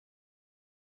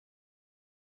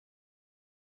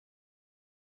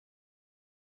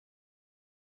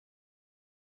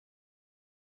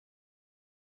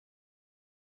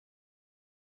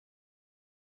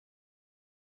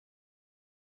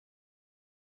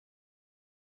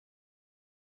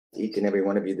each and every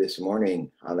one of you this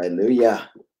morning. Hallelujah.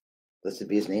 Blessed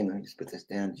be his name. Let me just put this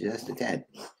down just a tad.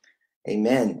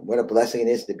 Amen. What a blessing it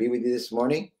is to be with you this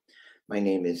morning. My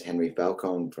name is Henry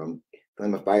Falcone from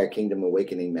Flame of Fire Kingdom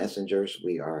Awakening Messengers.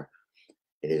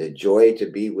 It is a joy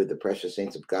to be with the precious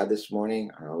saints of God this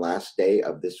morning on our last day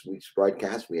of this week's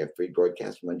broadcast. We have free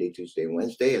broadcasts Monday, Tuesday, and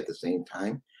Wednesday at the same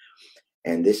time.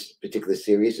 And this particular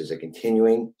series is a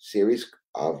continuing series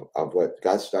of what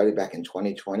God started back in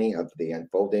 2020 of the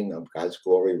unfolding of God's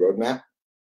glory roadmap.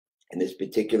 And this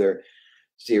particular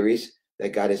series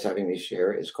that God is having me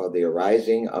share is called The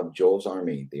Arising of Joel's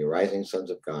Army, The Arising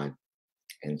Sons of God.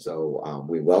 And so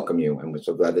we welcome you, and we're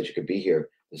so glad that you could be here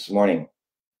this morning.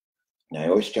 Now, I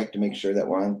always check to make sure that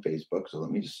we're on Facebook, so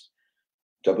let me just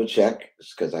double check,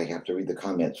 because I have to read the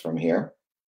comments from here.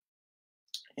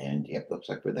 And yep, looks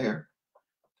like we're there.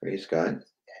 Praise God.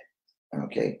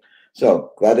 Okay,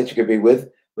 so glad that you could be with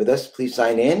us. Please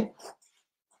sign in.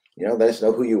 Let us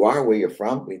know who you are, where you're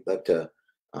from. We'd love to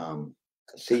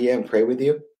see you and pray with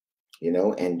you,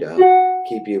 and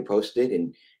keep you posted.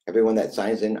 And everyone that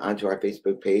signs in onto our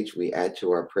Facebook page, we add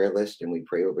to our prayer list, and we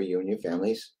pray over you and your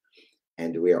families.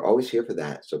 And we are always here for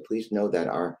that. So please know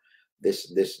that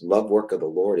this love work of the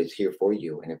Lord is here for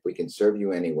you. And if we can serve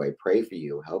you anyway, pray for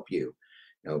you, help you,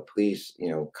 please,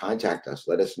 contact us,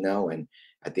 let us know. And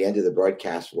at the end of the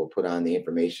broadcast, we'll put on the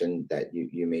information that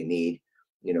you may need,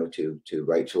 to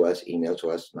write to us, email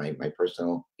to us, my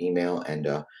personal email, and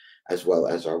as well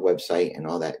as our website and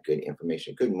all that good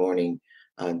information. Good morning,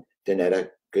 Danetta.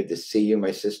 Good to see you,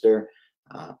 my sister.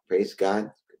 Praise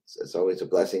God. It's always a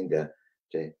blessing to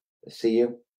see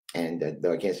you. And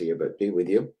though I can't see you, but be with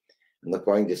you. I'm looking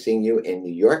forward to seeing you in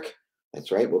New York.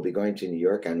 That's right. We'll be going to New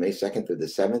York on May 2nd through the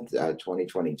 7th,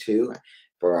 2022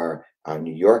 for our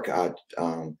New York,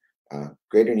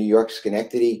 Greater New York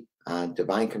Schenectady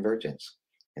Divine Convergence.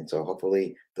 And so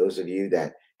hopefully those of you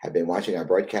that have been watching our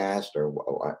broadcast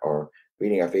or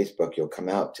reading our Facebook, you'll come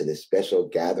out to this special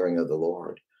gathering of the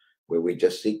Lord where we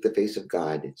just seek the face of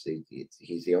God.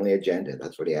 He's the only agenda.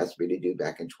 That's what he asked me to do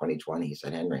back in 2020. He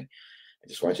said, Henry, I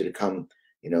just want you to come,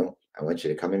 I want you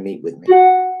to come and meet with me.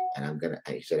 And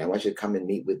he said, I want you to come and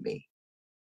meet with me.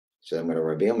 So I'm going to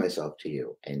reveal myself to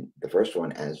you. And the first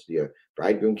one as your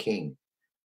bridegroom king.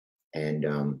 And,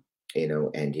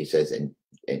 and he says, and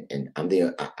I'm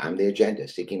the agenda,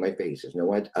 seeking my face. There's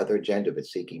no other agenda but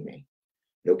seeking me.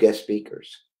 No guest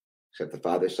speakers except the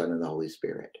Father, Son, and the Holy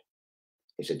Spirit.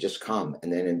 He said, just come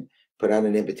and then put out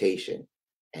an invitation.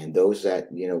 And those that,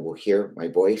 will hear my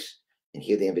voice and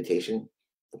hear the invitation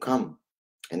will come.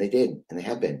 And they did. And they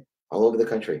have been all over the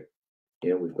country.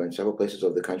 We've gone several places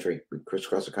over the country. We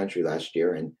crisscrossed the country last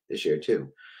year and this year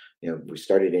too. We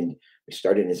started in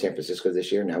San Francisco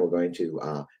this year. Now we're going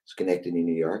to Schenectady,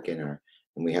 New York, and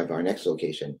we have our next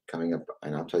location coming up.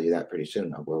 And I'll tell you that pretty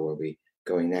soon of where we'll be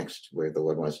going next, where the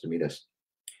Lord wants to meet us.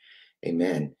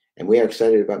 Amen. And we are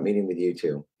excited about meeting with you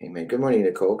too. Amen. Good morning,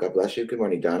 Nicole. God bless you. Good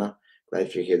morning, Donna. Glad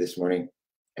that you're here this morning,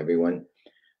 everyone.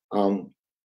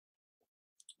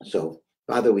 So,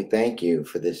 Father, we thank you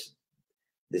for this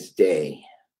day,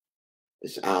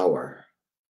 this hour,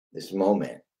 this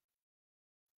moment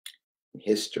in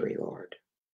history, Lord,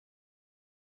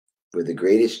 where the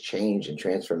greatest change and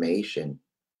transformation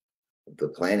of the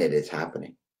planet is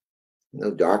happening.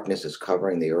 No darkness is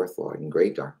covering the earth, Lord, in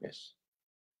great darkness.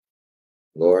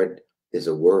 Lord, there's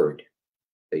a word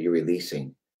that you're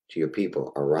releasing to your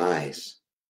people. Arise,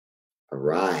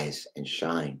 arise and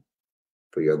shine,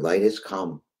 for your light has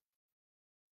come,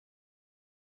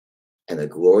 and the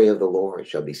glory of the Lord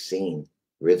shall be seen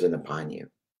risen upon you.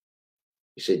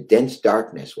 He said, dense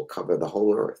darkness will cover the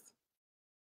whole earth.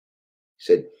 He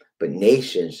said, but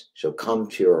nations shall come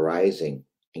to your arising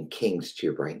and kings to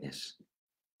your brightness.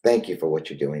 Thank you for what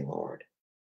you're doing, Lord.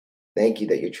 Thank you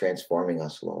that you're transforming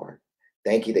us, Lord.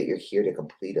 Thank you that you're here to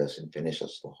complete us and finish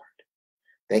us, Lord.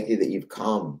 Thank you that you've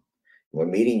come. We're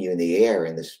meeting you in the air,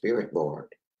 in the spirit,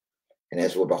 Lord. And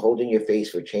as we're beholding your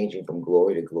face, we're changing from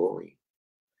glory to glory.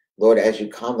 Lord, as you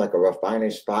come like a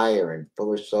refiner's fire and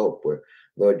fuller's soap, where,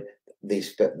 Lord,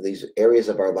 these areas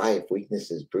of our life,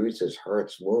 weaknesses, bruises,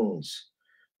 hurts, wounds,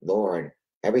 Lord,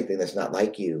 everything that's not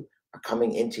like you are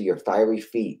coming into your fiery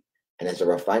feet. And as a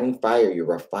refining fire, you're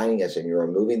refining us and you're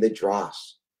removing the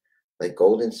dross like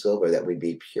gold and silver, that we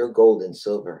be pure gold and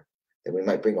silver, that we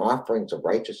might bring offerings of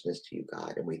righteousness to you,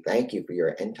 God. And we thank you for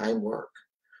your end time work.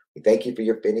 We thank you for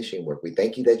your finishing work. We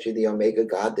thank you that you're the Omega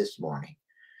God this morning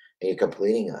and you're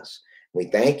completing us. We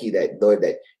thank you that, Lord,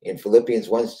 that in Philippians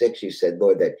 1:6, you said,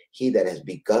 Lord, that he that has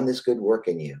begun this good work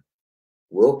in you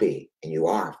will be, and you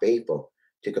are faithful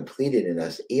to complete it in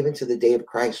us, even to the day of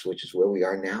Christ, which is where we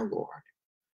are now, Lord.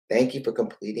 Thank you for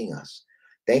completing us.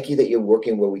 Thank you that you're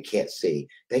working where we can't see.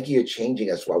 Thank you you're changing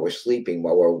us while we're sleeping,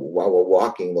 while we're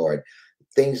walking, Lord.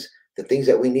 The things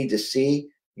that we need to see,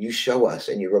 you show us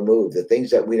and you remove. The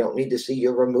things that we don't need to see,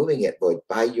 you're removing it, Lord,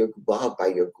 by your love, by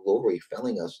your glory,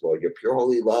 filling us, Lord, your pure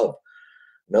holy love,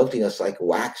 melting us like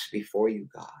wax before you,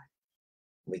 God.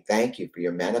 We thank you for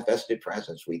your manifested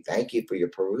presence. We thank you for your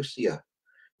parousia,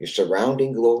 your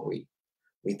surrounding glory.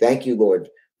 We thank you, Lord,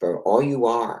 for all you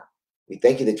are. We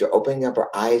thank you that you're opening up our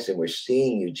eyes and we're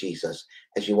seeing you, Jesus,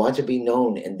 as you want to be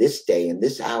known in this day, in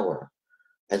this hour.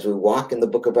 As we walk in the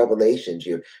book of Revelations,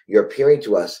 you're appearing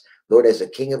to us, Lord, as a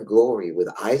King of glory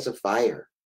with eyes of fire,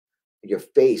 your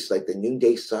face like the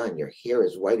noonday sun, your hair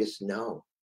as white as snow.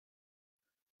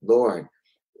 Lord,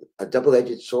 a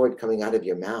double-edged sword coming out of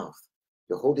your mouth.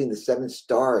 You're holding the 7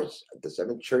 stars, the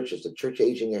 7 churches, the church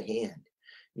age in your hand.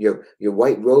 Your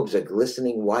white robes are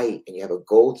glistening white, and you have a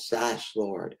gold sash,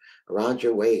 Lord, around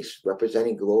your waist,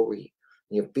 representing glory.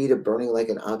 And your feet are burning like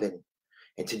an oven.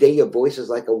 And today your voice is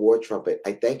like a war trumpet.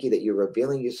 I thank you that you're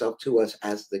revealing yourself to us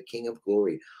as the King of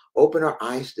glory. Open our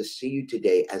eyes to see you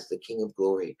today as the King of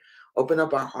glory. Open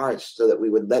up our hearts so that we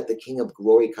would let the King of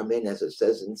glory come in, as it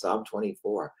says in Psalm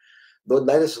 24. Lord,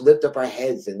 let us lift up our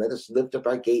heads and let us lift up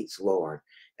our gates, Lord,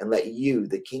 and let you,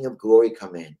 the King of glory,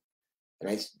 come in. And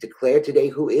I declare today,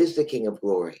 who is the King of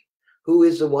glory? Who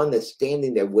is the one that's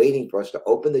standing there waiting for us to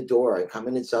open the door and come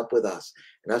in and sup with us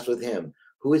and us with him?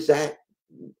 Who is that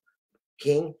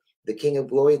King? The King of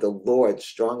glory, the Lord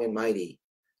strong and mighty,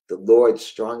 the Lord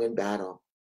strong in battle,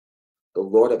 the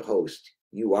Lord of hosts.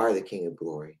 You are the King of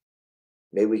glory.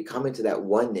 May we come into that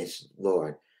oneness,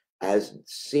 Lord, as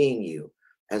seeing you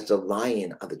as the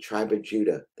Lion of the tribe of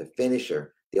Judah, the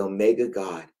finisher, the Omega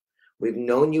God. We've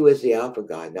known you as the Alpha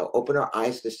God. Now open our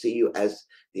eyes to see you as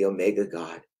the Omega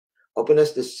God. Open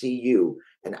us to see you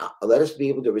and let us be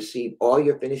able to receive all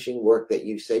your finishing work that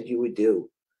you said you would do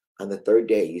on the 3rd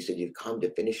day. You said you've come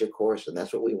to finish your course, and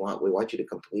that's what we want. We want you to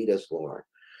complete us, Lord,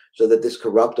 so that this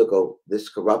corruptible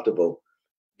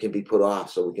can be put off,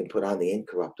 so we can put on the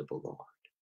incorruptible, Lord.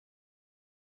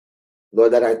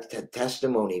 Lord, that our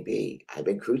testimony be, I've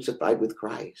been crucified with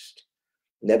Christ.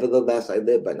 Nevertheless, I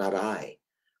live, but not I,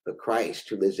 but Christ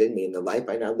who lives in me. In the life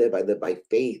I now live, I live by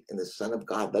faith in the Son of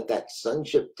God. Let that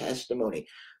sonship testimony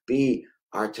be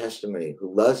our testimony,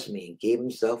 who loves me and gave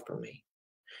himself for me.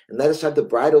 And let us have the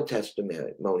bridal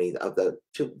testimony of the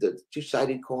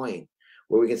two-sided coin,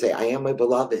 where we can say, I am my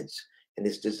beloved's, and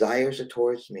his desires are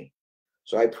towards me.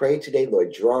 So I pray today,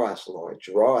 Lord, draw us, Lord.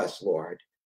 Draw us, Lord.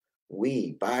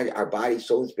 We, our body,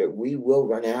 soul, and spirit, we will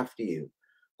run after you.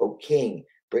 O King,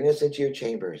 bring us into your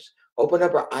chambers. Open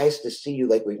up our eyes to see you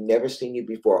like we've never seen you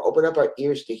before. Open up our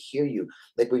ears to hear you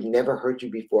like we've never heard you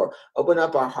before. Open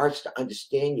up our hearts to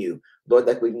understand you, Lord,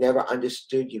 like we've never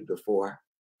understood you before.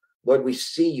 Lord, we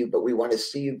see you, but we want to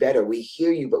see you better. We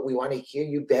hear you, but we want to hear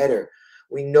you better.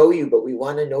 We know you, but we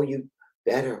want to know you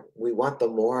better. We want the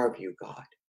more of you, God.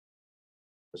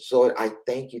 So, Lord, I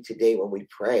thank you today when we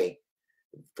pray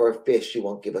for a fish, you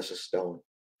won't give us a stone.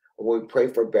 Or when we pray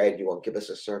for bread, you won't give us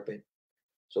a serpent.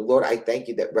 So, Lord, I thank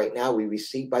you that right now we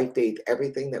receive by faith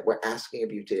everything that we're asking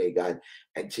of you today, God.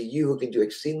 And to you who can do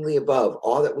exceedingly above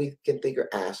all that we can think or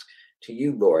ask, to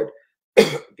you, Lord,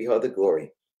 be all the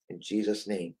glory. In Jesus'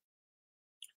 name,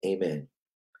 amen.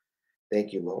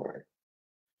 Thank you, Lord.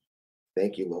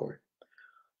 Thank you, Lord.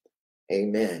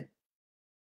 Amen.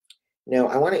 Now,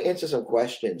 I want to answer some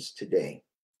questions today,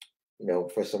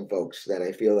 for some folks that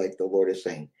I feel like the Lord is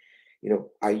saying,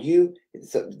 are you,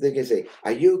 they can say,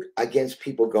 are you against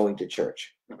people going to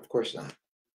church? Of course not.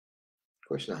 Of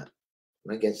course not.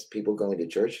 I'm against people going to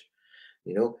church.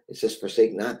 It says,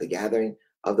 forsake not the gathering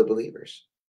of the believers.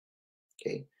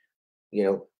 Okay.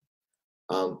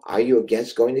 Are you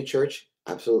against going to church?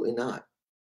 Absolutely not.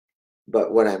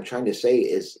 But what I'm trying to say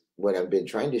is, what I've been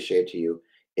trying to share to you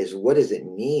is, what does it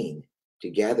mean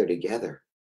to gather together?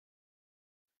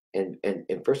 And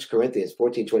in 1 Corinthians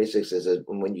 14:26 says that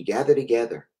when you gather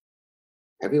together,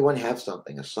 everyone have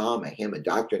something, a psalm, a hymn, a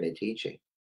doctrine, a teaching,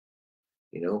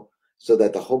 so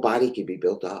that the whole body can be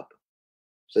built up.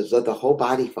 So let the whole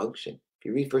body function. If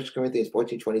you read 1 Corinthians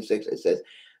 14:26, it says,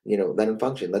 let them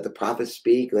function. Let the prophets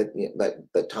speak. Let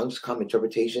the tongues come,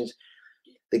 interpretations.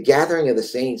 The gathering of the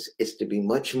saints is to be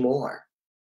much more,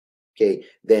 okay,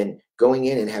 than going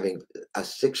in and having a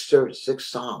six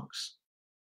songs,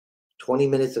 20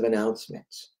 minutes of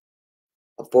announcements,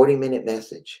 a 40-minute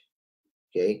message,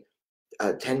 okay,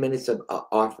 10 minutes of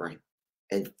offering,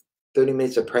 and 30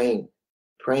 minutes of praying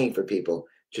for people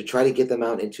to try to get them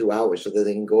out in 2 hours so that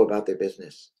they can go about their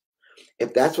business.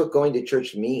 If that's what going to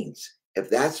church means, If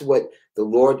that's what the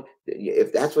Lord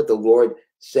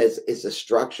says is the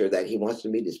structure that he wants to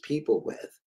meet his people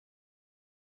with,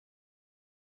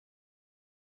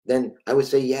 then I would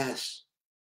say yes.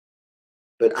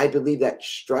 But I believe that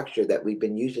structure that we've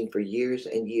been using for years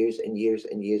and years and years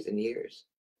and years and years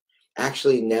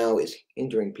actually now is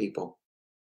hindering people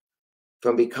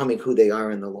from becoming who they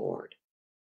are in the Lord.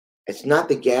 It's not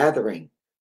the gathering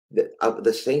of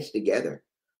the saints together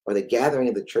or the gathering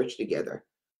of the church together.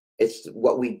 It's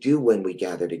what we do when we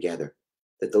gather together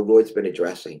that the Lord's been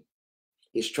addressing.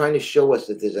 He's trying to show us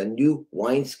that there's a new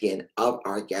wineskin of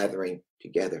our gathering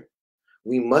together.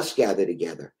 We must gather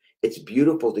together. It's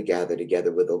beautiful to gather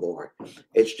together with the Lord.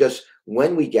 It's just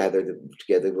when we gather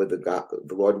together with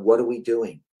the Lord, what are we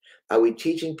doing? Are we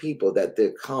teaching people that they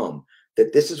come,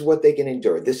 that this is what they can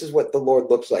endure? This is what the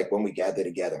Lord looks like when we gather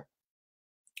together.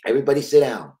 Everybody sit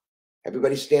down.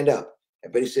 Everybody stand up.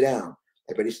 Everybody sit down.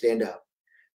 Everybody stand up.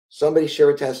 Somebody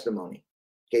share a testimony.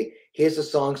 Okay, here's the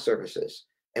song services.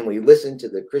 And we listen to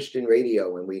the Christian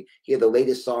radio and we hear the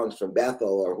latest songs from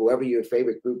Bethel or whoever your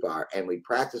favorite group are, and we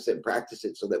practice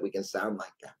it so that we can sound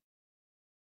like them.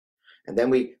 And then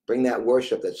we bring that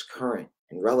worship that's current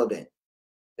and relevant,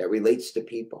 that relates to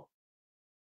people,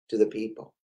 to the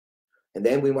people. And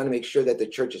then we want to make sure that the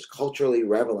church is culturally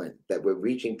relevant, that we're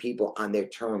reaching people on their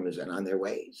terms and on their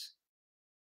ways.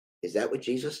 Is that what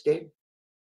Jesus did?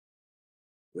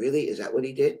 Really? Is that what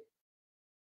he did?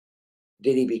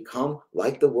 Did he become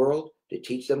like the world to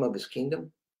teach them of his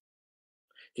kingdom?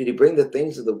 Did he bring the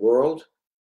things of the world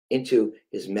into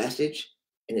his message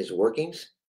and his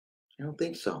workings? I don't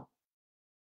think so.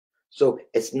 So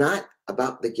it's not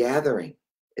about the gathering.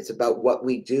 It's about what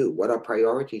we do, what our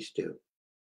priorities do.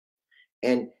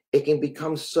 And it can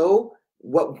become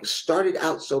what started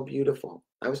out so beautiful.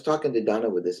 I was talking to Donna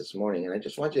with this morning, and I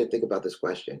just want you to think about this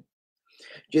question.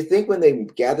 Do you think when they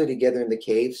gathered together in the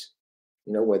caves,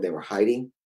 where they were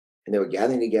hiding, and they were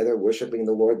gathering together, worshiping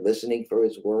the Lord, listening for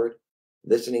his word,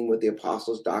 listening what the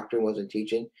apostles' doctrine was and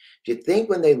teaching, do you think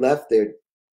when they left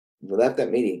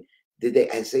that meeting, did they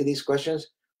say these questions?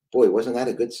 Boy, wasn't that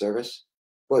a good service?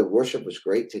 Boy, worship was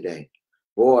great today.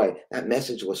 Boy, that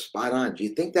message was spot on. Do you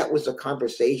think that was a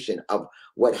conversation of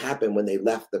what happened when they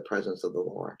left the presence of the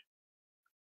Lord?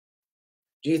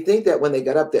 Do you think that when they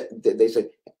got up, that they said,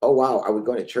 oh, wow, are we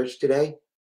going to church today?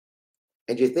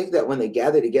 And do you think that when they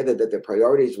gathered together that their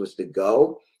priorities was to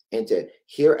go and to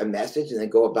hear a message and then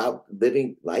go about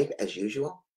living life as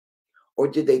usual? Or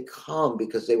did they come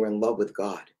because they were in love with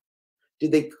God?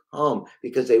 Did they come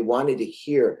because they wanted to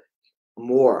hear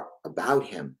more about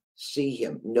him, see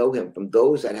him, know him from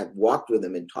those that have walked with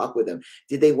him and talked with him?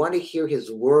 Did they want to hear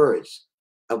his words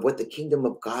of what the kingdom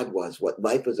of God was, what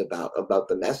life was about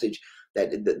the message,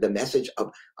 that the message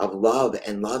of love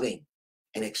and loving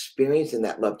and experiencing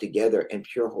that love together in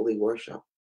pure holy worship?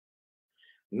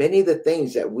 Many of the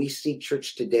things that we see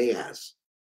church today as,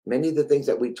 many of the things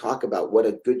that we talk about, what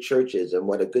a good church is and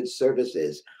what a good service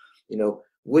is,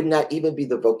 would not even be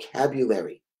the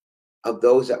vocabulary of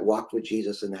those that walked with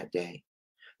Jesus in that day,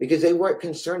 because they weren't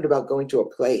concerned about going to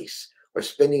a place or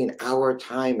spending an hour of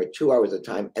time or 2 hours of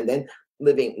time and then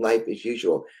living life as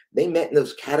usual. They met in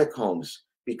those catacombs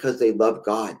because they loved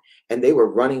God and they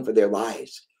were running for their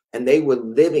lives and they were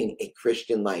living a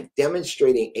Christian life,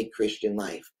 demonstrating a Christian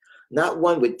life, not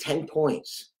one with 10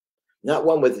 points, not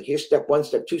one with here's step 1,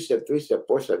 step 2, step 3, step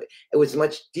 4, step. It was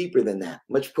much deeper than that,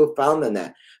 much profound than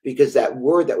that, because that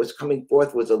word that was coming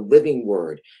forth was a living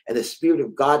word, and the Spirit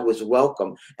of God was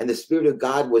welcome, and the Spirit of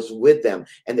God was with them,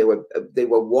 and they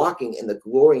were walking in the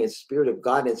glory and Spirit of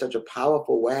God in such a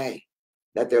powerful way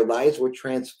that their lives were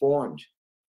transformed,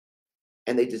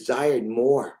 and they desired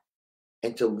more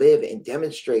and to live and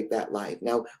demonstrate that life.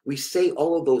 Now, we say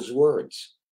all of those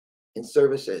words in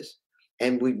services,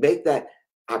 and we make that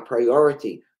our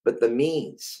priority, but the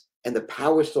means and the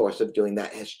power source of doing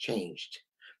that has changed.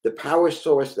 The power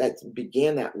source that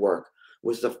began that work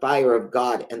was the fire of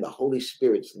God and the Holy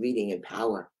Spirit's leading and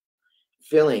power,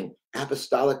 filling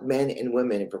apostolic men and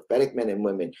women and prophetic men and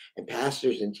women and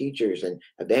pastors and teachers and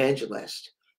evangelists.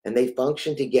 And they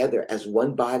functioned together as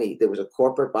one body. There was a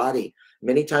corporate body.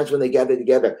 Many times when they gathered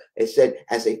together, it said,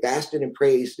 as they fasted and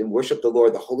praised and worshiped the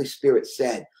Lord, the Holy Spirit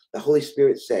said,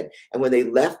 and when they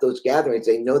left those gatherings,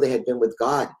 they know they had been with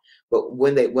God. But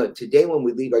today, when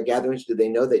we leave our gatherings, do they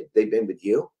know that they've been with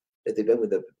you? That they've been with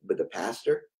the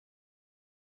pastor?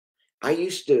 I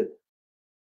used to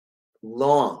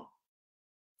long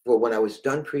for when I was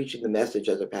done preaching the message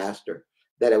as a pastor,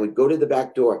 that I would go to the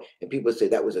back door and people would say,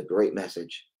 that was a great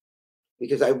message.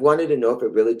 Because I wanted to know if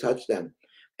it really touched them.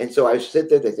 And so I sit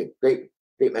there, they say, great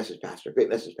message, pastor, great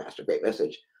message, pastor, great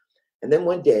message. And then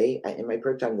one day in my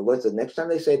prayer time, the Lord said, next time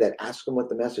they say that, ask them what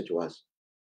the message was.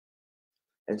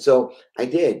 And so I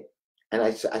did.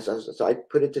 And so I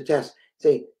put it to test.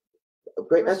 Say, a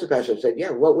great master pastor said, yeah,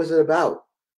 what was it about?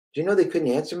 Do you know they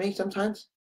couldn't answer me sometimes?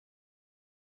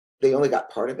 They only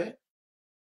got part of it.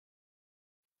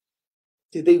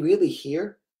 Did they really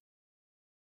hear?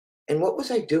 And what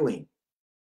was I doing?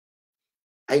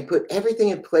 I put everything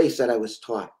in place that I was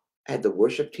taught. I had the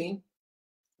worship team.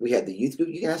 We had the youth group.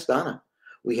 You can ask Donna.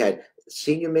 We had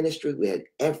senior ministry. We had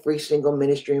every single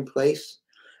ministry in place.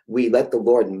 We let the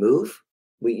Lord move.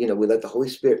 We let the Holy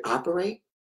Spirit operate.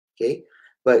 Okay.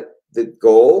 But the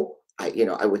goal,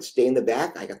 I would stay in the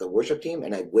back. I got the worship team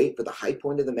and I'd wait for the high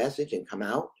point of the message and come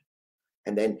out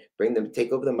and then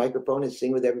take over the microphone and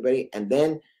sing with everybody. And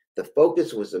then the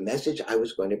focus was the message I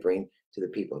was going to bring to the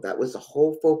people. That was the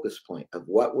whole focus point of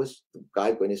what was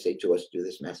God going to say to us through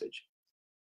this message.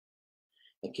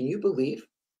 And can you believe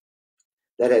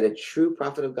that I had a true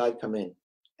prophet of God come in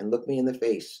and look me in the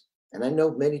face? And I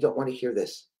know many don't want to hear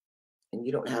this, and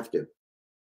you don't have to,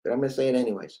 but I'm going to say it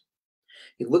anyways.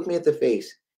 He looked me at the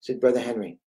face, said, Brother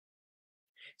Henry,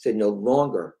 said, no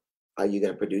longer are you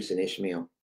going to produce an Ishmael,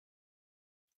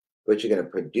 but you're going to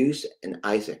produce an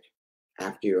Isaac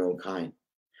after your own kind.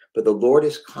 But the Lord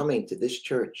is coming to this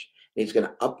church, and he's going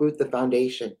to uproot the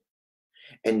foundation.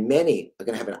 And many are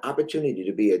going to have an opportunity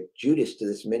to be a Judas to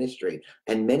this ministry,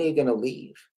 and many are going to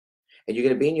leave. And you're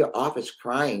going to be in your office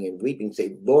crying and weeping,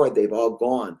 say, Lord, they've all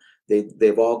gone.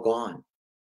 They've all gone.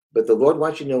 But the Lord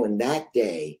wants you to know in that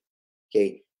day,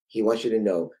 okay, he wants you to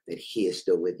know that he is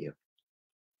still with you.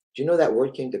 Do you know that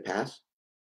word came to pass?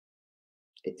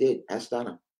 It did. Ask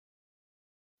Donna.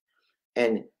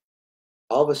 And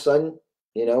all of a sudden,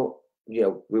 we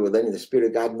were letting the Spirit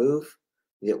of God move.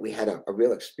 We had a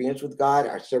real experience with God.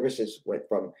 Our services went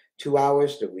from 2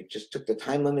 hours to we just took the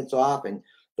time limits off, and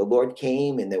the Lord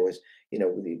came, and there was,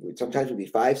 sometimes it would be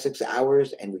 5, 6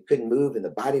 hours, and we couldn't move, and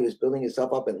the body was building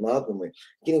itself up in love, and we're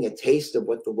getting a taste of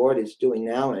what the Lord is doing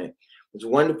now, and it was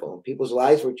wonderful, and people's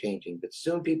lives were changing. But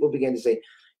soon people began to say,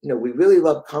 we really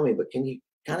love coming, but can you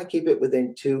kind of keep it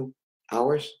within 2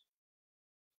 hours?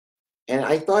 And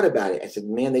I thought about it. I said,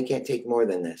 man, they can't take more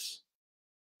than this.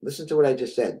 Listen to what I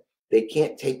just said. They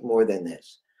can't take more than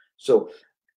this. So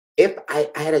if I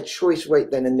had a choice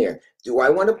right then and there, do I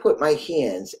want to put my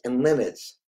hands and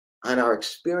limits on our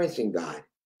experiencing God,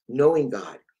 knowing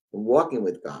God, and walking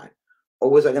with God? Or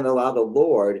was I going to allow the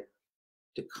Lord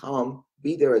to come,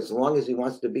 be there as long as he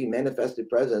wants to be, manifested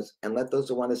presence, and let those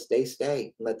who want to stay,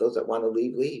 stay, and let those that want to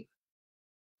leave, leave?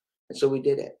 And so we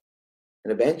did it.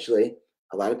 And eventually,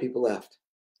 a lot of people left.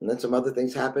 And then some other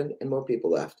things happened, and more people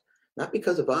left. Not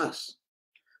because of us,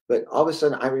 but all of a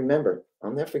sudden I remember,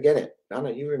 I'll never forget it.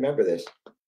 Donna, you remember this.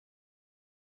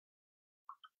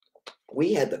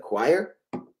 We had the choir,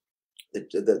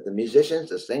 the musicians,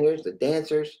 the singers, the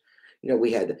dancers.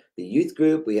 We had the youth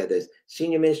group, we had the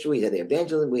senior ministry, we had the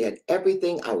evangelism, we had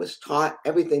everything I was taught,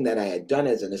 everything that I had done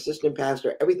as an assistant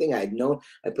pastor, everything I had known,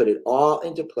 I put it all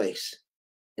into place.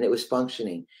 And it was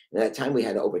functioning. And at that time, we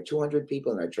had over 200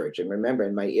 people in our church. And remember,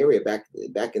 in my area back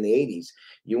in the 80s,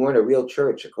 you weren't a real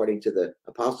church, according to the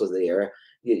apostles of the era.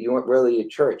 You weren't really a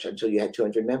church until you had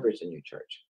 200 members in your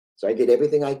church. So I did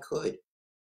everything I could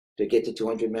to get to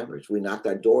 200 members. We knocked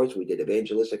on doors. We did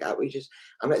evangelistic outreaches.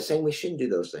 I'm not saying we shouldn't do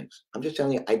those things. I'm just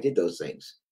telling you, I did those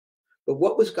things. But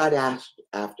what was God asked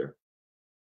after?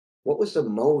 What was the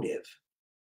motive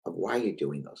of why you're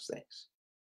doing those things?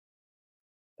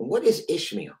 And what is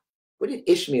Ishmael? What did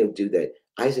Ishmael do that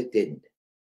Isaac didn't?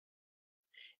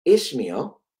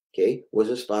 Ishmael, okay, was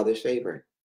his father's favorite.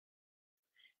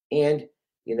 And,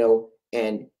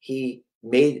 and he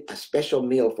made a special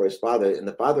meal for his father, and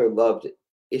the father loved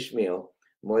Ishmael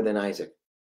more than Isaac.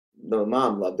 The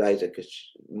mom loved Isaac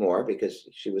more because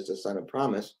she was the son of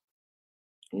promise.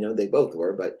 They both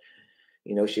were, but,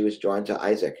 she was drawn to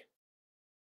Isaac.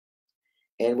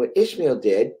 And what Ishmael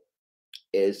did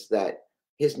is that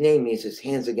his name means his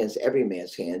hands against every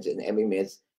man's hands and every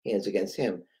man's hands against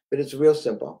him. But it's real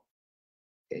simple.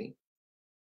 Okay.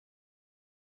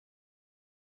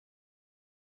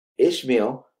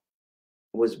 Ishmael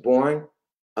was born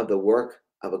of the work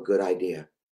of a good idea.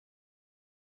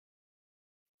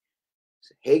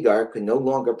 Hagar could no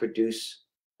longer produce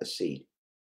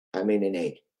an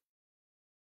egg.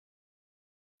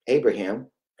 Abraham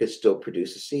could still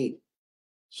produce a seed.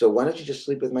 So why don't you just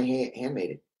sleep with my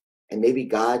handmaiden? And maybe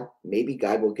God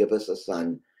will give us a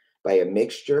son by a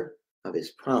mixture of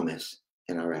his promise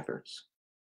and our efforts.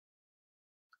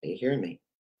 Are you hearing me?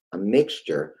 A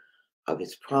mixture of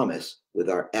his promise with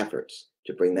our efforts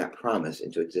to bring that promise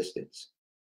into existence.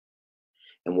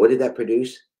 And what did that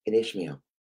produce? in Ishmael.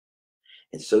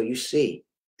 And so you see,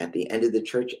 at the end of the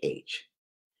church age,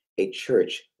 a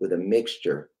church with a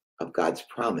mixture of God's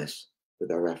promise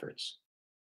with our efforts.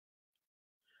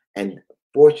 And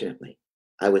fortunately,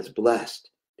 I was blessed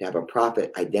to have a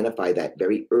prophet identify that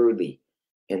very early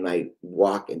in my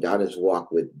walk and Donna's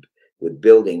walk with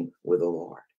building with the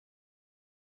Lord.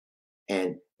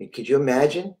 And could you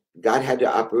imagine? God had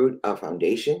to uproot a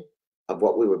foundation of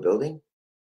what we were building.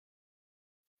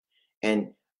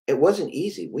 And it wasn't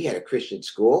easy. We had a Christian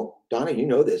school. Donna, you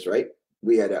know this, right?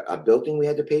 We had a building we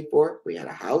had to pay for. We had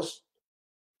a house.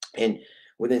 And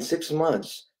within 6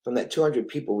 months, from that 200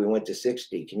 people, we went to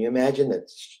 60. Can you imagine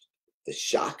the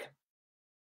shock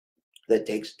that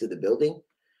takes to the building,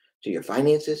 to your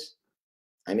finances?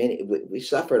 I mean, we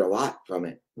suffered a lot from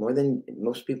it, more than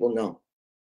most people know.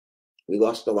 We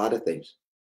lost a lot of things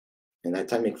in that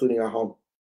time, including our home.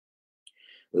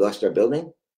 We lost our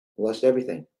building. We lost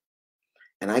everything.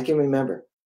 And I can remember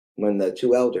when the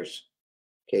two elders,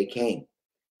 came,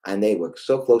 and they were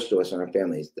so close to us and our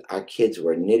families. Our kids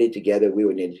were knitted together. We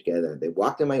were knitted together. They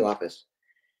walked in my office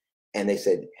and they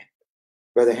said,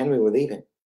 "Brother Henry, we're leaving."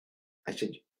 I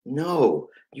said, "No,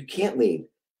 you can't leave."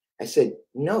 I said,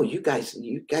 "No, you guys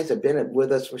have been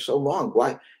with us for so long.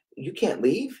 Why? You can't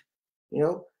leave, you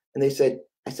know?" And they said,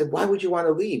 I said, "Why would you want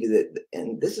to leave?"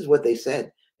 And this is what they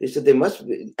said. They said, there must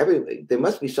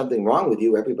be something wrong with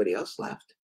you. Everybody else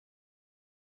left.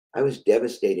 I was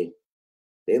devastated.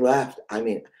 They left. I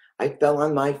mean, I fell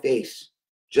on my face,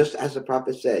 just as the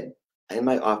prophet said, in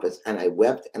my office, and I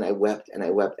wept and I wept and I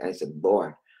wept. And I said,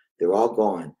 "Lord, they're all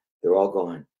gone. They're all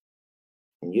gone.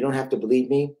 And you don't have to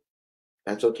believe me.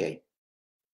 That's okay.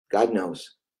 God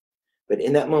knows." But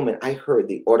in that moment, I heard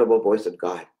the audible voice of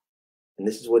God. And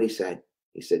this is what he said.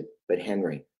 He said, "But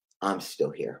Henry, I'm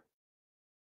still here.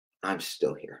 I'm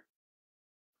still here."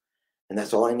 And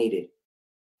that's all I needed.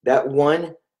 That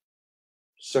one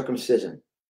circumcision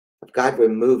of God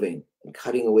removing and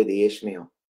cutting away the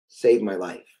Ishmael saved my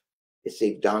life. It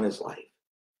saved Donna's life.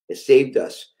 It saved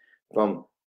us from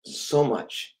so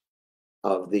much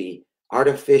of the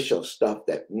artificial stuff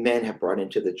that men have brought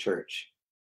into the church.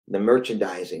 The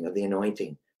merchandising of the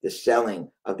anointing, the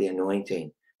selling of the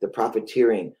anointing, the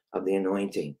profiteering of the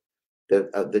anointing,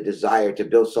 the desire to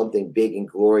build something big and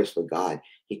glorious for God.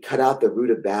 He cut out the root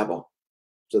of Babel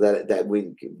so that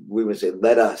we would say,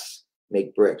 "Let us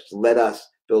make bricks. Let us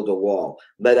build a wall.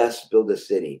 Let us build a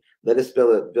city. Let us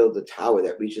build a tower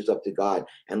that reaches up to God,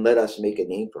 and let us make a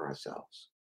name for ourselves."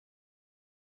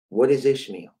 What is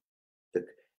Ishmael?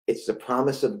 It's the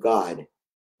promise of God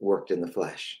worked in the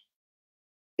flesh.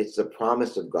 It's the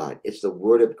promise of God. It's the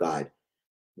word of God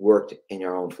worked in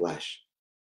your own flesh.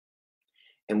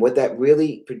 And what that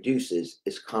really produces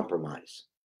is compromise.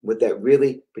 What that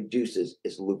really produces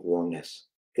is lukewarmness,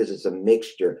 because it's a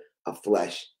mixture of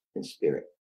flesh and spirit.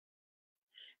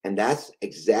 And that's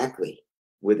exactly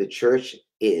where the church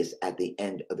is at the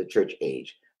end of the church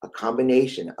age. A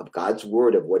combination of God's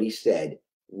word, of what he said,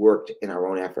 worked in our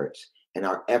own efforts, and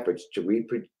our efforts to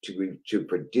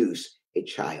produce a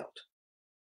child,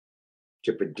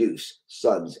 to produce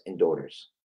sons and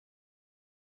daughters.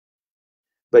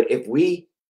 But if we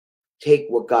take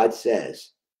what God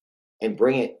says and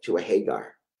bring it to a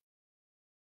Hagar,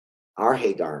 our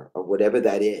Hagar, or whatever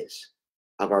that is,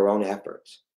 of our own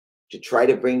efforts, to try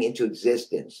to bring into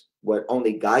existence what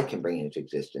only God can bring into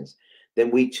existence, then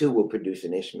we too will produce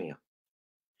an Ishmael.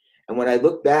 And when I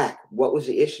look back, what was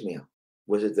the Ishmael?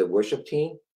 Was it the worship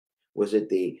team? Was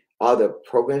it all the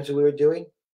programs that we were doing?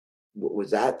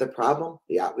 Was that the problem?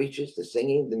 The outreaches, the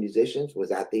singing, the musicians? Was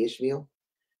that the Ishmael?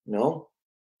 No.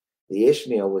 The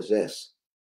Ishmael was this.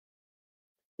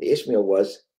 The Ishmael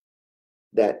was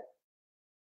that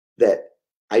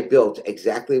I built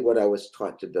exactly what I was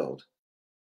taught to build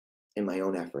in my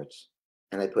own efforts.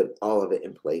 And I put all of it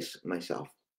in place myself.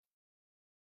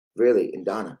 Really, in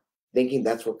Donna, thinking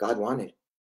that's what God wanted.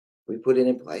 We put it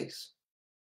in place.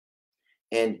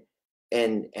 And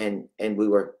we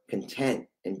were content,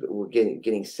 and we were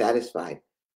getting satisfied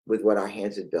with what our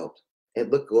hands had built. It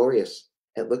looked glorious.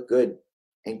 It looked good.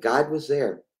 And God was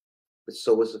there, but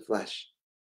so was the flesh.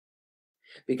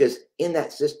 Because in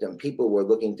that system, people were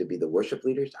looking to be the worship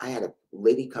leaders. I had a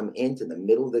lady come into the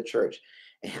middle of the church,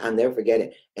 and I'll never forget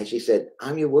it. And she said,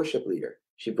 "I'm your worship leader."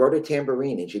 She brought her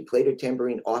tambourine, and she played her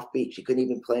tambourine off beat. She couldn't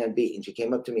even play on beat. And she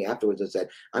came up to me afterwards and said,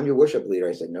 "I'm your worship leader."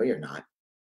 I said, "No, you're not."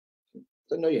 I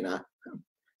said, "No, you're not." I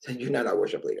said, "You're not our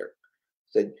worship leader."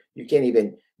 I said, you can't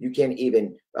even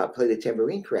play the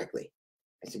tambourine correctly."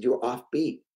 I said, "You're off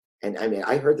beat." And I mean,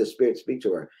 I heard the Spirit speak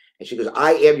to her. And she goes,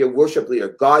 I am your worship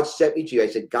leader. God sent me to you. I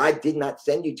said, God did not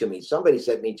send you to me. Somebody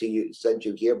sent me to you, sent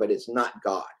you here, but it's not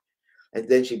God. And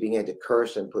then she began to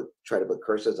curse and try to put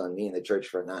curses on me in the church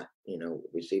for not,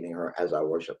 receiving her as our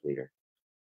worship leader.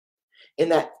 In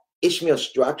that Ishmael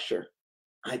structure,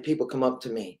 I had people come up to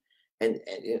me,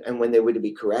 and when they were to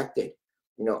be corrected,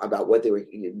 about what they were,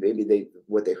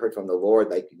 what they heard from the Lord,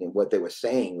 like what they were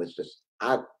saying was just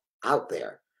out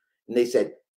there, and they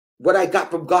said, "What I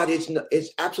got from God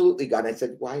is absolutely God." And I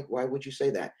said, "Why would you say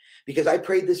that?" Because I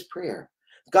prayed this prayer: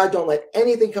 God, don't let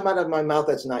anything come out of my mouth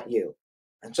that's not you.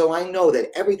 And so I know that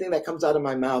everything that comes out of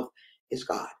my mouth is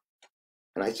God.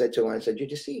 And I said to him, "You're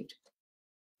deceived.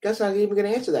 God's not even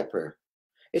going to answer that prayer."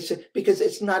 It's because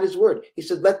it's not his word. He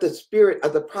said, let the spirit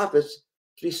of the prophets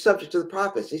be subject to the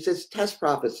prophets. He says, test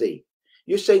prophecy.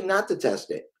 You're saying not to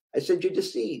test it. I said, you're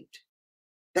deceived.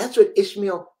 That's what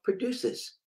Ishmael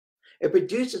produces. It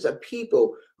produces a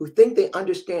people who think they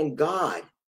understand God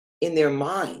in their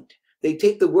mind. They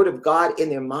take the word of God in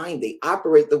their mind. They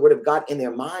operate the word of God in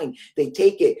their mind. They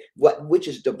take it, which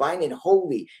is divine and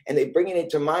holy, and they bring it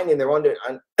into mind in their own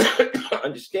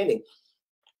understanding.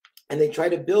 And they try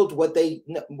to build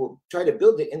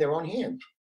it in their own hand.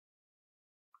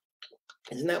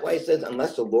 Isn't that why it says,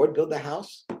 unless the Lord build the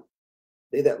house,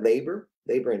 they that labor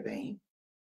in vain?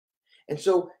 And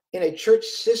so in a church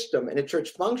system, in a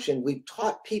church function, we've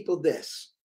taught people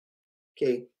this.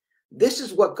 Okay, this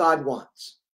is what God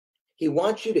wants. He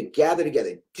wants you to gather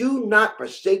together. Do not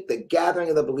forsake the gathering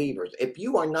of the believers. If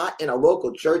you are not in a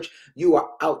local church, you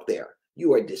are out there.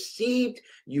 You are deceived.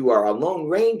 You are a lone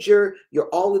ranger. You're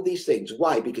all of these things.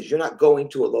 Why? Because you're not going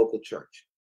to a local church.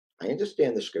 I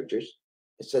understand the scriptures.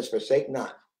 It says, forsake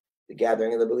not the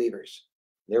gathering of the believers.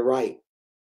 They're right.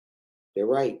 They're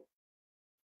right.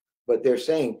 But they're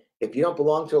saying, if you don't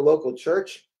belong to a local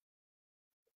church,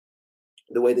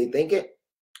 the way they think it,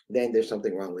 then there's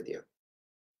something wrong with you.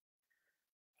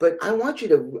 But I want you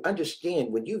to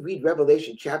understand, when you read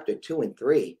Revelation chapter 2 and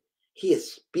 3, he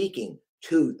is speaking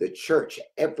to the church,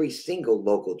 every single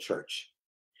local church.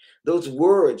 Those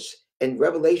words in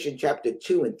Revelation chapter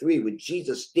 2 and 3, with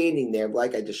Jesus standing there,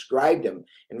 like I described him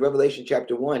in Revelation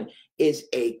chapter 1, is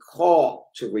a call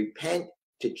to repent,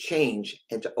 to change,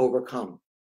 and to overcome.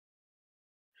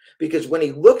 Because when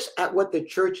he looks at what the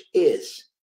church is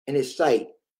in his sight,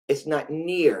 it's not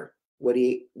near what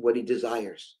he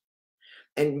desires.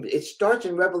 And it starts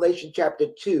in Revelation chapter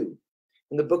 2,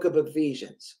 in the book of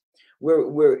Ephesians, where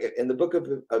we're in the book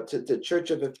of to the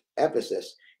church of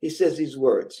Ephesus. He says these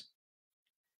words.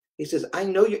 He says, I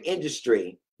know your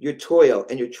industry, your toil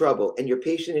and your trouble and your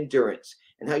patient endurance,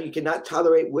 and how you cannot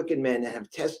tolerate wicked men, and have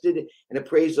tested and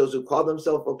appraised those who call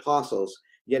themselves apostles,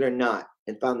 yet are not,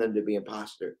 and found them to be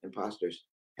imposters.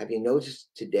 Have you noticed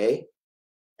today,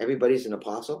 everybody's an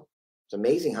apostle? It's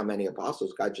amazing how many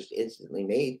apostles God just instantly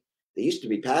made. They used to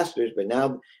be pastors, but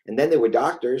now, and then they were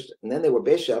doctors, and then they were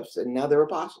bishops, and now they're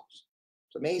apostles.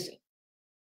 It's amazing.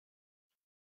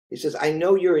 He says, I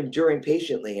know you're enduring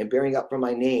patiently and bearing up for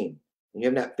my name, and you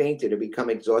have not fainted or become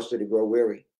exhausted or grow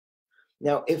weary.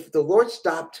 Now, if the Lord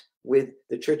stopped with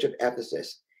the church of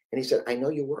Ephesus, and he said, I know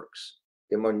your works.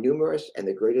 They're more numerous and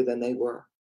they're greater than they were.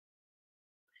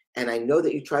 And I know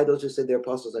that you tried those who said they're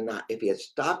apostles or not. If he had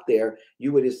stopped there,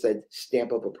 you would have said,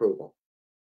 stamp of approval.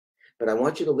 But I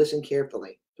want you to listen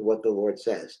carefully to what the Lord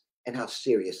says and how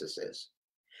serious this is.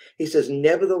 He says,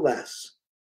 nevertheless,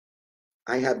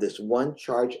 I have this one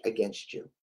charge against you,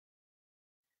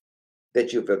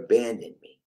 that you've abandoned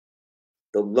me.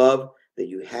 The love that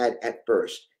you had at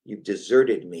first, you've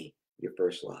deserted me, your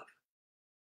first love.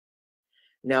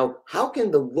 Now, how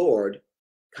can the Lord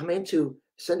come in to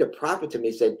send a prophet to me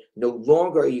and said, no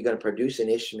longer are you going to produce an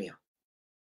Ishmael,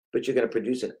 but you're going to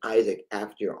produce an Isaac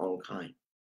after your own kind?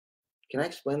 Can I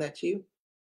explain that to you?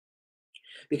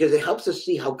 Because it helps us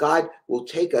see how God will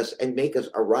take us and make us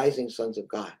arising sons of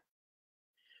God.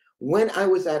 When I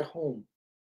was at home,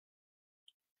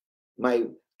 I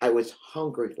was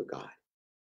hungry for God,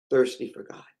 thirsty for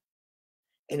God.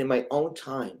 And in my own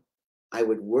time, I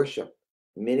would worship,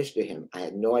 minister him. I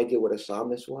had no idea what a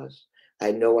psalmist was. I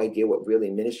had no idea what really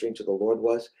ministering to the Lord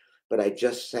was, but I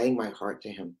just sang my heart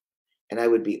to him, and I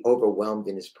would be overwhelmed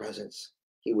in his presence.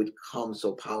 He would come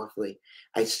so powerfully.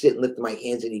 I'd sit and lift my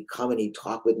hands, and he'd come and he'd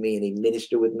talk with me, and he'd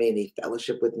minister with me, and he'd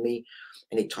fellowship with me,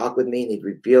 and he'd talk with me, and he'd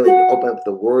reveal, he'd open up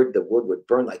the word. The word would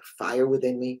burn like fire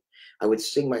within me. I would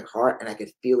sing my heart, and I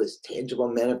could feel his tangible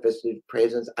manifested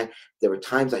presence. There were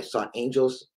times I saw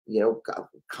angels,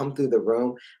 come through the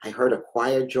room. I heard a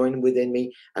choir join within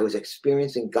me. I was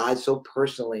experiencing God so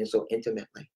personally and so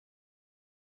intimately.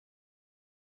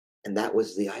 And that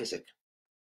was the Isaac.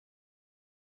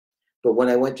 But when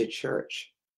I went to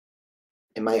church,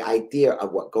 and my idea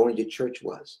of what going to church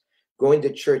was, going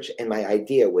to church and my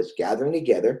idea was gathering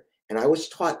together, and I was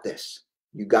taught this.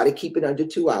 You got to keep it under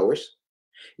 2 hours.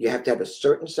 You have to have a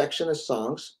certain section of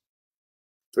songs,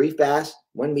 3 fast,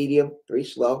 1 medium, 3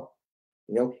 slow.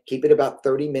 Keep it about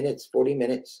 30 minutes, 40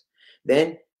 minutes.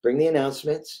 Then bring the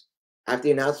announcements. After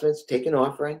the announcements, take an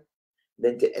offering.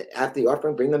 Then after the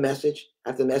offering, bring the message.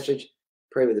 After the message,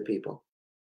 pray with the people.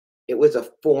 It was a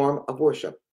form of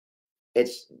worship.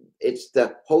 It's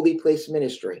the holy place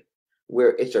ministry,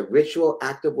 where it's a ritual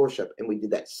act of worship. And we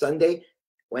did that Sunday,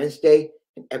 Wednesday,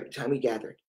 and every time we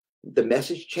gathered. The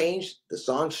message changed, the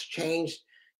songs changed,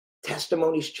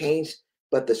 testimonies changed,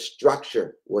 but the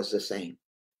structure was the same.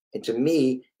 And to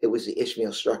me, it was the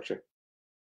Ishmael structure.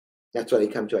 That's what I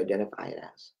come to identify it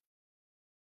as.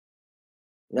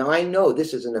 Now, I know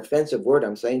this is an offensive word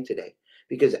I'm saying today,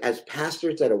 because as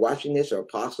pastors that are watching this, or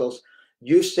apostles,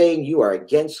 you're saying you are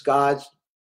against God's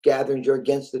gatherings, you're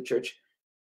against the church.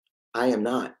 I am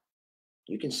not.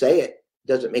 You can say it.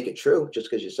 Doesn't make it true just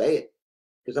because you say it,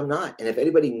 because I'm not. And if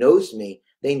anybody knows me,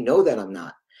 they know that I'm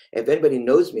not. If anybody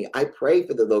knows me, I pray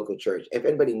for the local church. If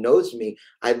anybody knows me,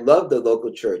 I love the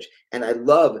local church. And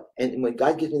and when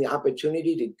God gives me the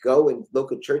opportunity to go in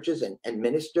local churches and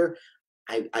minister,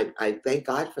 I thank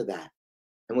God for that.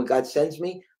 And when God sends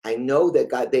me, I know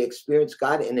that they experience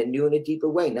God in a new and a deeper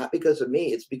way, not because of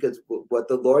me. It's because of what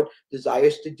the Lord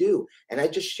desires to do. And I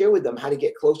just share with them how to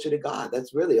get closer to God.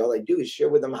 That's really all I do, is share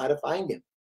with them how to find him.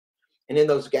 And in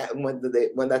those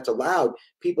when that's allowed,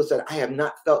 people said, I have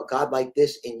not felt God like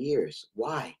this in years.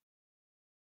 Why?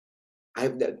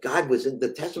 God was in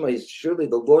the testimonies. Surely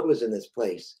the Lord was in this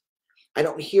place. I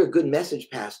don't hear good message,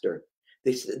 Pastor.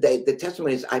 The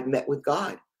testimonies, I've met with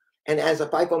God. And as a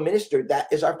fivefold minister, that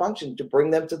is our function, to bring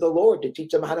them to the Lord, to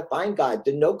teach them how to find God,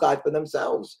 to know God for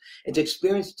themselves, and to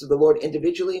experience to the Lord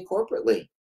individually and corporately,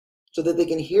 so that they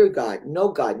can hear God,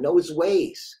 know his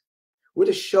ways. We're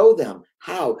to show them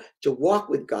how to walk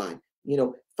with God,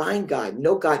 find God,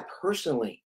 know God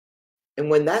personally. And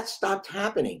when that stopped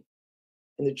happening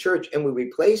in the church, and we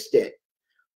replaced it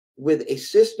with a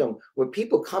system where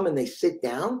people come and they sit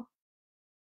down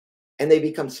and they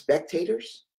become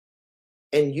spectators,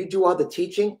 and you do all the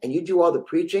teaching and you do all the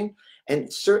preaching,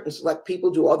 and certain select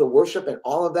people do all the worship and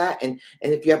all of that. And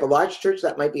if you have a large church,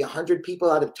 that might be 100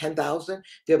 people out of 10,000. If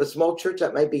you have a small church,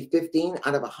 that might be 15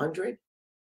 out of 100.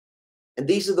 And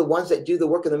these are the ones that do the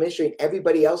work of the ministry, and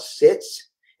everybody else sits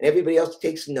and everybody else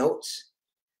takes notes.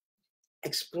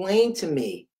 Explain to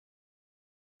me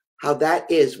how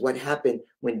that is what happened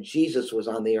when Jesus was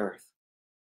on the earth.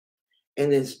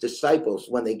 And his disciples,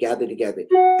 when they gathered together,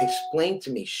 explain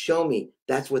to me, show me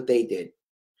that's what they did.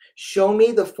 Show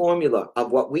me the formula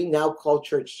of what we now call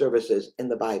church services in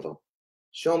the Bible.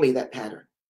 Show me that pattern.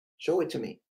 Show it to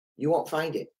me. You won't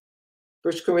find it.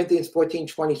 1 Corinthians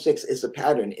 14:26 is the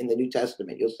pattern in the New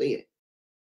Testament. You'll see it.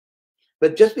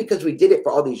 But just because we did it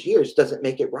for all these years doesn't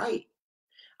make it right.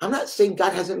 I'm not saying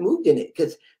God hasn't moved in it,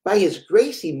 because by his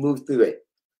grace, he moved through it.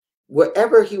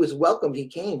 Wherever he was welcomed, he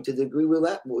came to the degree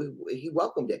he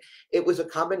welcomed it. It was a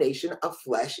combination of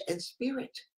flesh and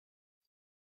spirit.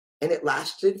 And it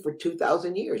lasted for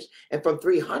 2,000 years. And from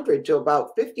 300 to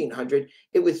about 1,500,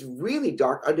 it was really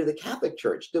dark under the Catholic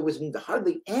Church. There was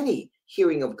hardly any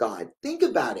hearing of God. Think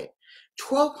about it.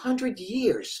 1,200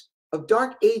 years of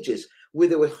dark ages where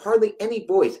there was hardly any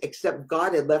voice except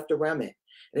God had left a remnant.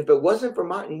 And if it wasn't for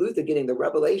Martin Luther getting the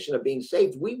revelation of being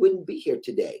saved, we wouldn't be here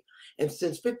today. And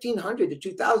since 1,500 to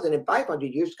 2,000 and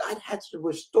 500 years, God had to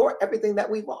restore everything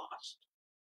that we lost.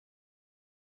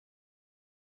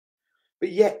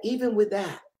 But yet, even with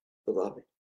that, beloved,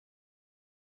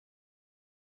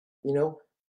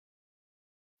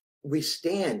 we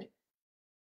stand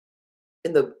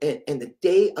in the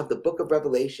day of the book of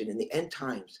Revelation, in the end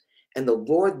times, and the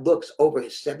Lord looks over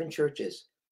his 7 churches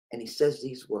and he says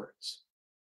these words: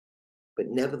 but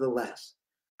nevertheless,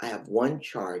 I have one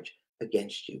charge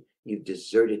against you. You've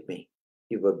deserted me.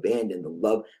 You've abandoned the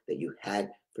love that you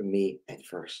had for me at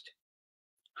first.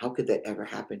 How could that ever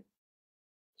happen?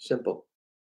 Simple.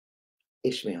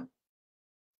 Ishmael,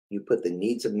 you put the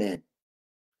needs of men,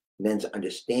 men's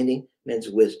understanding, men's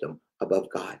wisdom above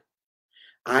God.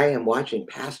 I am watching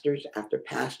pastors after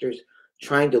pastors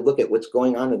trying to look at what's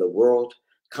going on in the world,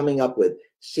 coming up with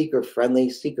seeker-friendly,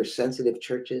 seeker-sensitive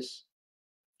churches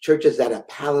that are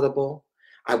palatable.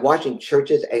 I'm watching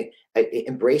churches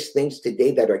embrace things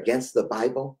today that are against the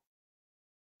Bible.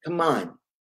 Come on.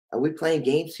 Are we playing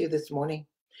games here this morning?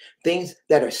 Things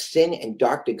that are sin and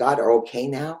dark to God are okay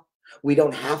now. We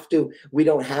don't have to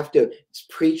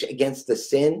preach against the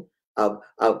sin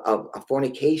of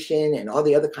fornication and all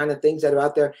the other kind of things that are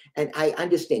out there. And I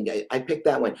understand, I picked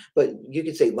that one. But you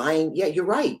could say lying. Yeah, you're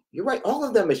right. You're right. All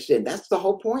of them are sin. That's the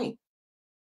whole point.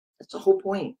 That's the whole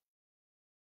point.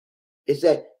 Is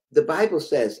that the Bible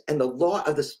says, and the law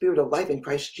of the Spirit of life in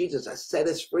Christ Jesus has set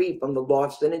us free from the law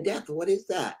of sin and death. What is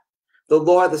that? The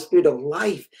law of the Spirit of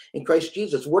life in Christ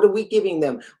Jesus. What are we giving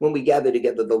them when we gather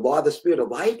together? The law of the Spirit of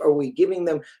life? Or are we giving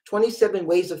them 27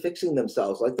 ways of fixing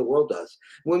themselves like the world does?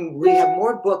 When we have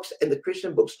more books in the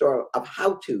Christian bookstore of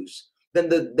how-tos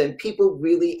than people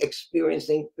really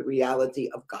experiencing the reality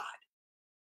of God.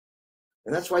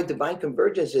 And that's why divine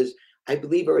convergence is, I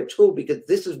believe, are a tool, because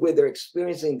this is where they're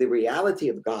experiencing the reality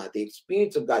of God, the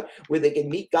experience of God, where they can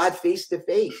meet God face to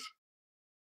face.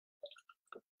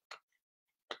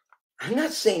 I'm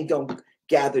not saying don't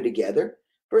gather together.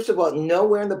 First of all,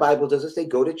 nowhere in the Bible does it say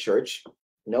go to church.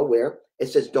 Nowhere. It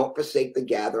says don't forsake the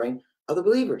gathering of the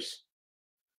believers.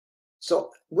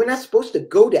 So we're not supposed to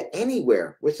go to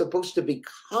anywhere. We're supposed to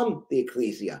become the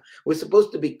ecclesia. We're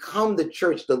supposed to become the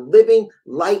church. The living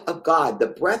light of God, the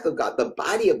breath of God, the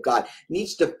body of God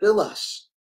needs to fill us.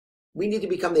 We need to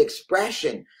become the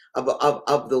expression of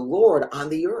the Lord on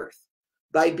the earth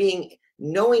by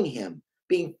knowing him,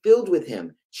 being filled with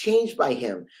him, changed by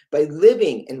him, by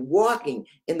living and walking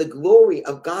in the glory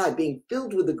of God, being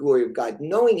filled with the glory of God,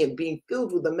 knowing him, being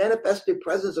filled with the manifested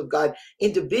presence of God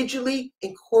individually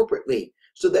and corporately,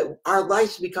 so that our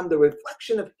lives become the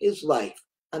reflection of his life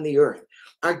on the earth.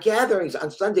 Our gatherings on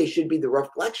Sunday should be the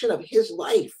reflection of his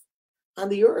life on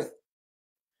the earth.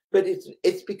 But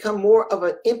it's become more of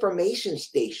an information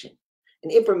station,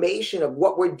 an information of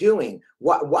what we're doing,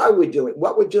 why we're doing,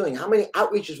 what we're doing, how many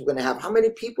outreaches we're going to have, how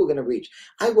many people we're going to reach.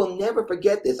 I will never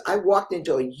forget this. I walked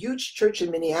into a huge church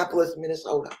in Minneapolis,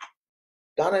 Minnesota.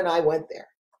 Donna and I went there.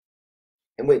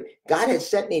 And when God had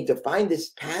sent me to find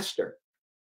this pastor,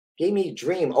 gave me a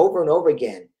dream over and over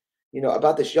again,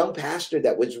 about this young pastor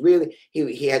that was really,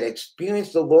 he had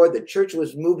experienced the Lord. The church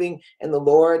was moving in the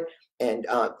Lord. And,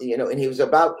 and he was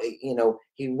about,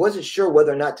 he wasn't sure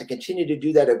whether or not to continue to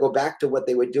do that or go back to what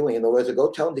they were doing. And the Lord said,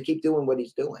 go tell him to keep doing what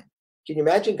he's doing. Can you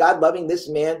imagine God loving this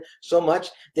man so much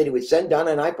that he would send Donna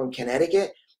and I from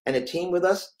Connecticut and a team with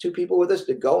us, 2 people with us,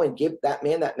 to go and give that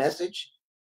man that message?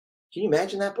 Can you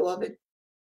imagine that, beloved?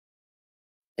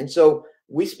 And so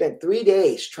we spent 3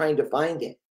 days trying to find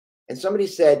it. And somebody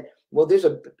said, well, there's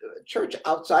a church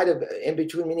outside of, in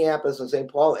between Minneapolis and St.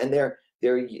 Paul, and they're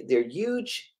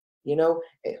huge,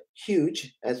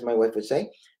 huge, as my wife would say.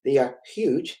 They are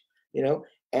huge,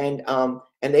 and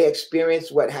they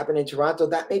experienced what happened in Toronto.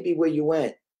 That may be where you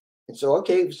went. And so,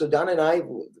 okay, so Donna and I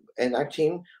and our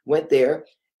team went there,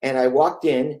 and I walked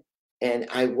in, and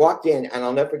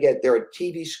I'll never forget, there are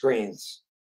TV screens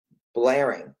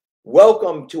blaring.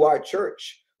 Welcome to our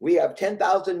church. We have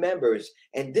 10,000 members,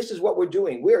 and this is what we're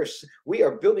doing. We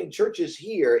are building churches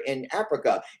here in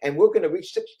Africa, and we're going to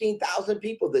reach 16,000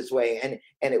 people this way. And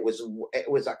it was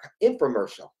an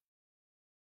infomercial.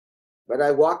 But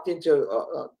I walked into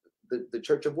the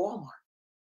Church of Walmart.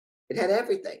 It had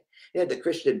everything. It had the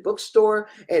Christian bookstore.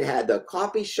 It had the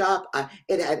coffee shop.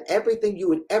 It had everything you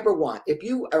would ever want. If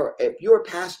you're a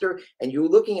pastor and you're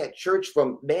looking at church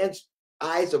from man's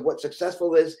eyes of what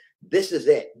successful is, this is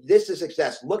it. This is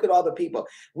success. Look at all the people.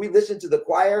 We listened to the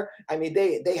choir. I mean,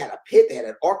 they had a pit. They had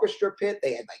an orchestra pit.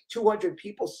 They had like 200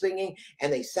 people singing,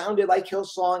 and they sounded like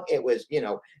Hillsong. It was,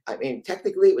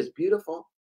 technically it was beautiful.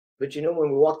 But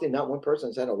when we walked in, not one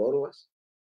person said hello to us.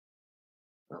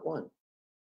 Not one.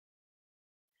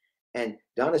 And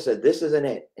Donna said, this isn't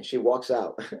it. And she walks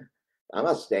out. I'm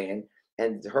not staying.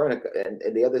 And her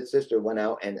and the other sister went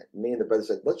out, and me and the brother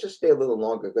said, let's just stay a little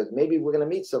longer, because maybe we're going to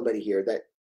meet somebody here that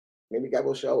maybe God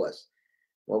will show us.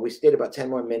 Well, we stayed about 10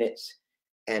 more minutes,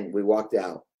 and we walked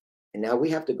out. And now we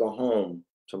have to go home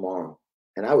tomorrow.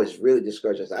 And I was really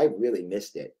discouraged. I said, I really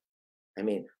missed it. I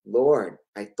mean, Lord,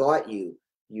 I thought I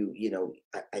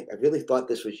really thought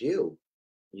this was you.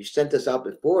 You sent us out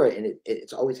before, and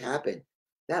it's always happened.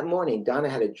 That morning, Donna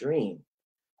had a dream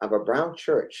of a brown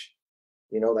church,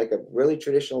 like a really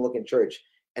traditional looking church,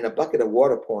 and a bucket of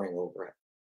water pouring over it.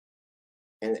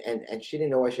 And she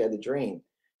didn't know why she had the dream.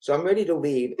 So I'm ready to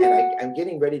leave, and I'm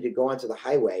getting ready to go onto the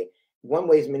highway. One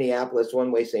way is Minneapolis,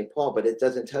 one way St. Paul, but it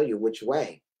doesn't tell you which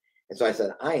way. And so I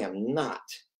said, I am not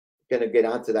going to get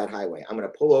onto that highway. I'm going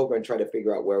to pull over and try to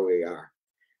figure out where we are.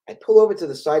 I pull over to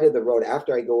the side of the road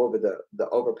after I go over the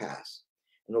overpass.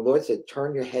 And the Lord said,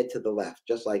 turn your head to the left,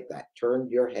 just like that. Turn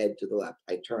your head to the left.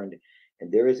 I turned,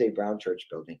 and there is a brown church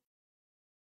building.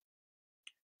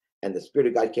 And the Spirit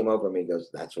of God came over me and goes,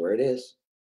 that's where it is.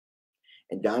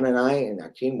 And Donna and I and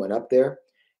our team went up there,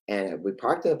 And we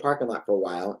parked in the parking lot for a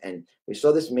while, and we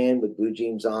saw this man with blue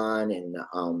jeans on, and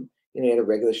he had a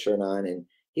regular shirt on, and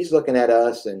he's looking at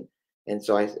us, and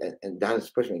so and Donna's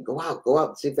pushing me, go out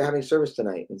and see if they're having service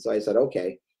tonight. And so I said,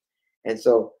 okay. And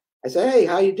so I said, hey,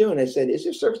 how you doing? I said, is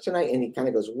there service tonight? And he kind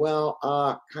of goes, well,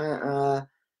 I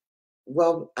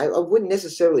wouldn't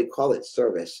necessarily call it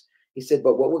service. He said,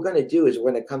 but what we're going to do is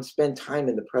we're going to come spend time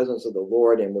in the presence of the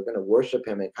Lord, and we're going to worship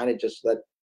him and kind of just let,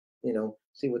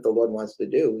 see what the Lord wants to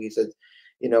do. He said,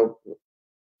 you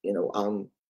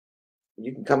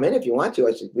can come in if you want to.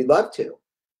 I said, we'd love to.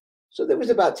 So there was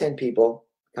about 10 people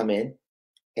come in,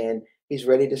 and he's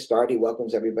ready to start. He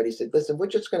welcomes everybody. He said, listen, we're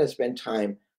just going to spend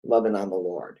time loving on the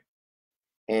Lord.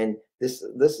 And this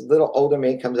little older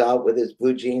man comes out with his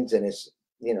blue jeans and his,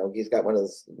 he's got one of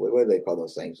those, what do they call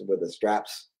those things, with the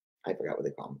straps? I forgot what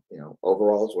they call them,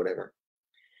 overalls, whatever.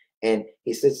 And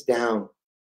he sits down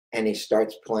and he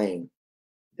starts playing.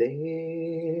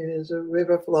 There's a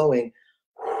river flowing.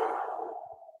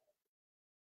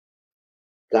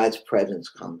 God's presence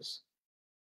comes.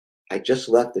 I just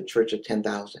left the church of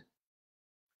 10,000.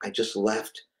 I just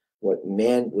left what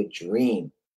man would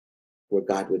dream where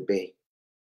God would be.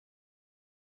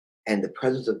 And the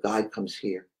presence of God comes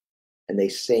here, and they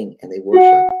sing and they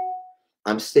worship.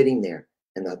 I'm sitting there,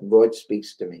 and the Lord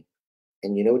speaks to me.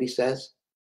 And you know what he says?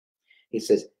 He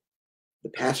says, the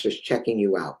pastor's checking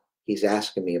you out. He's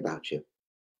asking me about you.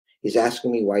 He's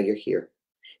asking me why you're here.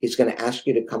 He's going to ask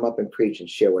you to come up and preach and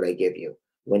share what I give you.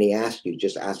 When he asks you,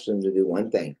 just ask him to do one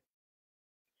thing.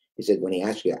 He said, when he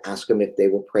asks you, ask him if they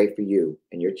will pray for you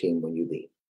and your team when you leave.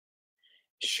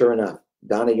 Sure enough,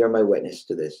 Donna, you're my witness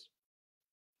to this.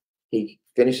 He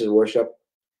finishes worship.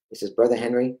 He says, Brother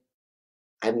Henry,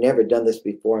 I've never done this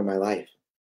before in my life.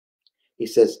 He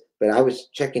says, but I was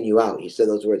checking you out. He said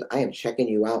those words, I am checking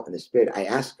you out in the spirit. I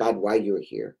asked God why you were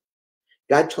here.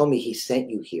 God told me he sent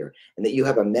you here and that you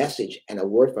have a message and a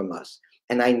word from us.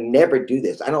 And I never do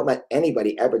this. I don't let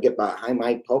anybody ever get behind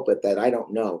my pulpit that I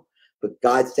don't know. But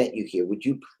God sent you here. Would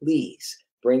you please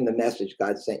bring the message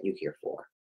God sent you here for?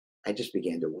 I just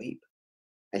began to weep.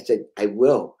 I said, I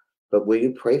will, but will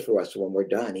you pray for us when we're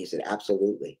done? He said,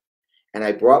 absolutely. And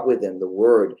I brought with him the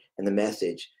word and the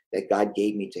message that God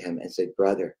gave me to him and said,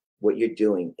 brother, what you're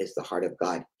doing is the heart of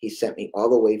God. He sent me all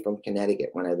the way from Connecticut,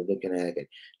 when I lived in Connecticut,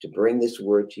 to bring this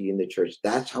word to you in the church.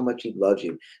 That's how much he loves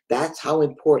you. That's how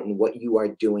important what you are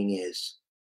doing is,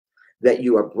 that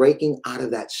you are breaking out of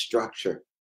that structure.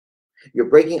 You're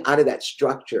breaking out of that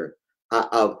structure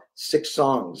of 6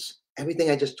 songs, everything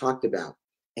I just talked about.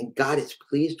 And God is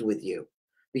pleased with you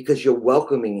because you're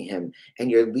welcoming him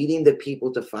and you're leading the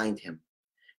people to find him.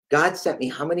 God sent me,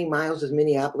 how many miles is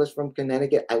Minneapolis from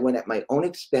Connecticut? I went at my own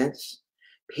expense,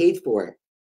 paid for it.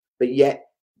 But yet,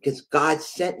 because God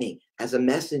sent me as a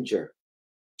messenger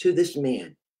to this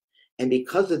man. And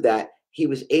because of that, he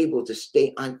was able to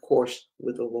stay on course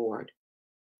with the Lord.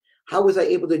 How was I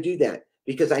able to do that?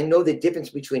 Because I know the difference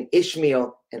between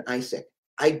Ishmael and Isaac.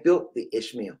 I built the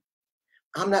Ishmael.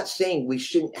 I'm not saying we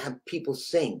shouldn't have people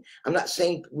sing. I'm not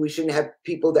saying we shouldn't have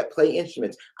people that play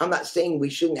instruments. I'm not saying we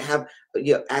shouldn't have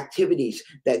activities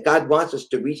that God wants us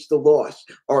to reach the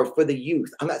lost or for the youth.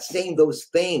 I'm not saying those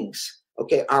things,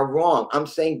 okay, are wrong. I'm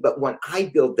saying, but when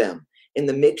I build them in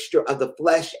the mixture of the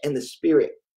flesh and the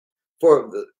spirit for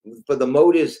the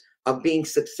motives of being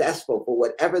successful, for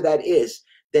whatever that is,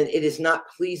 then it is not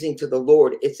pleasing to the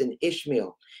Lord. It's an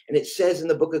Ishmael. And it says in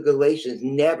the book of Galatians,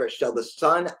 never shall the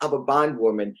son of a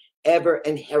bondwoman ever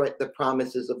inherit the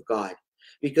promises of God.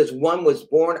 Because one was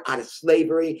born out of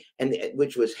slavery,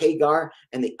 which was Hagar,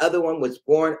 and the other one was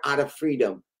born out of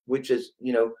freedom, which is,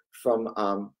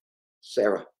 from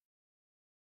Sarah.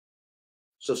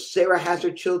 So Sarah has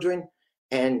her children,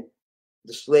 and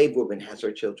the slave woman has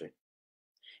her children.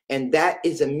 And that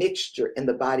is a mixture in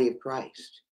the body of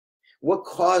Christ. What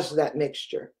caused that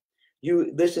mixture?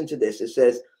 You listen to this. It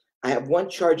says, I have one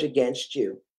charge against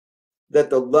you,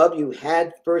 that the love you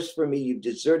had first for me, you've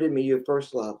deserted me, your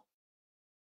first love.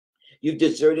 You've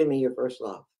deserted me, your first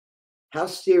love. How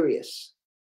serious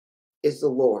is the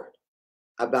Lord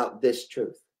about this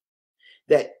truth?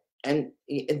 And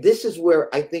this is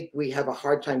where I think we have a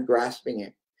hard time grasping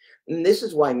it. And this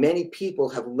is why many people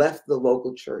have left the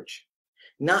local church.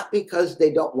 Not because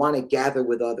they don't want to gather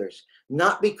with others,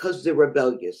 not because they're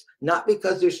rebellious, not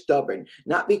because they're stubborn,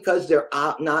 not because they're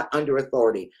not under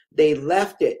authority. They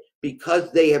left it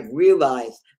because they have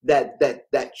realized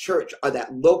that church or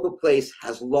that local place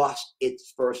has lost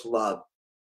its first love.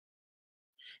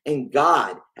 And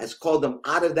God has called them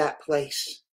out of that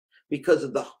place because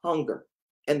of the hunger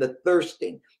and the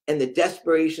thirsting and the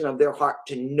desperation of their heart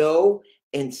to know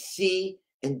and see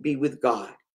and be with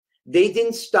God. They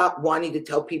didn't stop wanting to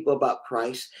tell people about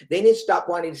Christ. They didn't stop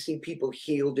wanting to see people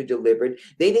healed or delivered.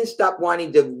 They didn't stop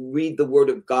wanting to read the word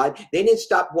of God. They didn't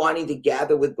stop wanting to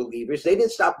gather with believers. They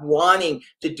didn't stop wanting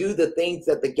to do the things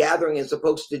that the gathering is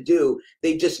supposed to do.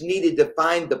 They just needed to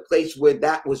find the place where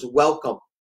that was welcome.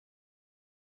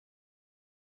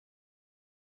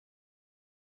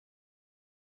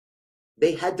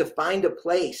 They had to find a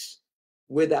place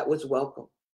where that was welcome.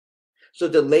 So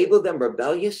to label them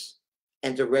rebellious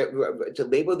and to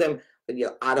label them,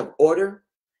 out of order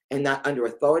and not under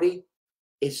authority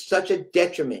is such a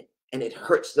detriment, and it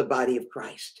hurts the body of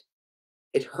Christ.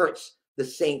 It hurts the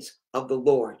saints of the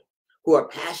Lord who are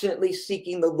passionately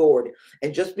seeking the Lord.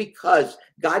 And just because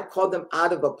God called them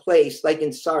out of a place like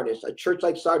in Sardis, a church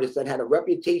like Sardis that had a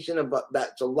reputation of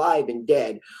that's alive and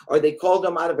dead, or they called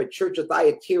them out of a church of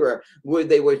Thyatira where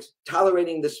they were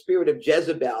tolerating the spirit of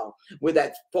Jezebel, where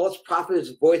that false prophet's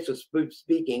voice was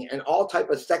speaking, and all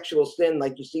type of sexual sin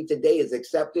like you see today is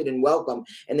accepted and welcome,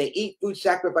 and they eat food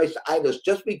sacrificed to idols,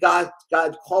 just because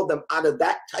God called them out of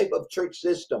that type of church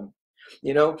system.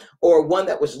 Or one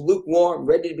that was lukewarm,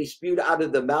 ready to be spewed out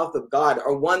of the mouth of God,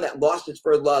 or one that lost its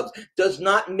first love, does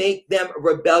not make them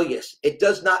rebellious. It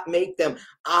does not make them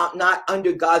not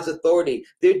under God's authority.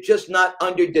 They're just not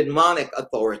under demonic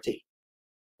authority,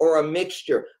 or a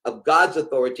mixture of God's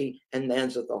authority and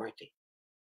man's authority.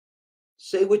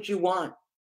 Say what you want.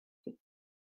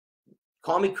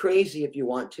 Call me crazy if you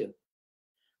want to.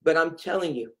 But I'm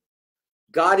telling you,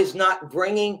 God is not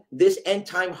bringing this end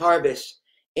time harvest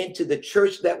into the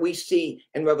church that we see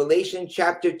in Revelation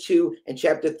chapter 2 and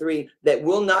chapter 3 that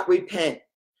will not repent.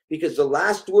 Because the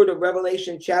last word of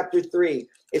Revelation chapter 3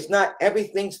 is not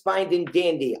everything's fine and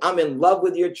dandy. I'm in love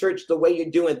with your church, the way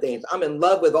you're doing things. I'm in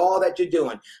love with all that you're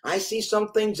doing. I see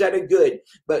some things that are good,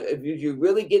 but if you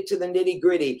really get to the nitty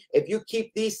gritty, if you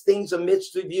keep these things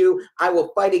amidst of you, I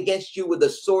will fight against you with the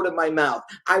sword of my mouth.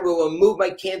 I will remove my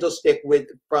candlestick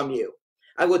from you.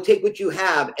 I will take what you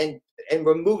have and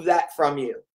remove that from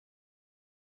you.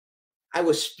 I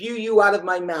will spew you out of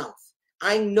my mouth.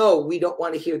 I know we don't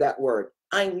want to hear that word.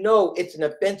 I know it's an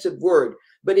offensive word,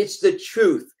 but it's the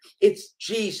truth. It's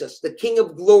Jesus, the King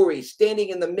of glory, standing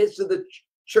in the midst of the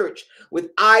church with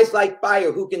eyes like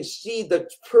fire, who can see the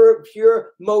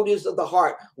pure motives of the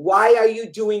heart. Why are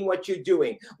you doing what you're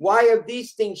doing? Why have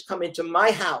these things come into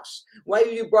my house? Why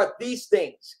have you brought these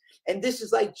things? And this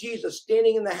is like Jesus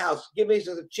standing in the house, giving us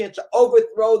a chance to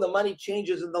overthrow the money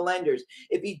changers and the lenders.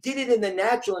 If he did it in the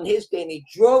natural in his day, and he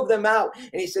drove them out,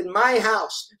 and he said, my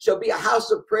house shall be a house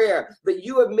of prayer, but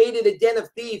you have made it a den of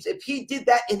thieves. If he did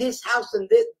that in his house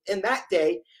in that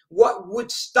day, what would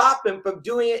stop him from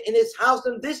doing it in his house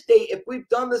in this day if we've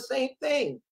done the same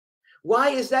thing? Why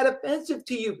is that offensive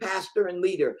to you, pastor and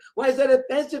leader? Why is that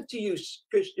offensive to you,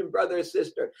 Christian brother or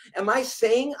sister? Am I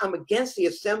saying I'm against the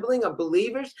assembling of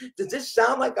believers? Does this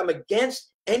sound like I'm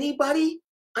against anybody?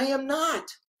 I am not.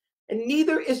 And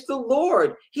neither is the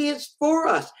Lord. He is for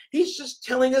us. He's just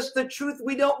telling us the truth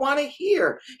we don't want to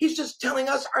hear. He's just telling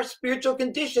us our spiritual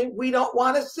condition we don't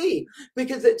want to see.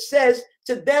 Because it says,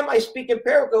 to them I speak in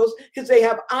parables, because they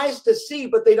have eyes to see,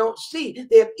 but they don't see.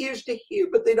 They have ears to hear,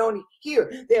 but they don't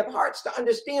hear. They have hearts to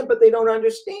understand, but they don't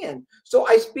understand. So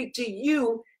I speak to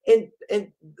you, and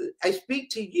I speak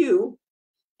to you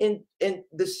in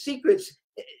the secrets.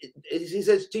 He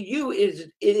says, to you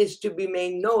it is to be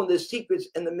made known the secrets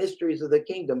and the mysteries of the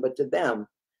kingdom, but to them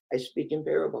I speak in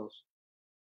parables.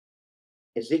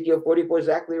 Ezekiel 44 is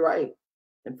exactly right,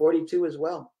 and 42 as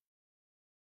well.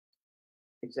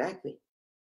 Exactly.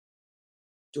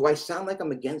 Do I sound like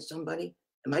I'm against somebody?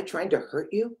 Am I trying to hurt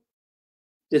you?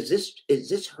 Is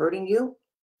this hurting you?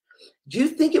 Do you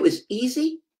think it was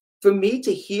easy for me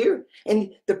to hear?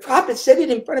 And the prophet said it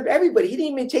in front of everybody. He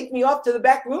didn't even take me off to the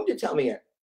back room to tell me it.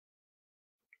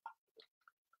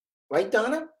 Right,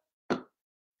 Donna?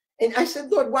 And I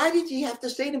said, Lord, why did you have to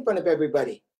say it in front of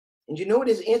everybody? And you know what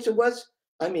his answer was?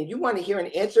 I mean, you want to hear an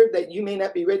answer that you may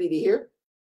not be ready to hear?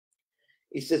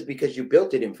 He says, because you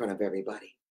built it in front of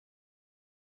everybody.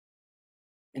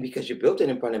 And because you built it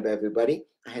in front of everybody,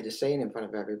 I had to say it in front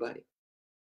of everybody.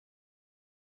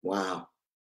 Wow.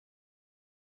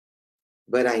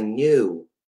 But I knew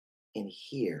in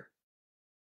here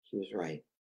he was right.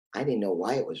 I didn't know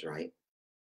why it was right.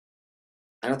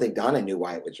 I don't think Donna knew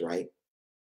why it was right.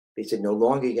 He said, no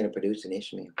longer are you going to produce an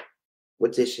Ishmael.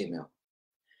 What's Ishmael?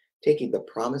 Taking the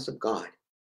promise of God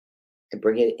and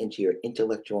bringing it into your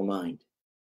intellectual mind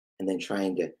and then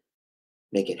trying to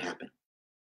make it happen.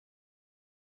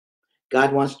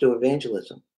 God wants to do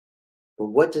evangelism. But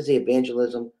what does the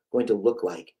evangelism going to look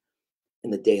like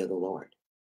in the day of the Lord?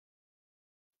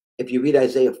 If you read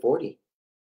Isaiah 40,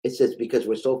 It says, because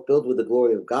we're so filled with the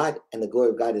glory of God, and the glory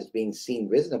of God is being seen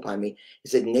risen upon me.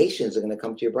 It said, nations are going to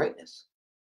come to your brightness,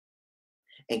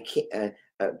 and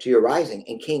to your rising,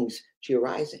 and kings to your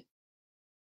rising.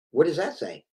 What does that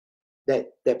say?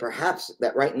 That perhaps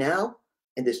that right now,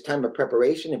 in this time of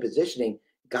preparation and positioning,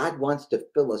 God wants to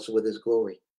fill us with his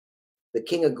glory. The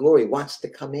King of glory wants to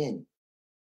come in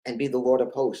and be the Lord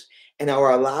of hosts, and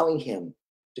are allowing him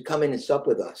to come in and sup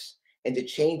with us, and to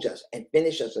change us and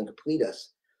finish us and complete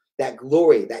us. That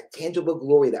glory, that tangible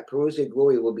glory, that parousia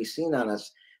glory will be seen on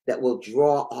us, that will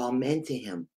draw all men to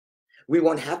him. We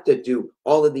won't have to do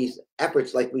all of these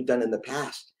efforts like we've done in the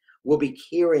past. We'll be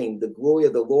carrying the glory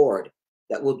of the Lord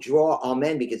that will draw all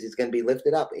men, because he's going to be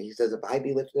lifted up. And he says, if I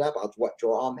be lifted up, I'll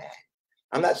draw all men.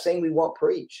 I'm not saying we won't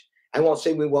preach. I won't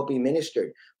say we won't be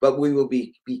ministered, but we will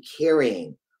be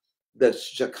carrying the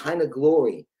Shekinah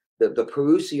glory, the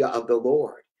parousia of the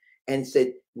Lord. And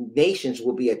said, nations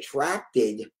will be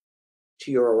attracted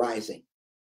to your arising,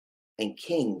 and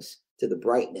kings to the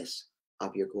brightness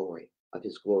of your glory, of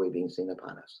his glory being seen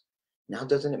upon us. Now,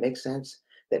 doesn't it make sense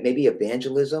that maybe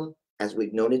evangelism, as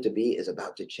we've known it to be, is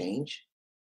about to change?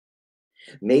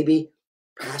 Maybe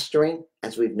pastoring,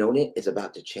 as we've known it, is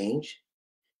about to change.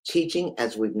 Teaching,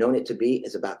 as we've known it to be,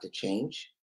 is about to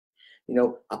change.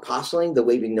 Apostling, the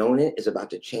way we've known it, is about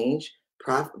to change.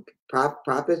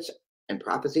 Prophets and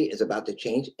prophecy is about to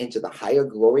change into the higher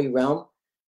glory realm,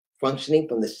 functioning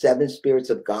from the seven spirits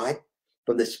of God,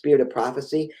 from the spirit of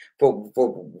prophecy, for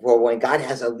when God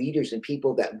has leaders and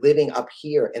people that living up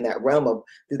here in that realm of,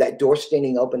 through that door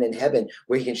standing open in heaven,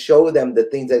 where he can show them the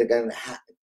things that are going to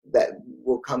that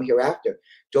will come hereafter.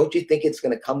 Don't you think it's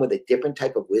going to come with a different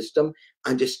type of wisdom,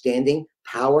 understanding,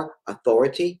 power,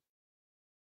 authority,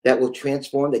 that will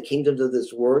transform the kingdoms of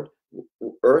this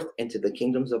earth into the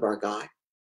kingdoms of our God?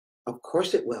 Of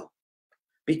course it will.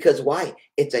 Because why?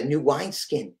 It's a new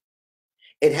wineskin.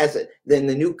 It has then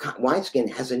the new wineskin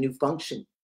has a new function.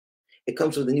 It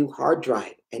comes with a new hard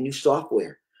drive and new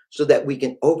software, so that we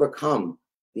can overcome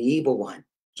the evil one.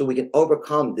 So we can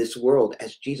overcome this world,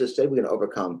 as Jesus said we're going to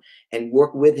overcome, and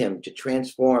work with him to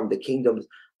transform the kingdoms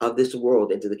of this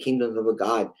world into the kingdoms of a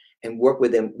God, and work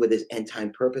with him with his end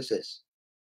time purposes.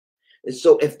 And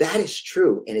so if that is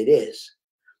true, and it is,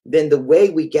 then the way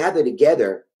we gather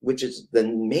together, which is the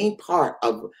main part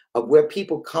of where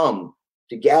people come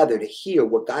to gather to hear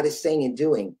what God is saying and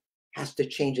doing, has to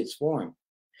change its form.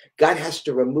 God has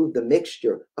to remove the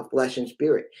mixture of flesh and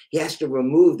spirit. He has to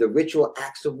remove the ritual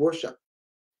acts of worship.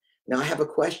 Now, I have a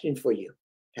question for you,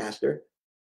 pastor,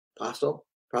 apostle,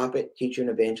 prophet, teacher, and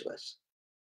evangelist.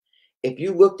 If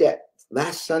you looked at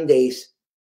last Sunday's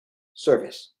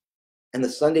service and the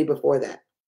Sunday before that,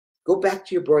 go back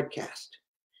to your broadcast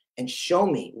and show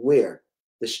me where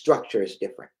the structure is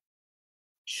different.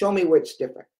 Show me where it's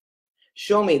different.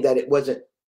 Show me that it wasn't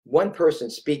one person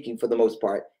speaking for the most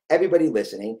part, everybody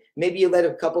listening. Maybe you let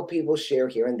a couple people share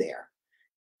here and there.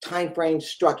 Time frame,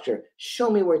 structure. Show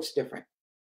me where it's different.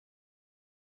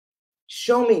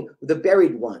 Show me the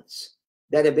buried ones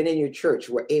that have been in your church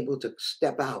who were able to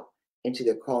step out into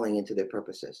their calling, into their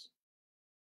purposes.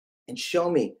 And show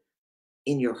me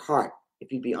in your heart,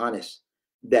 if you'd be honest,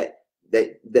 that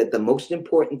the most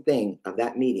important thing of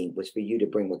that meeting was for you to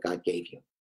bring what God gave you,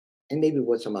 and maybe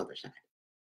what some others had.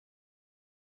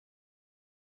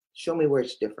 Show me where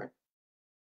it's different.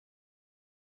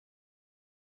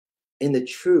 In the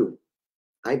true,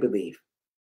 I believe,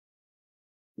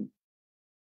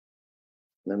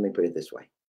 let me put it this way,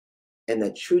 and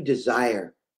the true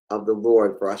desire of the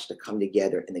Lord for us to come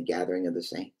together in the gathering of the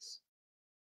saints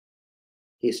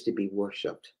is to be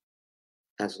worshiped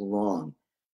as long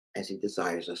as he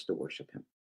desires us to worship him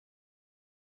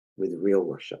with real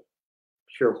worship,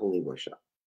 pure holy worship,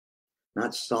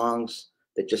 not songs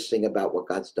that just sing about what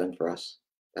God's done for us.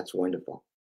 That's wonderful.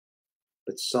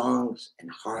 But songs and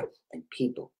hearts and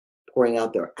people pouring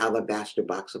out their alabaster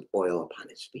box of oil upon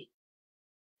his feet,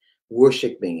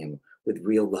 worshiping him with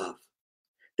real love,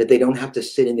 that they don't have to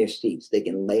sit in their seats. They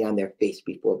can lay on their face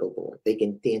before the Lord. They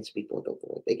can dance before the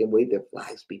Lord. They can wave their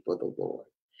flags before the Lord.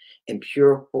 In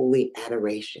pure holy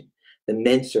adoration, the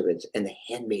men servants and the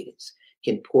handmaidens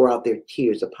can pour out their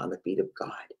tears upon the feet of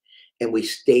God. And we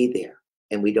stay there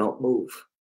and we don't move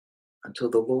until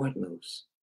the Lord moves.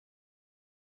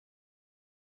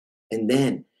 And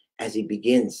then as he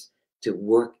begins to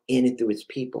work in and through his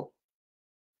people,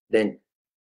 then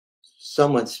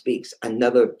someone speaks,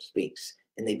 another speaks,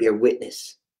 and they bear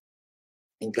witness.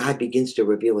 And God begins to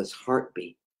reveal his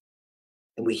heartbeat.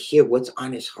 And we hear what's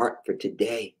on his heart for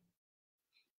today.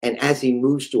 And as he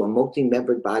moves to a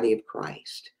multi-membered body of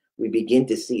Christ, we begin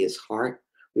to see his heart.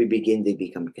 We begin to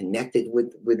become connected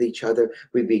with each other.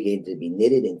 We begin to be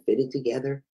knitted and fitted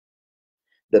together.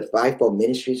 The fivefold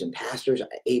ministries and pastors are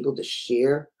able to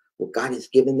share what God has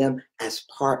given them as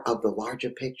part of the larger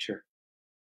picture.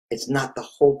 It's not the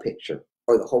whole picture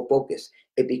or the whole focus.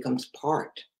 It becomes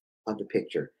part of the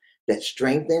picture that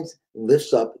strengthens,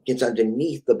 lifts up, gets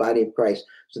underneath the body of Christ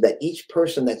so that each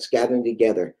person that's gathering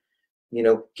together,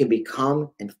 can become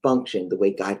and function the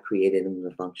way God created them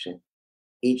to function.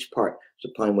 Each part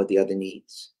supplying what the other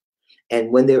needs.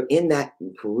 And when they're in that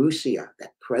parousia,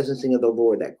 that presencing of the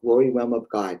Lord, that glory realm of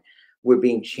God, we're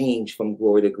being changed from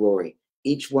glory to glory.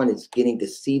 Each one is getting to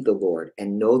see the Lord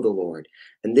and know the Lord.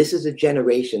 And this is a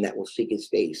generation that will seek his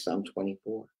face, Psalm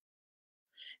 24.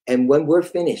 And when we're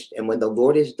finished and when the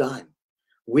Lord is done,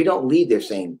 we don't leave there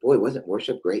saying, boy, wasn't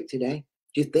worship great today?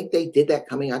 Do you think they did that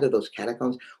coming out of those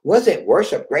catacombs? Wasn't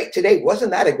worship great today?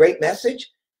 Wasn't that a great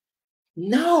message?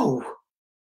 No,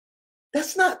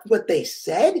 that's not what they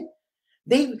said.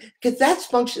 Because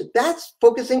that's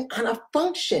focusing on a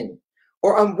function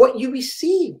or on what you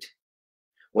received.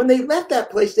 When they left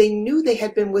that place, they knew they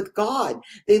had been with God.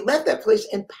 They left that place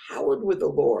empowered with the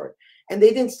Lord. And they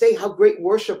didn't say how great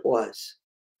worship was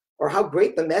or how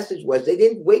great the message was. They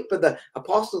didn't wait for the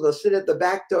apostle to sit at the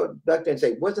back there and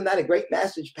say, wasn't that a great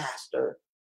message, Pastor?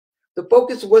 The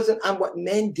focus wasn't on what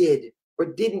men did or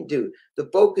didn't do. The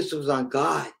focus was on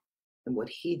God and what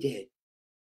he did.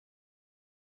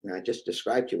 Now, I just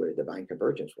described to you what a divine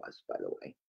convergence was, by the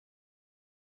way.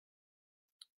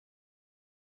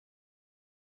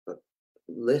 But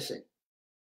listen,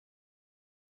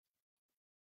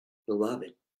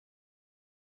 beloved,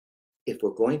 if we're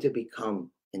going to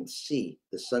become and see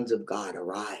the sons of God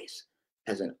arise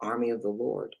as an army of the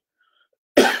Lord,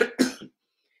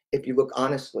 if you look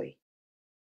honestly,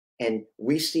 and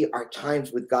we see our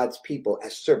times with God's people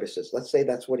as services, let's say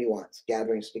that's what he wants,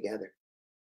 gatherings together.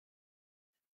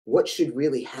 What should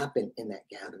really happen in that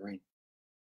gathering?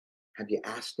 Have you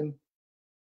asked him?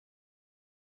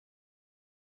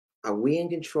 Are we in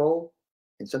control?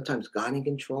 And sometimes God in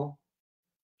control?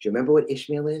 Do you remember what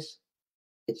Ishmael is?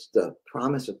 It's the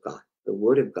promise of God, the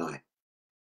word of God,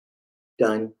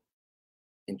 done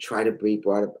and try to be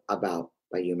brought about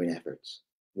by human efforts.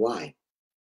 Why?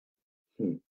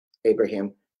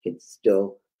 Abraham can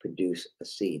still produce a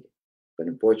seed, but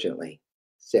unfortunately,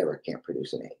 Sarah can't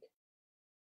produce an egg.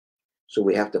 So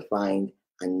we have to find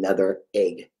another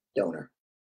egg donor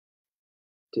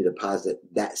to deposit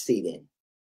that seed in.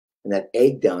 And that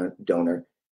egg donor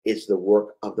is the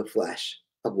work of the flesh,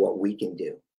 of what we can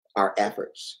do, our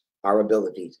efforts, our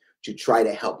abilities to try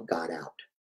to help God out.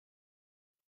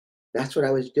 That's what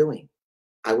I was doing.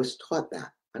 I was taught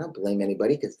that. I don't blame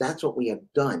anybody because that's what we have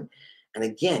done. And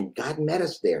again, God met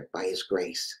us there by his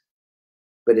grace.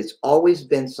 But it's always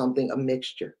been something, a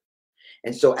mixture.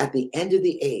 And so at the end of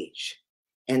the age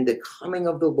and the coming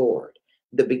of the Lord,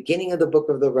 the beginning of the book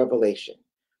of the Revelation,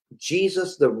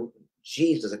 Jesus, the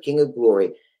King of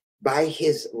glory, by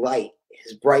his light,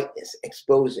 his brightness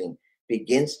exposing,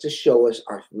 begins to show us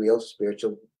our real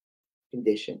spiritual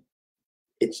condition.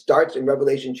 It starts in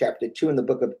Revelation chapter 2 in the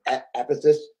book of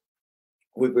Ephesus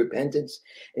with repentance,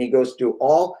 and he goes through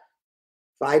all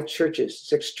 6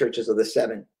 churches of the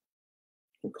 7,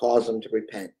 and calls them to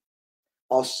repent.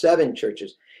 All 7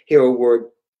 churches hear a word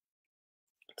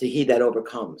to he that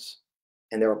overcomes,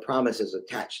 and there are promises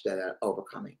attached to that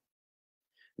overcoming.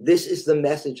 This is the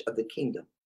message of the kingdom.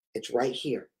 It's right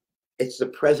here. It's the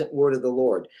present word of the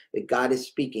Lord that God is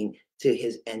speaking to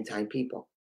his end time people.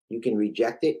 You can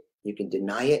reject it, you can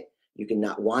deny it, you can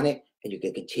not want it, and you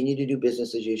can continue to do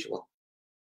business as usual.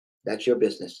 That's your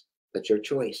business. That's your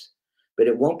choice. But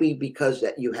it won't be because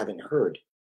that you haven't heard.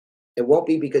 It won't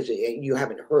be because you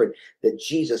haven't heard that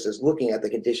Jesus is looking at the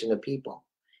condition of people.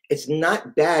 It's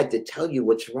not bad to tell you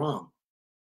what's wrong.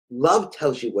 Love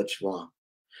tells you what's wrong.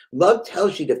 Love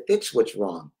tells you to fix what's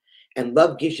wrong. And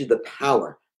love gives you the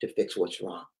power to fix what's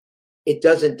wrong. It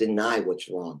doesn't deny what's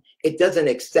wrong. It doesn't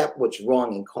accept what's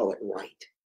wrong and call it right.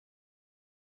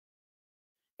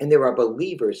 And there are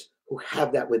believers who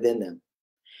have that within them.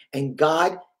 And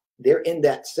God, they're in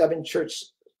that 7 church,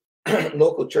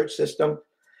 local church system,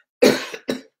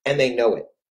 and they know it.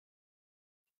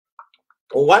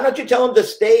 Well, why don't you tell them to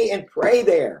stay and pray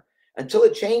there until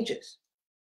it changes?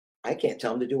 I can't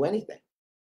tell them to do anything.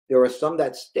 There are some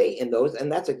that stay in those,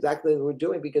 and that's exactly what we're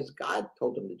doing because God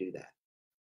told them to do that.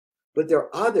 But there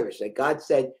are others that God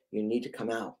said, you need to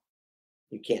come out.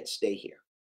 You can't stay here.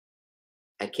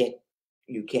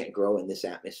 You can't grow in this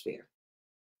atmosphere.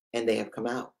 And they have come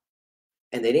out.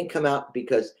 And they didn't come out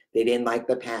because they didn't like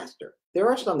the pastor. There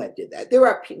are some that did that.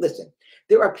 Listen,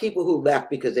 there are people who left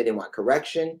because they didn't want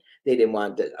correction. They didn't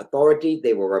want the authority.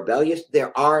 They were rebellious.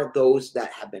 There are those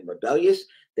that have been rebellious,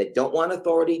 that don't want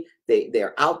authority.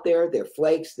 They're out there. They're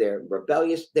flakes. They're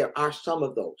rebellious. There are some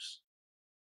of those.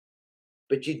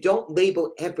 But you don't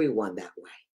label everyone that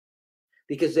way,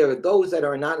 because there are those that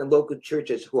are not in local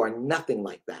churches who are nothing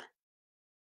like that.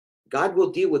 God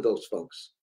will deal with those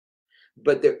folks.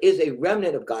 But there is a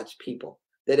remnant of God's people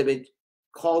that have been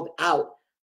called out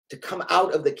to come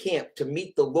out of the camp to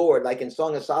meet the Lord, like in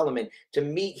Song of Solomon, to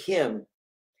meet him,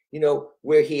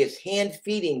 where he is hand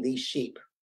feeding these sheep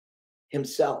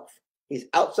himself. He's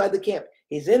outside the camp.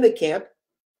 He's in the camp,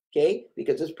 okay,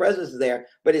 because his presence is there,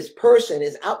 but his person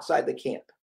is outside the camp.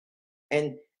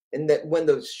 And that when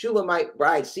the Shulamite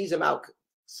bride sees him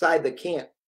outside the camp,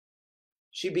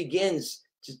 she begins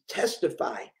to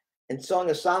testify in Song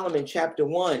of Solomon chapter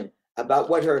 1 about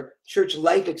what her church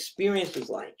life experience is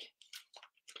like.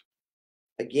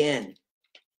 Again,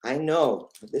 I know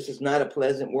this is not a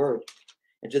pleasant word.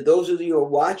 And to those of you who are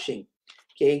watching,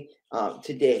 okay,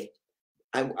 today,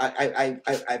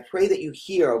 I pray that you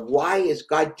hear why is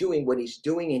God doing what he's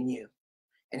doing in you?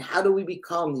 And how do we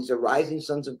become these arising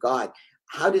sons of God?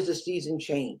 How does the season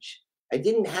change? I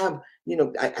didn't have,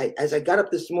 as I got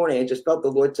up this morning, I just felt the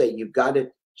Lord say, you've got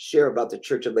to share about the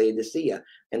church of Laodicea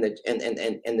and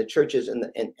the churches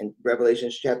in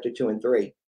Revelations chapter 2 and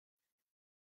 3.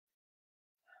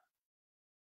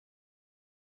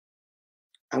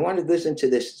 I want to listen to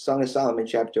this Song of Solomon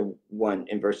chapter 1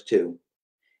 and verse 2.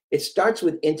 It starts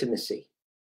with intimacy.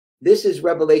 This is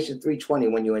Revelation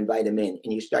 3:20 when you invite him in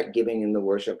and you start giving him the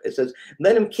worship. It says,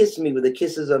 let him kiss me with the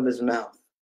kisses of his mouth,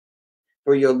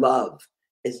 for your love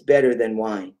is better than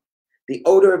wine. The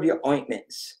odor of your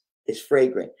ointments is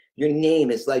fragrant. Your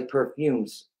name is like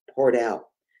perfumes poured out.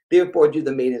 Therefore do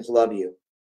the maidens love you.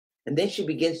 And then she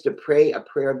begins to pray a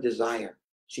prayer of desire.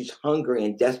 She's hungry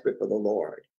and desperate for the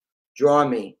Lord. Draw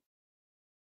me.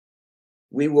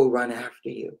 We will run after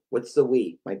you. What's the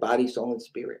we? My body, soul, and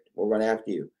spirit will run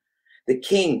after you. The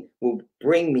king will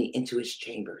bring me into his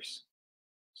chambers.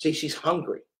 See, she's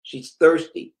hungry. She's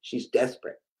thirsty. She's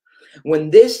desperate. When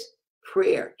this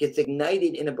prayer gets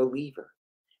ignited in a believer,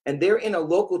 and they're in a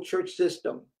local church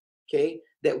system, okay,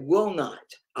 that will not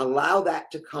allow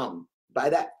that to come by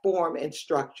that form and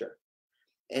structure,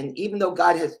 and even though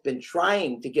God has been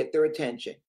trying to get their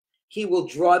attention, he will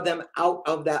draw them out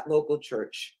of that local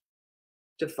church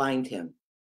to find him,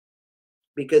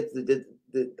 because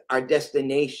our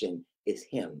destination is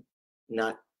him,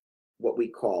 not what we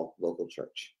call local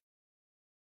church.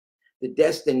 The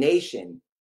destination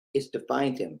is to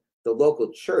find him. The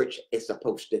local church is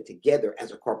supposed to, together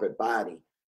as a corporate body,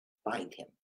 find him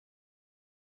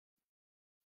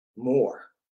more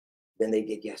than they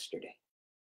did yesterday.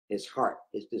 His heart,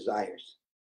 his desires.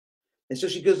 And so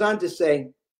she goes on to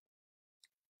say,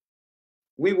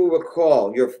 we will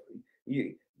recall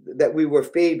that we were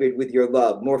favored with your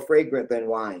love, more fragrant than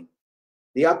wine.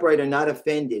 The upright are not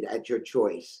offended at your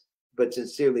choice, but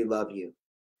sincerely love you.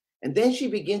 And then she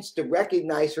begins to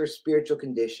recognize her spiritual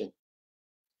condition.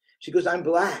 She goes, I'm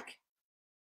black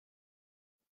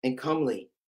and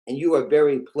comely, and you are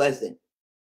very pleasant.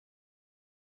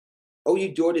 O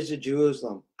you daughters of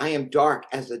Jerusalem, I am dark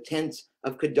as the tents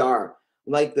of Kedar,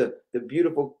 like the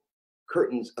beautiful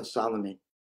curtains of Solomon.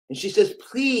 And she says,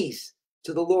 please,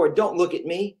 to the Lord, don't look at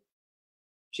me.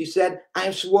 She said, I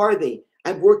am swarthy.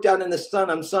 I've worked out in the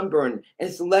sun. I'm sunburned, and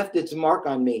it's left its mark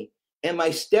on me. And my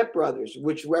stepbrothers,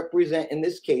 which represent, in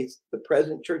this case, the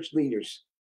present church leaders,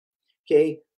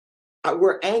 okay,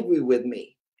 were angry with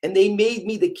me. And they made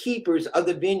me the keepers of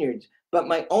the vineyards. But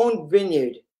my own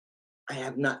vineyard I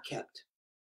have not kept.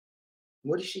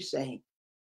 What is she saying?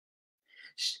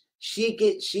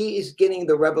 She is getting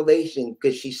the revelation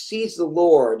because she sees the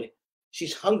Lord.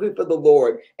 She's hungry for the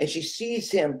Lord, and she sees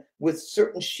him with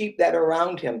certain sheep that are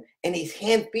around him, and he's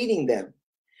hand feeding them.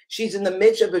 She's in the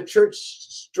midst of a church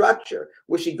structure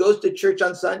where she goes to church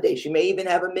on Sunday. She may even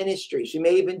have a ministry. She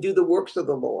may even do the works of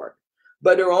the Lord.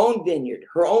 But her own vineyard,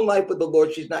 her own life with the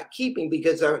Lord, she's not keeping,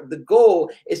 because the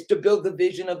goal is to build the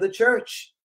vision of the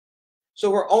church.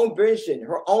 So her own vision,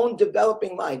 her own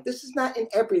developing life. This is not in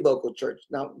every local church.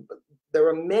 Now, there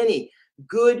are many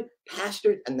good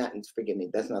pastors, and forgive me,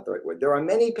 that's not the right word. There are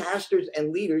many pastors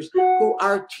and leaders who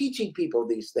are teaching people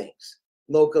these things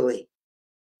locally.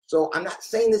 So I'm not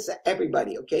saying this to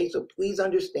everybody, okay? So please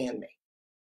understand me.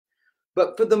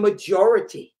 But for the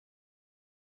majority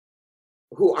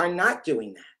who are not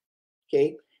doing that,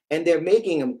 okay, and they're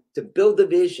making them to build the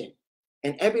vision,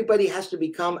 and everybody has to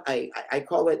become I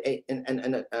call it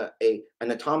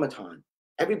an automaton.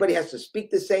 Everybody has to speak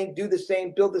the same, do the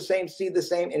same, build the same, see the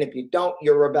same. And if you don't,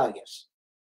 you're rebellious.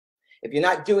 If you're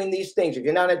not doing these things, if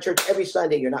you're not in church every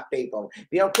Sunday, you're not faithful. If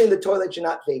you don't clean the toilet, you're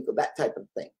not faithful. That type of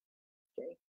thing.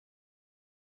 Okay?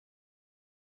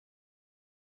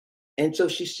 And so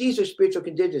she sees her spiritual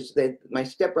conditions that my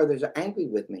stepbrothers are angry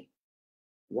with me.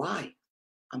 Why?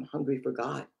 I'm hungry for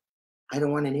God. I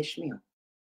don't want an Ishmael.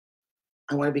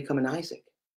 I want to become an Isaac.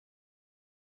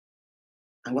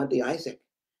 I want the Isaac.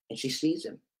 And she sees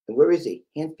him. And where is he?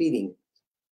 Hand feeding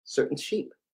certain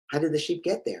sheep. How did the sheep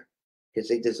get there? Because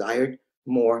they desired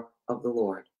more of the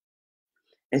Lord.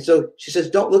 And so she says,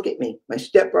 don't look at me. My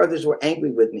stepbrothers were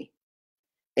angry with me.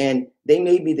 And they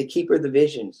made me the keeper of the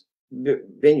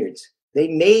vineyards. They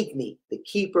made me the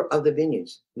keeper of the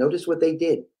vineyards. Notice what they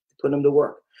did to put them to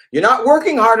work. You're not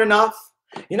working hard enough.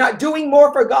 You're not doing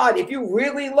more for God. If you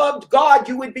really loved God,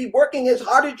 you would be working as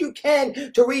hard as you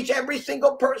can to reach every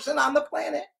single person on the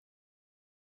planet.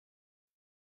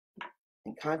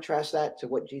 And contrast that to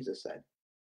what Jesus said.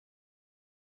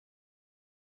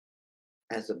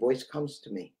 As the voice comes to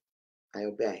me, I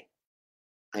obey.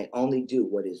 I only do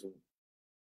what is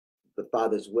the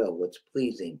Father's will, what's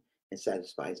pleasing and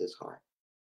satisfies his heart.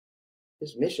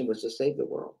 His mission was to save the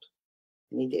world,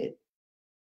 and he did,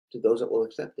 to those that will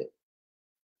accept it.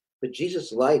 But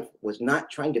Jesus' life was not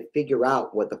trying to figure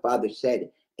out what the Father said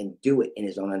and do it in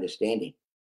his own understanding.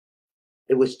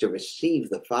 It was to receive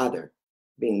the Father,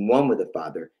 being one with the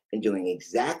Father, and doing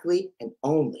exactly and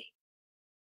only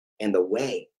in the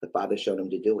way the Father showed him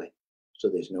to do it. So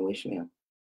there's no Ishmael,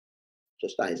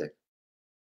 just Isaac.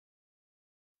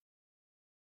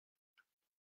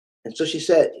 And so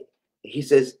he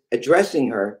says, addressing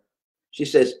her, she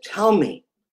says, tell me,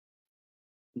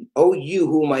 O you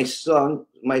who my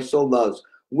soul loves,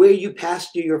 where you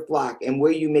pasture your flock and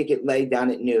where you make it lay down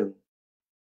at noon.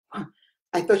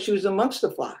 I thought she was amongst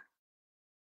the flock.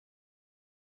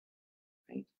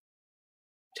 Right?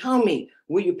 Tell me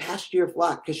where you pasture your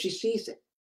flock, because she sees it.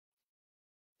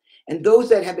 And those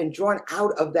that have been drawn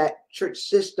out of that church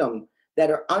system, that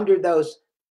are under those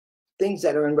things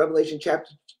that are in Revelation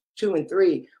chapter 2 and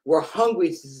 3, were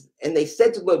hungry, and they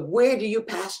said to the Lord, where do you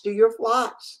pasture your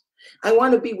flocks? I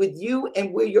want to be with you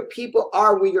and where your people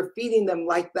are, where you're feeding them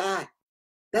like that.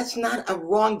 That's not a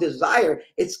wrong desire.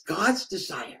 It's God's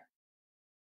desire.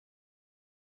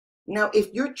 Now,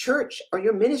 if your church or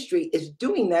your ministry is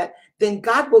doing that, then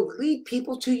God will lead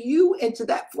people to you and to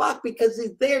that flock, because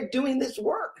he's there doing this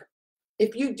work.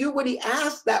 If you do what he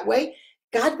asks that way,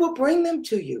 God will bring them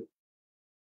to you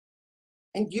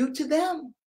and you to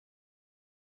them.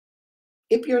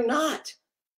 If you're not,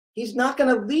 he's not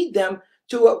going to lead them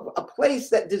to a place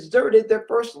that deserted their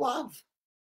first love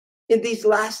in these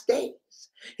last days.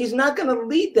 He's not going to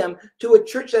lead them to a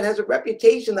church that has a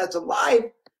reputation that's alive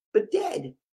but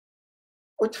dead,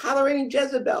 or tolerating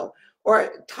Jezebel,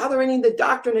 or tolerating the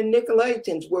doctrine of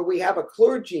Nicolaitans, where we have a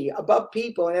clergy above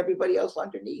people and everybody else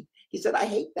underneath. He said, I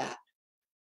hate that.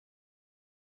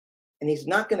 And he's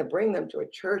not going to bring them to a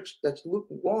church that's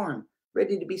lukewarm,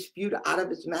 ready to be spewed out of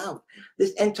his mouth.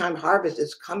 This end time harvest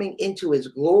is coming into his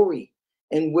glory,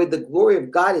 and where the glory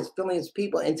of God is filling his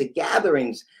people into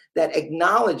gatherings that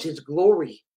acknowledge his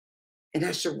glory and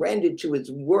are surrendered to his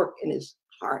work in his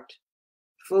heart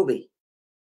fully,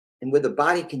 and where the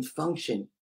body can function,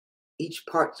 each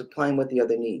part supplying what the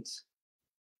other needs.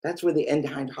 That's where the end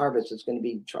time harvest is going to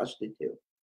be trusted to.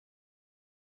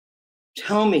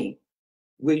 Tell me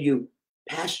where you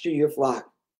pasture your flock,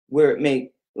 where it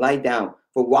may lie down.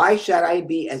 For why should I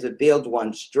be as a veiled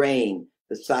one straying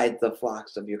beside the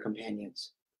flocks of your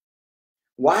companions?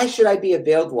 Why should I be a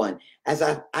veiled one, as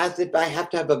if I have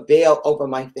to have a veil over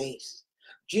my face?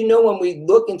 Do you know when we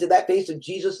look into that face of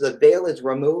Jesus, the veil is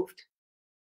removed?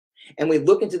 And we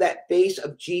look into that face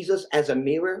of Jesus as a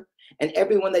mirror, and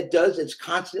everyone that does is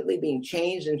constantly being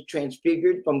changed and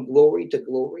transfigured from glory to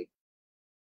glory.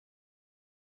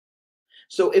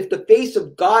 So if the face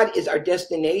of God is our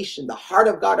destination, the heart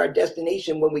of God our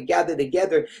destination, when we gather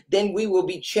together, then we will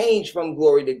be changed from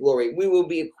glory to glory. We will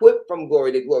be equipped from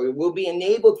glory to glory. We'll be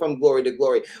enabled from glory to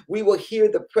glory. We will hear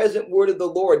the present word of the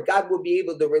Lord. God will be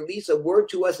able to release a word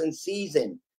to us in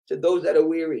season, to those that are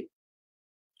weary.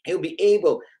 He'll be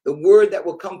able, the word that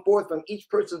will come forth from each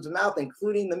person's mouth,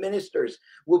 including the ministers,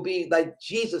 will be like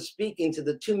Jesus speaking to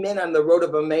the two men on the road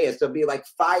of Emmaus. There'll be like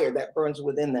fire that burns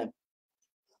within them.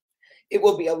 It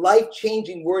will be a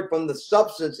life-changing word from the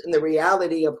substance and the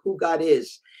reality of who God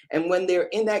is. And when they're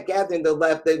in that gathering, the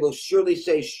left, they will surely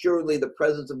say, surely the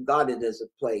presence of God is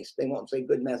a place. They won't say,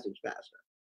 good message, Pastor.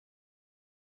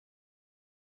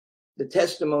 The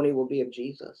testimony will be of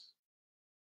Jesus.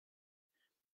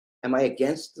 Am I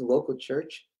against the local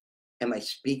church? Am I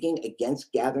speaking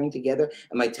against gathering together?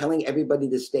 Am I telling everybody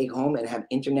to stay home and have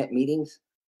internet meetings?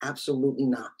 Absolutely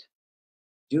not.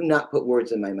 Do not put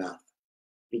words in my mouth.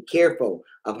 Be careful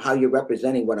of how you're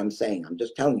representing what I'm saying. I'm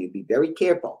just telling you, be very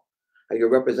careful how you're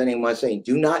representing what I'm saying.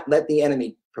 Do not let the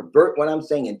enemy pervert what I'm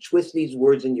saying and twist these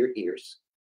words in your ears.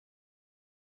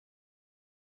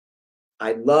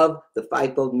 I love the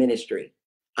fivefold ministry.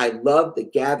 I love the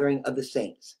gathering of the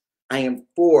saints. I am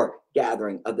for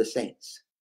gathering of the saints.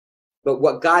 But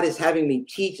what God is having me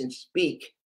teach and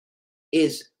speak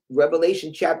is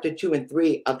Revelation chapter 2 and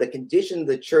 3 of the condition of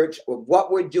the church, of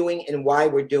what we're doing and why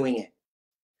we're doing it.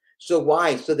 So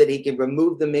why? So that he can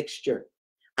remove the mixture.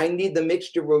 I need the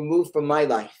mixture removed from my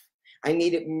life. I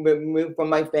need it removed from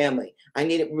my family. I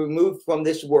need it removed from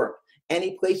this work.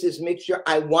 Any place this mixture,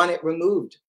 I want it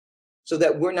removed so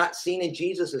that we're not seen and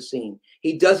Jesus is seen.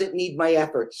 He doesn't need my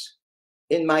efforts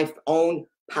in my own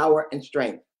power and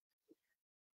strength.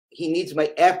 He needs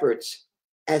my efforts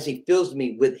as he fills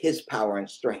me with his power and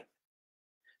strength,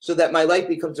 so that my life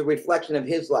becomes a reflection of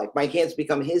his life. My hands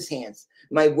become his hands.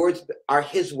 My words are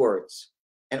his words.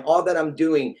 And all that I'm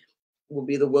doing will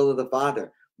be the will of the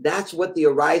Father. That's what the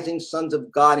arising sons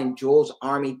of God in Joel's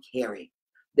army carry.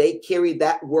 They carry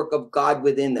that work of God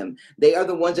within them. They are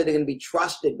the ones that are going to be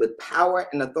trusted with power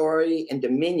and authority and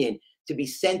dominion to be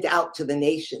sent out to the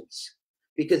nations,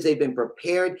 because they've been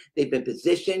prepared, they've been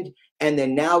positioned, and they're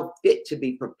now fit to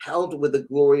be propelled with the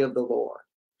glory of the Lord.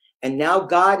 And now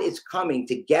God is coming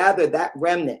to gather that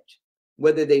remnant,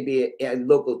 whether they be a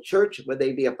local church, whether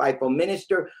they be a fivefold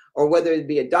minister, or whether it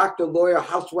be a doctor, lawyer,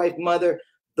 housewife, mother,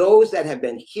 those that have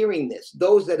been hearing this,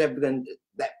 those that have been,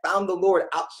 that found the Lord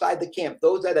outside the camp,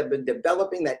 those that have been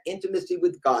developing that intimacy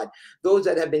with God, those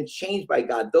that have been changed by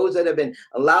God, those that have been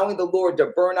allowing the Lord to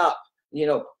burn up,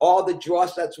 all the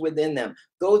dross that's within them,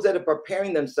 those that are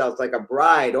preparing themselves like a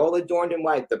bride, all adorned in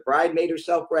white, the bride made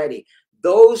herself ready,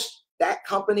 that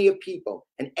company of people,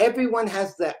 and everyone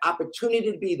has the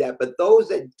opportunity to be that, but those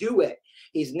that do it,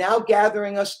 he's now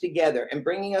gathering us together and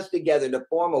bringing us together to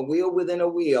form a wheel within a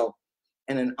wheel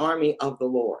and an army of the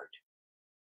Lord.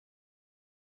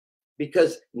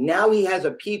 Because now he has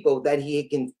a people that he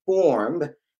can form,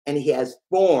 and he has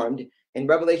formed in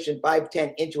Revelation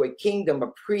 5:10 into a kingdom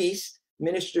of priests,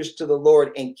 ministers to the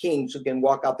Lord, and kings who can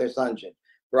walk out their sonship.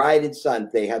 Bride and son,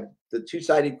 they have the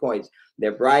two-sided coins.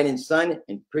 They're bride and son,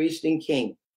 and priest and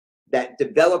king. That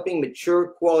developing mature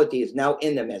quality is now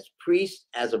in them as priest,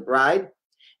 as a bride,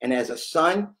 and as a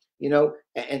son,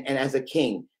 and as a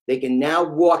king. They can now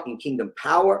walk in kingdom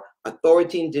power,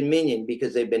 authority, and dominion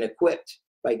because they've been equipped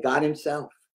by God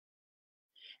himself.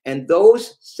 And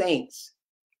those saints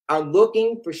are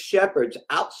looking for shepherds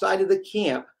outside of the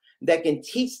camp that can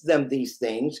teach them these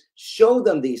things, show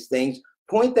them these things,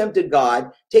 point them to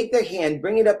God, take their hand,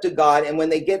 bring it up to God, and when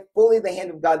they get fully the hand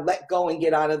of God, let go and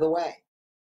get out of the way.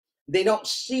 They don't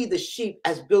see the sheep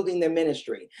as building their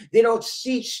ministry. They don't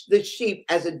see the sheep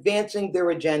as advancing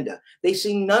their agenda. They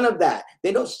see none of that.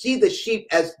 They don't see the sheep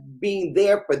as being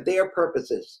there for their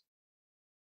purposes.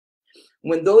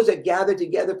 When those that gather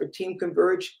together for Team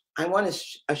Converge, I want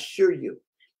to assure you,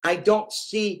 I don't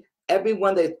see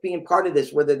everyone that's being part of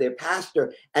this, whether they're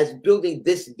pastor, as building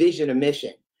this vision or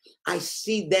mission. I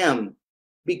see them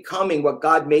becoming what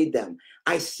God made them.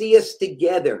 I see us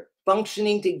together,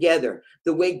 functioning together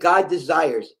the way God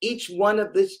desires. Each one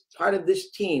of this part of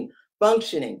this team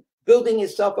functioning, building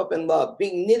itself up in love,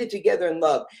 being knitted together in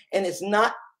love. And it's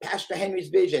not Pastor Henry's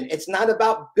vision. It's not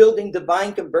about building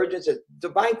divine convergence.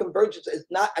 Divine convergence is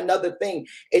not another thing.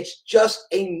 It's just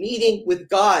a meeting with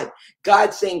God.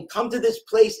 God saying, come to this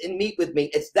place and meet with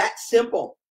me. It's that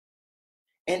simple.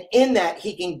 And in that,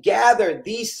 he can gather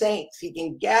these saints. He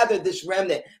can gather this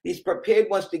remnant, these prepared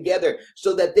ones together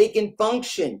so that they can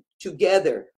function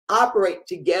together, operate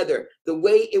together the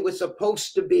way it was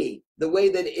supposed to be, the way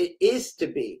that it is to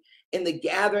be in the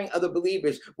gathering of the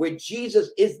believers, where Jesus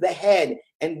is the head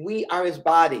and we are his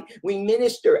body. We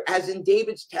minister as in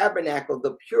David's tabernacle,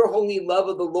 the pure holy love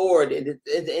of the Lord, and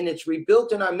it's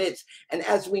rebuilt in our midst. And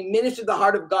as we minister the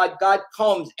heart of God, God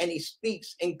comes and he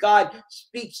speaks, and God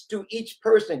speaks to each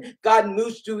person. God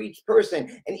moves to each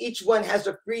person, and each one has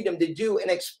the freedom to do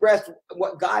and express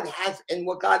what God has and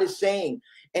what God is saying.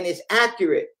 And it's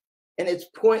accurate and it's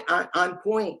on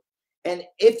point. And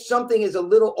if something is a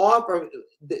little off, or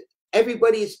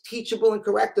everybody is teachable and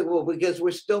correctable because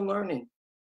we're still learning.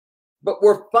 But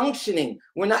we're functioning.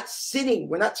 We're not sitting.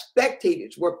 We're not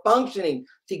spectators. We're functioning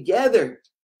together.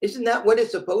 Isn't that what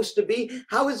it's supposed to be?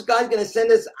 How is God going to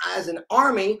send us as an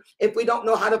army if we don't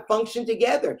know how to function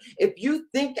together? If you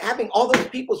think having all those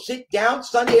people sit down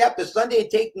Sunday after Sunday and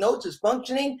take notes is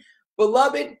functioning,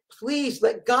 Beloved, please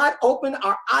let God open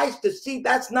our eyes to see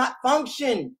that's not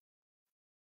function.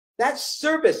 That's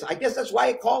service. I guess that's why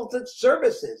it calls it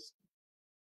services.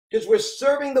 Because we're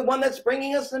serving the one that's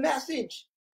bringing us the message.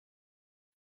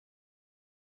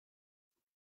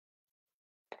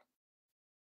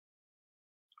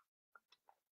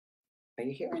 Are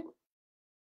you hearing?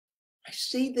 I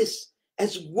see this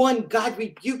as one God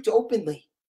rebuked openly.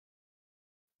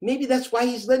 Maybe that's why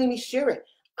he's letting me share it.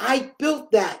 I built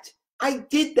that. I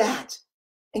did that.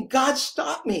 And God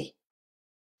stopped me.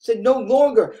 Said, no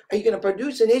longer are you going to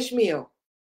produce an Ishmael,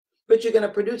 but you're going to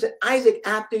produce an Isaac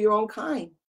after your own kind.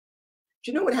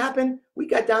 Do you know what happened? We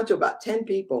got down to about 10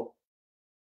 people.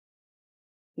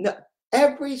 No,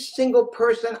 every single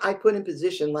person I put in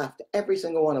position left. Every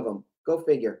single one of them. Go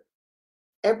figure.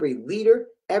 Every leader,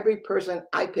 every person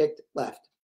I picked left.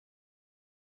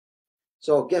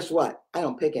 So guess what? I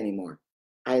don't pick anymore.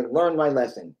 I learned my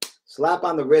lesson. Slap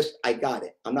on the wrist, I got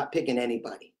it. I'm not picking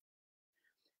anybody.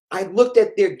 I looked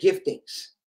at their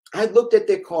giftings. I looked at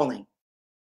their calling,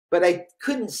 but I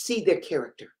couldn't see their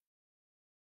character.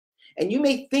 And you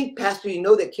may think, Pastor, you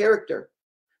know their character,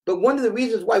 but one of the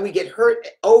reasons why we get hurt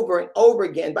over and over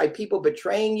again by people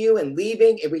betraying you and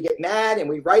leaving, and we get mad and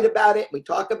we write about it, we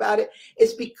talk about it,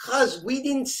 is because we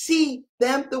didn't see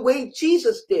them the way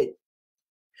Jesus did.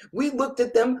 We looked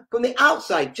at them from the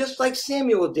outside, just like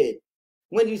Samuel did.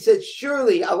 When he said,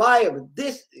 surely, Eliab,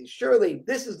 surely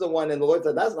this is the one. And the Lord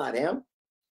said, that's not him.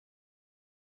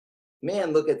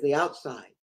 Man look at the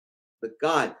outside, but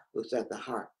God looks at the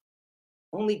heart.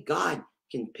 Only God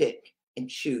can pick and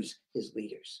choose his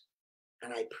leaders.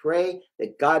 And I pray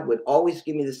that God would always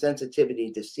give me the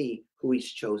sensitivity to see who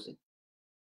he's chosen.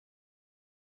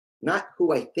 Not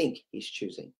who I think he's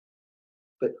choosing,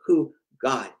 but who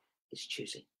God is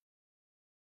choosing.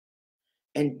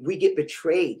 And we get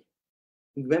betrayed.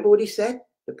 Remember what he said?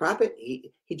 The prophet,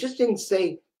 he just didn't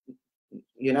say,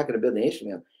 you're not going to build an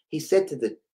Ishmael. He said to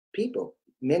the people,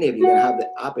 many of you are going to have the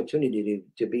opportunity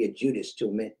to be a Judas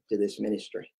to this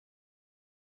ministry.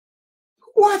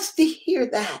 Who wants to hear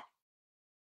that?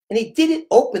 And he did it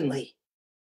openly.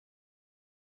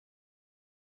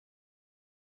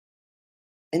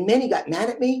 And many got mad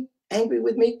at me, angry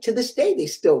with me. To this day, they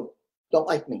still don't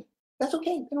like me. That's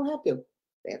okay. They don't have to.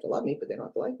 They have to love me, but they don't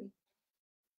have to like me.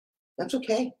 That's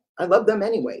okay. I love them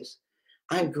anyways.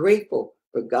 I'm grateful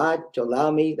for God to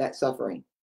allow me that suffering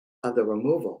of the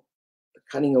removal, the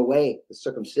cutting away, the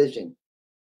circumcision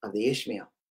of the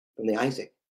Ishmael from the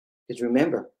Isaac. Because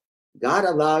remember, God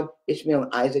allowed Ishmael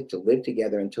and Isaac to live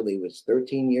together until he was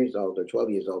 13 years old or 12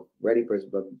 years old, ready for his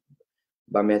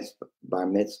bar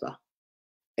mitzvah.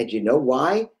 And you know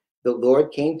why the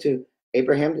Lord came to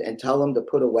Abraham and tell him to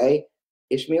put away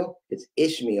Ishmael? Because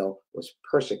Ishmael was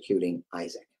persecuting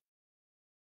Isaac.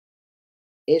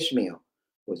 Ishmael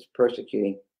was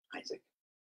persecuting Isaac.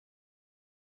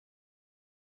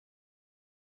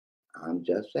 I'm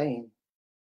just saying.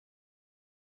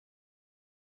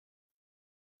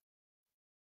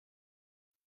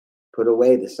 Put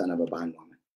away the son of a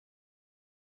bondwoman,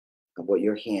 of what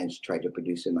your hands tried to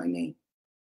produce in my name.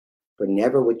 For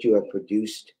never what you have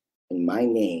produced in my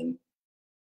name,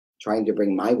 trying to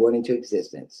bring my word into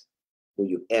existence, will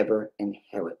you ever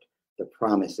inherit the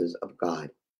promises of God,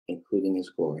 including his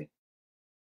glory.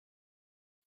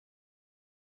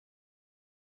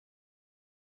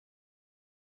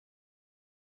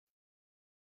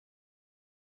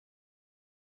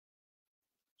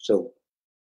 So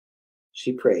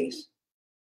she prays.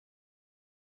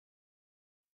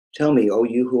 Tell me, O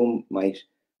you whom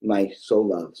my soul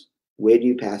loves, where do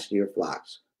you pasture your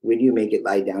flocks? Where do you make it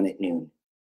lie down at noon?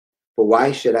 For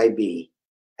why should I be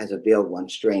as a veiled one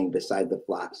straying beside the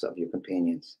flocks of your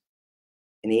companions?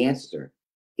 And he answers her,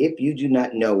 if you do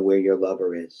not know where your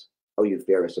lover is, O you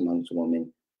fairest amongst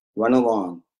women, run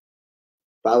along,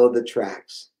 follow the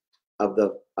tracks of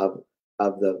the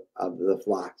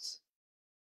flocks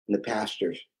and the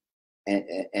pastures,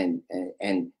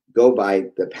 and go by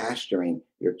the pasturing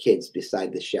your kids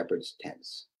beside the shepherd's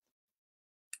tents.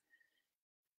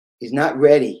 He's not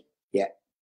ready yet.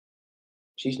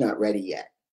 She's not ready yet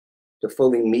to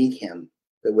fully meet him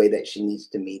the way that she needs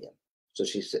to meet him. So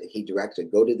he directs her,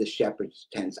 go to the shepherd's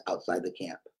tents outside the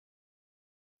camp.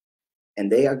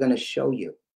 And they are going to show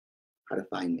you how to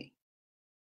find me.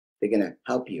 They're going to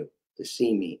help you to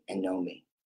see me and know me.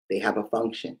 They have a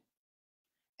function.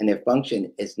 And their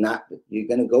function is not, you're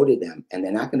going to go to them and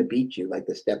they're not going to beat you like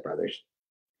the stepbrothers.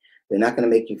 They're not going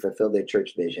to make you fulfill their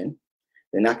church vision.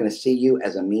 They're not going to see you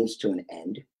as a means to an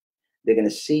end. They're going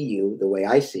to see you the way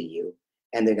I see you.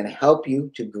 And they're going to help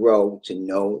you to grow to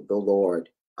know the Lord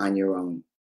on your own.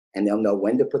 And they'll know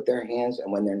when to put their hands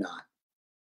and when they're not.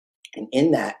 And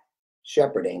in that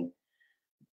shepherding,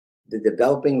 the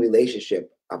developing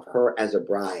relationship of her as a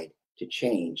bride to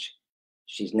change,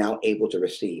 she's now able to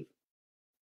receive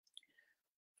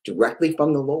directly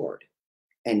from the Lord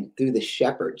and through the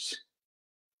shepherds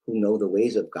who know the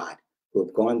ways of God, who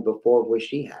have gone before where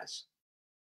she has.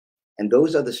 And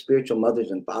those are the spiritual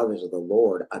mothers and fathers of the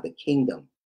Lord, are the kingdom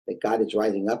that God is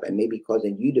rising up and maybe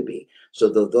causing you to be. So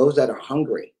those that are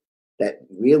hungry, that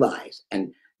realize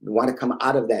and want to come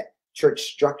out of that church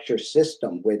structure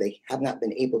system where they have not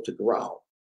been able to grow,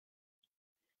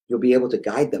 you'll be able to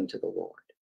guide them to the Lord,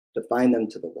 to find them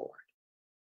to the Lord.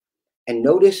 And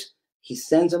notice he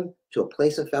sends them to a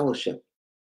place of fellowship.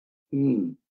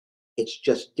 It's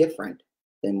just different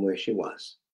than where she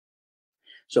was.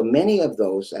 So many of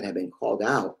those that have been called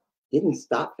out didn't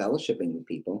stop fellowshipping with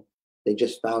people. They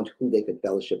just found who they could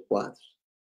fellowship with.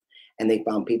 And they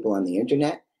found people on the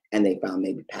internet, and they found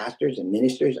maybe pastors and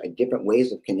ministers and different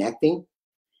ways of connecting.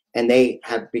 And they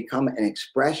have become an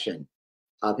expression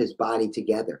of his body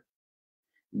together.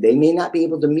 They may not be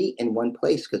able to meet in one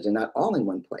place because they're not all in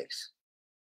one place,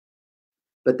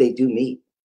 but they do meet.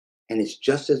 And it's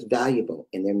just as valuable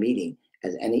in their meeting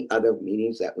as any other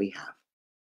meetings that we have.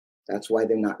 That's why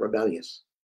they're not rebellious.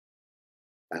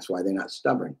 That's why they're not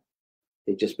stubborn.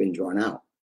 They've just been drawn out.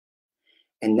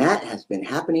 And that has been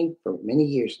happening for many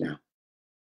years now.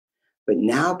 But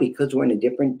now, because we're in a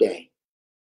different day,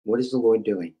 what is the Lord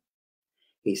doing?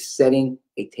 He's setting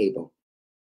a table.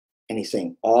 And he's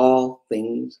saying, all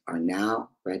things are now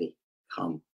ready.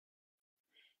 Come.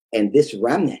 And this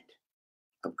remnant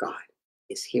of God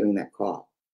is hearing that call.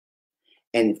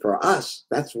 And for us,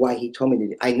 that's why he told me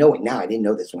to, I know it now. I didn't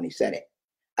know this when he said it.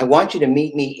 I want you to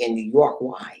meet me in New York.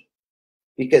 Why?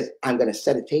 Because I'm going to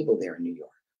set a table there in New York,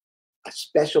 a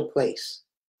special place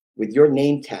with your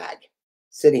name tag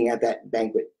sitting at that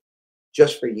banquet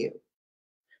just for you,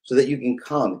 so that you can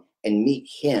come and meet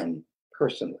him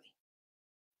personally.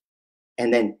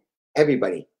 And then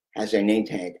everybody has their name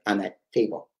tag on that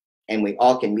table, and we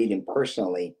all can meet him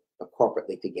personally, but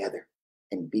corporately together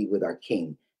and be with our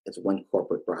King as one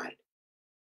corporate bride.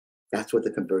 That's what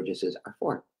the convergences are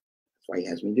for. That's why he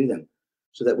has me do them,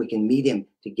 so that we can meet him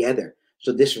together.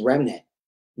 So this remnant,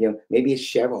 maybe it's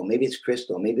Cheryl, maybe it's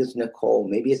Crystal, maybe it's Nicole,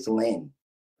 maybe it's Lynn.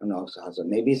 I don't know, Salsa.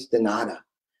 Maybe it's Donata.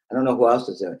 I don't know who else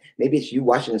is there. Maybe it's you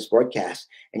watching this broadcast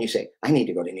and you say, I need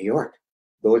to go to New York.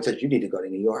 The Lord says you need to go to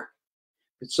New York,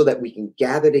 so that we can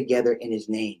gather together in his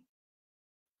name.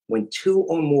 When two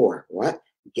or more,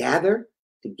 gather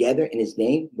together in his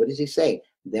name, what does he say?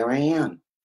 There I am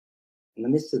in the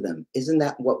midst of them. Isn't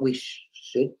that what we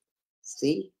should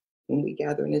see when we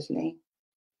gather in his name?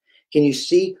 Can you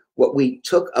see what we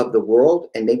took of the world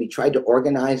and maybe tried to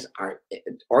organize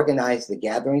the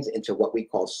gatherings into what we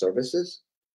call services?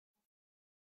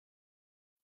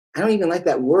 I don't even like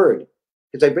that word,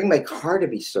 because I bring my car to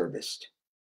be serviced.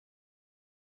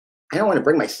 I don't want to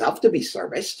bring myself to be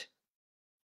serviced.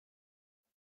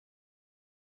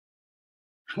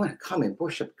 I want to come and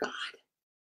worship God,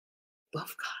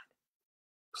 love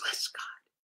God, bless God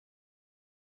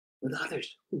with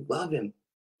others who love him,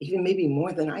 even maybe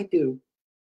more than I do.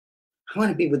 I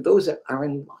want to be with those that are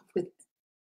in love with him.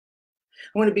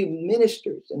 I want to be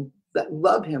ministers and that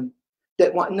love him,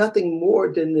 that want nothing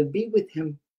more than to be with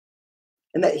him,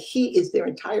 and that he is their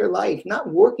entire life, not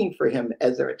working for him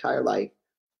as their entire life,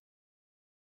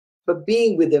 but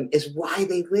being with him is why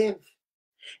they live.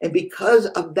 And because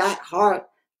of that heart,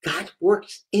 God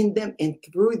works in them and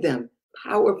through them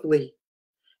powerfully.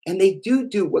 And they do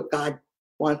what God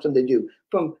wants them to do,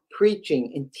 from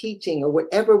preaching and teaching or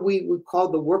whatever we would call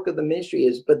the work of the ministry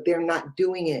is, but they're not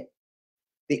doing it.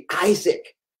 The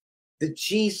Isaac, the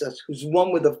Jesus who's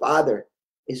one with the Father,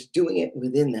 is doing it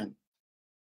within them.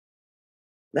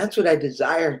 That's what I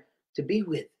desire to be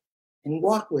with and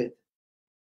walk with.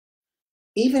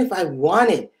 Even if I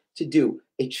wanted to do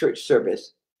a church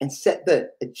service and set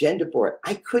the agenda for it,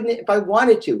 I couldn't if I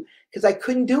wanted to, because I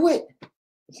couldn't do it.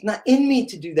 It's not in me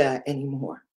to do that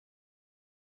anymore,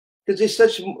 because there's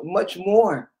such much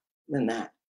more than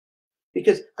that.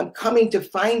 Because I'm coming to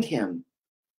find him.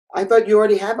 I thought you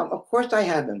already have him. Of course I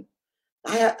have him.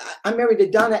 I'm married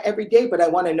to Donna every day, but I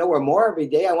want to know her more every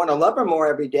day. I want to love her more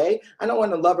every day. I don't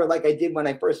want to love her like I did when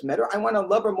I first met her. I want to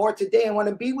love her more today. I want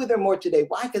to be with her more today.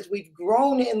 Why? Because we've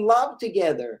grown in love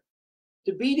together,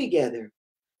 to be together.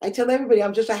 I tell everybody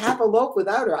I'm just a half a loaf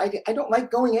without her. I don't like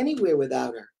going anywhere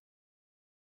without her.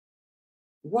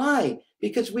 Why?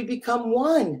 Because we become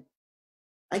one.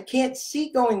 I can't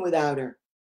see going without her.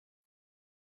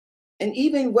 And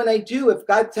even when I do, if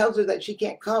God tells her that she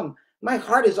can't come, My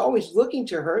heart is always looking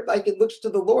to her like it looks to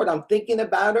the Lord. I'm thinking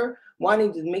about her,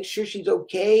 wanting to make sure she's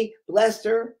okay, bless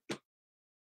her.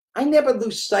 I never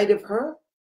lose sight of her.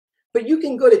 But you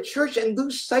can go to church and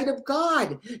lose sight of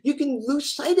God. You can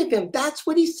lose sight of him. That's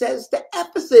what he says to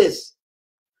Ephesus.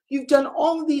 You've done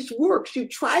all of these works. You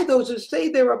try those who say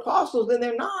they're apostles and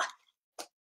they're not.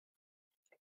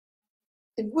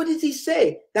 And what does he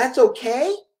say? That's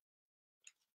okay?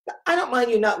 I don't mind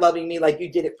you not loving me like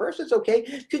you did at first. It's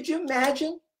okay. Could you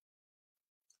imagine?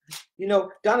 You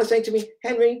know, Donna's saying to me,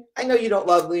 Henry, I know you don't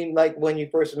love me like when you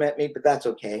first met me, but that's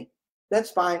okay.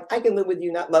 That's fine. I can live with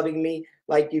you not loving me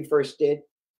like you first did.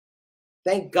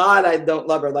 Thank God I don't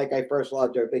love her like I first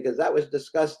loved her, because that was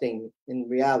disgusting in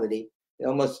reality. It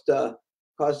almost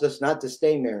caused us not to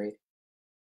stay married.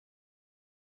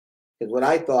 Because what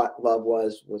I thought love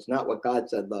was not what God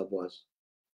said love was.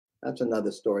 That's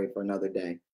another story for another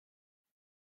day.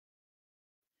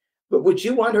 But would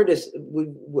you want her to,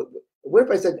 what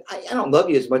if I said, I don't love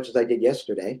you as much as I did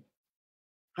yesterday?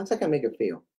 How's that going to make her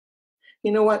feel?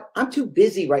 You know what? I'm too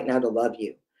busy right now to love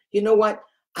you. You know what?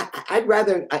 I'd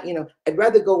rather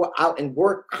go out and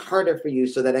work harder for you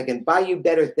so that I can buy you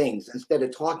better things instead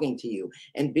of talking to you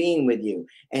and being with you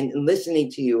and listening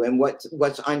to you and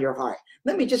what's on your heart.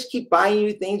 Let me just keep buying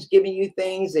you things, giving you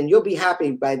things, and you'll be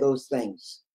happy by those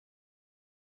things.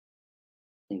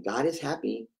 And God is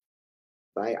happy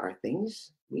by our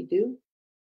things we do.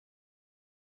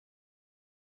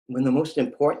 When the most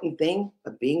important thing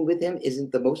of being with him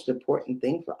isn't the most important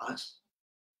thing for us.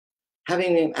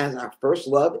 Having him as our first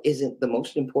love isn't the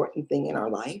most important thing in our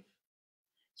life.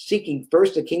 Seeking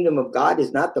first the kingdom of God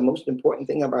is not the most important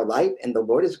thing of our life, and the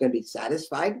Lord is going to be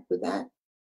satisfied with that.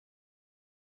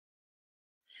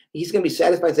 He's going to be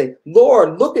satisfied and say,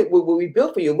 Lord, look at what we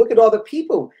built for you. Look at all the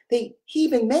people. He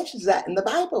even mentions that in the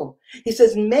Bible. He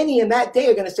says, many in that day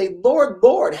are going to say, Lord,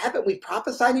 Lord, haven't we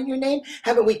prophesied in your name?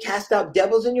 Haven't we cast out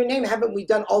devils in your name? Haven't we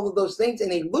done all of those things?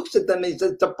 And he looks at them and he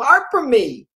says, depart from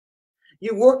me,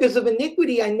 you workers of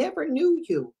iniquity. I never knew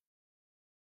you.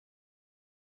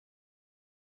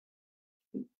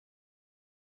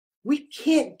 We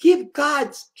can't give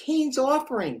Cain's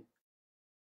offering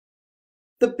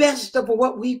the best of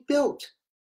what we built.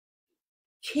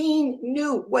 Cain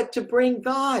knew what to bring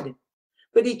God,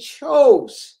 but he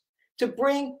chose to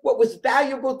bring what was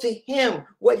valuable to him,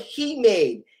 what he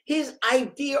made, his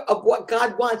idea of what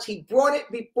God wants. He brought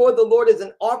it before the Lord as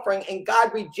an offering, and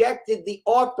God rejected the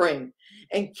offering.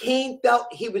 And Cain felt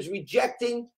he was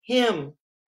rejecting him.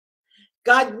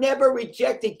 God never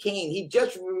rejected Cain. He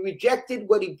just rejected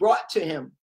what he brought to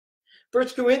him. 1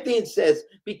 Corinthians says,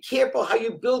 be careful how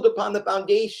you build upon the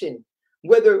foundation,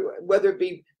 whether it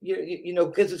be,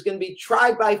 because it's going to be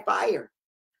tried by fire.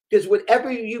 Because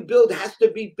whatever you build has to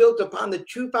be built upon the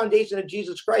true foundation of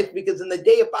Jesus Christ, because in the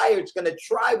day of fire, it's going to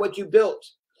try what you built.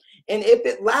 And if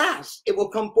it lasts, it will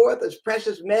come forth as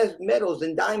precious metals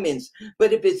and diamonds.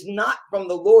 But if it's not from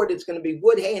the Lord, it's going to be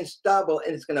wood, hay, and stubble,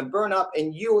 and it's going to burn up,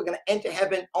 and you are going to enter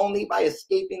heaven only by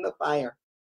escaping the fire.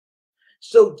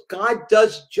 So God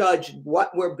does judge what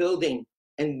we're building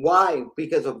and why,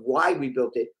 because of why we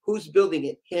built it. Who's building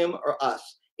it, him or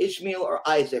us, Ishmael or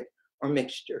Isaac, or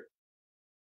mixture?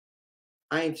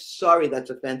 I'm sorry that's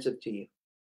offensive to you.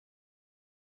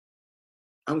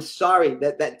 I'm sorry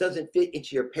that doesn't fit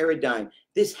into your paradigm.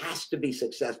 This has to be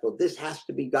successful. This has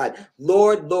to be God.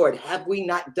 Lord, Lord, have we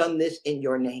not done this in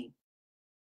your name?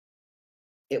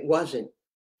 It wasn't.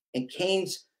 And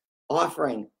Cain's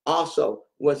offering also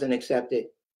wasn't accepted.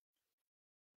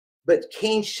 But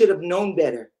Cain should have known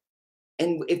better.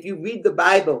 And if you read the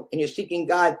Bible and you're seeking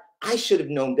God, I should have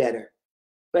known better.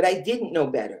 But I didn't know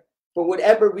better. For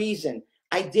whatever reason,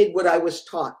 I did what I was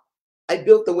taught. I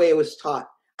built the way it was taught.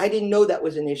 I didn't know that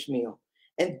was an Ishmael.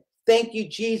 And thank you,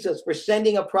 Jesus, for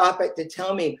sending a prophet to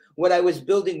tell me what I was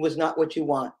building was not what you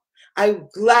want. I'm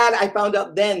glad I found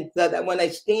out then that when I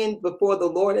stand before the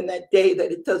Lord in that day,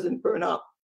 that it doesn't burn up.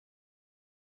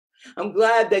 I'm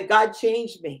glad that God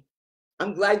changed me.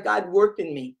 I'm glad God worked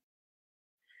in me.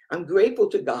 I'm grateful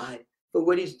to God for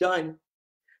what he's done.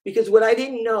 Because what I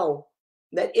didn't know,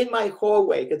 that in my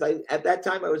hallway, because at that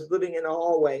time I was living in a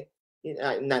hallway,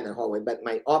 not in a hallway, but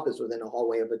my office was in a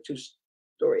hallway of a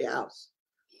 2-story house.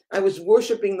 I was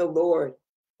worshiping the Lord,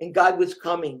 and God was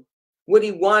coming. What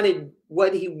he wanted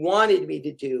me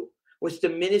to do was to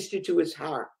minister to his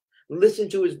heart, listen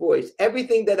to his voice.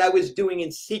 Everything that I was doing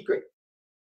in secret,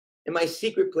 in my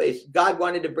secret place, God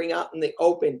wanted to bring out in the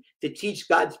open to teach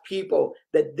God's people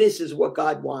that this is what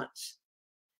God wants.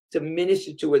 to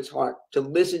minister to his heart, to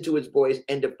listen to his voice,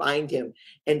 and to find him,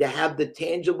 and to have the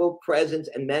tangible presence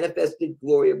and manifested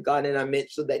glory of God in our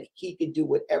midst so that he could do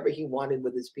whatever he wanted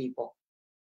with his people.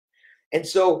 And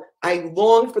so I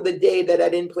longed for the day that I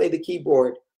didn't play the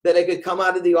keyboard, that I could come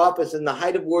out of the office in the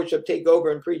height of worship, take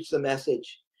over and preach the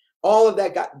message. All of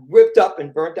that got ripped up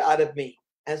and burnt out of me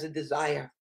as a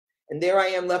desire. And there I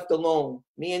am left alone,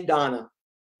 me and Donna,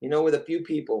 with a few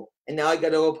people. And now I got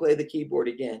to go play the keyboard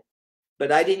again.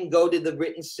 But I didn't go to the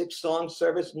written 6-song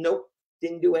service. Nope,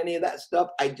 didn't do any of that stuff.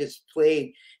 I just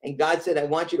played. And God said, I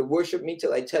want you to worship me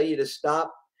till I tell you to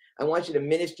stop. I want you to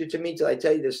minister to me till I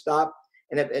tell you to stop.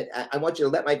 And I want you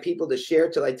to let my people to share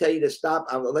till I tell you to stop.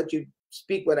 I will let you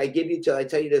speak what I give you till I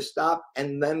tell you to stop.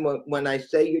 And then when I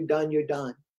say you're done, you're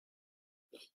done.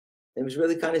 It was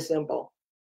really kind of simple.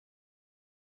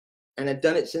 And I've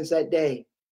done it since that day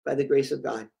by the grace of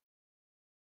God.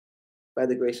 By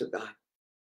the grace of God.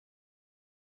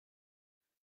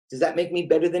 Does that make me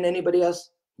better than anybody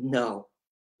else? No.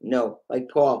 Like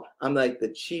Paul, I'm like the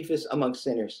chiefest among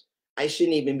sinners. I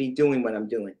shouldn't even be doing what I'm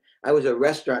doing. I was a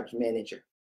restaurant manager.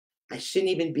 I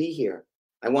shouldn't even be here.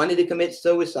 I wanted to commit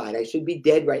suicide. I should be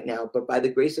dead right now, but by the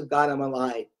grace of God, I'm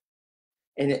alive.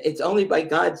 And it's only by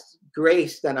God's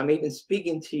grace that I'm even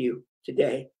speaking to you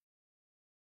today.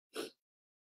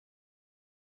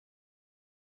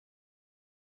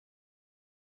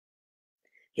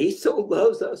 He so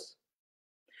loves us,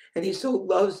 and he so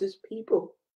loves his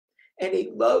people, and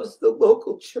he loves the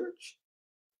local church,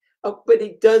 but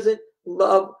he doesn't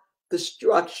love the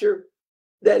structure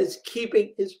that is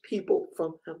keeping his people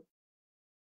from him.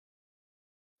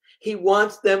 He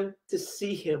wants them to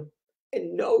see him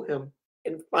and know him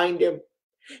and find him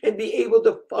and be able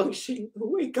to function the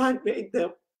way God made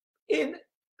them in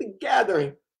the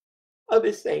gathering of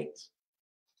his saints,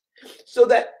 so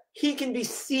that he can be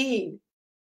seen,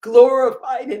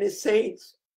 glorified in his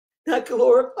saints, not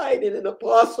glorified in an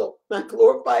apostle, not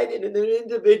glorified in an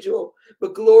individual,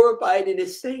 but glorified in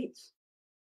his saints.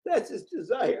 That's his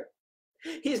desire.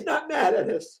 He's not mad at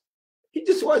us. He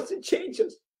just wants to change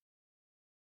us.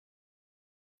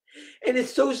 And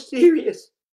it's so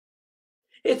serious.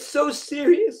 It's so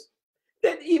serious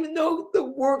that even though the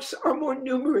works are more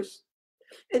numerous,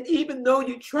 and even though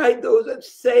you tried those that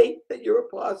say that you're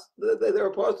apostles, that they're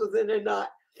apostles and they're not,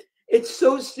 it's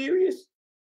so serious.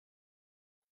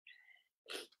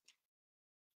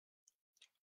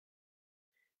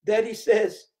 That he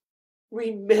says,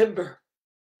 remember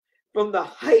from the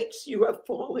heights you have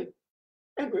fallen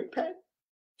and repent.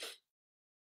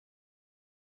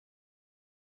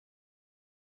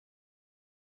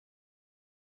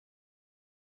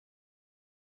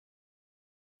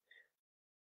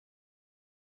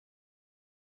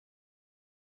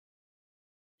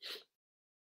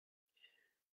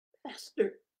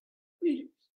 Pastor,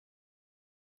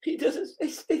 he doesn't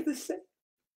stay the same.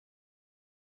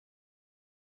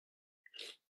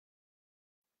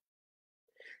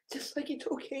 Just like he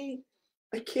told Cain,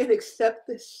 I can't accept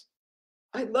this.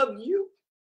 I love you,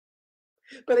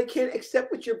 but I can't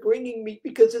accept what you're bringing me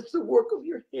because it's the work of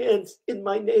your hands in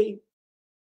my name.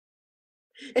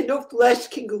 And no flesh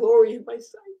can glory in my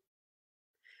sight.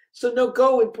 So no,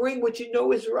 go and bring what you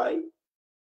know is right.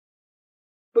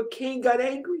 But Cain got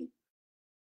angry.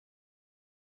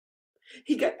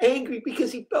 He got angry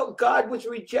because he felt God was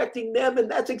rejecting them.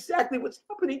 And that's exactly what's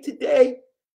happening today.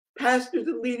 Pastors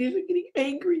and leaders are getting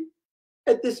angry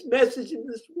at this message and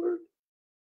this word.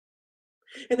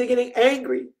 And they're getting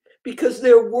angry because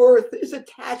their worth is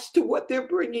attached to what they're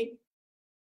bringing.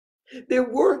 Their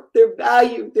worth, their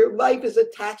value, their life is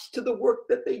attached to the work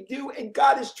that they do. And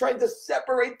God is trying to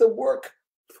separate the work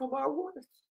from our worth.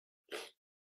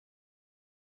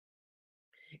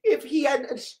 If he had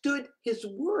understood his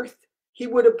worth, he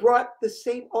would have brought the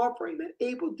same offering that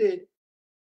Abel did.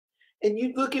 And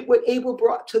you look at what Abel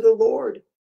brought to the Lord.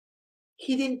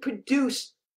 He didn't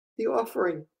produce the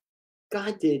offering.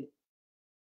 God did.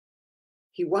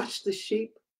 He watched the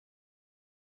sheep.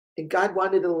 And God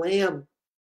wanted a lamb,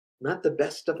 not the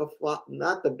best of a flock,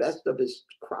 not the best of his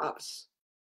crops.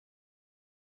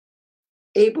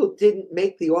 Abel didn't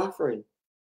make the offering.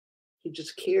 He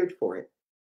just cared for it.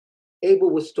 Abel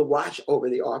was to watch over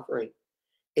the offering.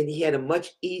 And he had a much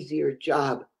easier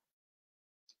job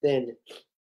than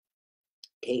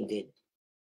Cain did.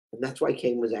 And that's why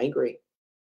Cain was angry.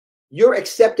 You're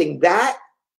accepting that,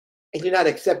 and you're not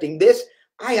accepting this.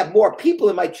 I have more people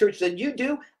in my church than you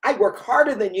do. I work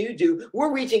harder than you do.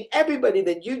 We're reaching everybody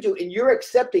than you do, and you're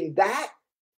accepting that?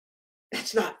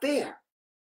 That's not fair.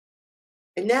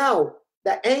 And now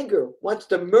that anger wants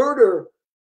to murder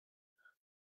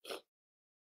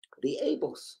the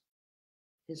Abels.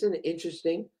 Isn't it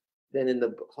interesting then in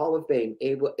the Hall of Fame,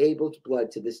 Abel's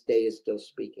blood to this day is still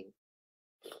speaking.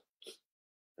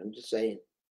 I'm just saying.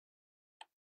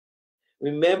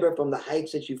 Remember from the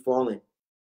heights that you've fallen.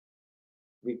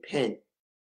 Repent.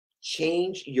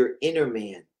 Change your inner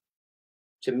man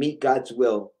to meet God's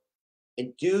will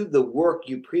and do the work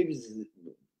you previously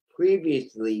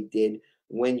did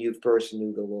when you first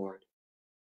knew the Lord.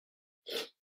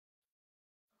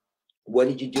 What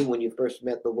did you do when you first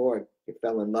met the Lord? You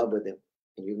fell in love with him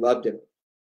and you loved him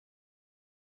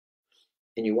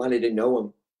and you wanted to know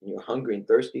him and you were hungry and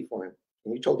thirsty for him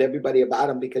and you told everybody about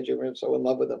him because you were so in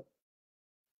love with him.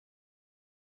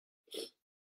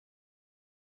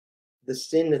 The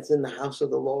sin that's in the house of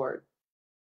the Lord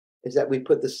is that we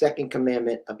put the second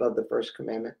commandment above the first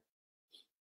commandment.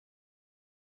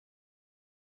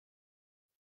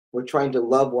 We're trying to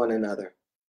love one another,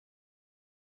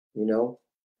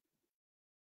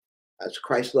 as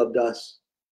Christ loved us.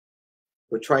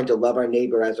 We're trying to love our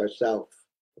neighbor as ourselves.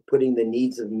 We're putting the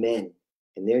needs of men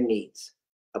and their needs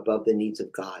above the needs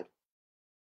of God.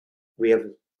 We have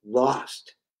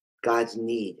lost God's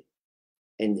need,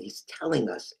 and he's telling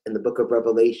us in the book of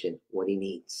Revelation what he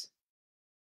needs.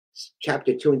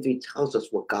 Chapter 2 and 3 tells us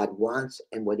what God wants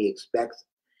and what he expects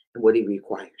and what he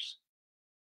requires.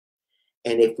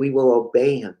 And if we will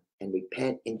obey him and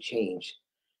repent and change,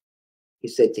 he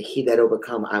said, to he that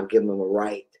overcome, I'll give him a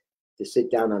right to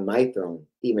sit down on my throne,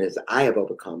 even as I have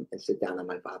overcome and sit down on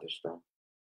my Father's throne.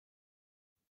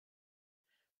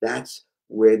 That's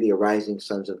where the arising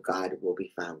sons of God will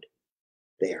be found,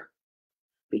 there,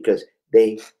 because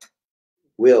they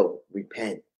will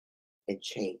repent and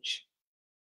change.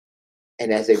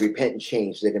 And as they repent and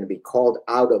change, they're going to be called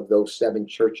out of those 7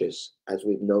 churches, as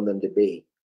we've known them to be,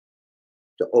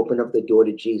 to open up the door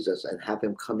to Jesus and have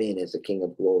him come in as the King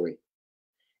of glory.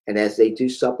 And as they do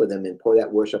sup with him and pour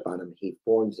that worship on him, he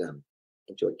forms them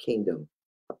into a kingdom,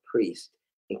 a priest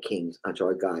and kings unto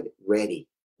our God, ready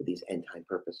for these end time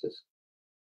purposes.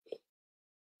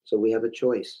 So we have a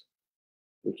choice.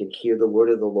 We can hear the word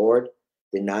of the Lord,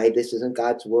 deny this isn't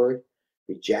God's word,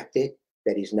 reject it,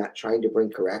 that he's not trying to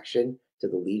bring correction to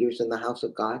the leaders in the house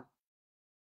of God,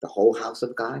 the whole house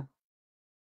of God.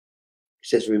 He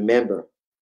says, remember,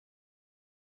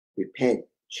 repent,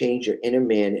 change your inner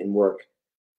man and work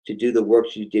to do the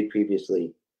works you did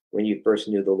previously when you first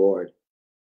knew the Lord.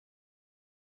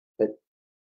 But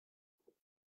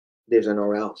there's an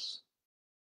or else.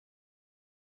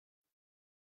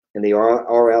 And the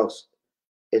or else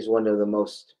is one of the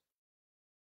most,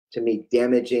 to me,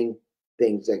 damaging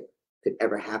things that could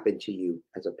ever happen to you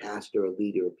as a pastor, a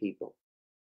leader of people,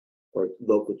 or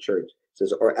local church. It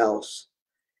says, or else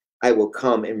I will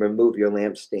come and remove your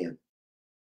lampstand.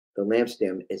 The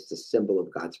lampstand is the symbol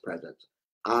of God's presence.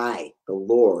 I, the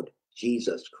Lord,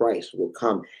 Jesus Christ, will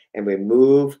come and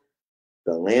remove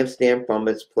the lampstand from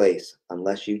its place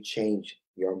unless you change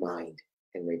your mind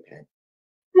and repent.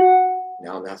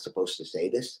 Now, I'm not supposed to say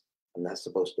this. I'm not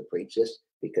supposed to preach this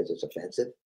because it's offensive,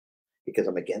 because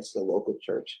I'm against the local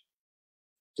church.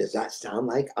 Does that sound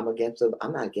like I'm against them?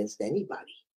 I'm not against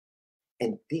anybody.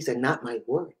 And these are not my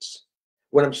words.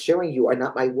 What I'm sharing you are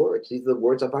not my words. These are the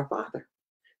words of our Father.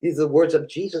 These are the words of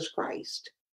Jesus Christ.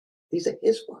 These are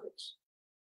his words.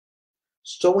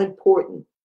 So important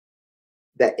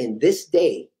that in this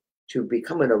day, to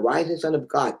become an arising son of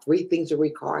God, 3 things are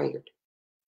required.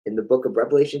 In the book of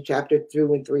Revelation, chapter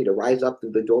 2 and 3, to rise up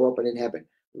through the door open in heaven,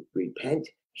 repent,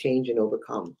 change, and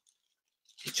overcome.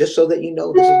 Just so that you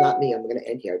know, this is not me. I'm going to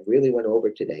end here. I really went over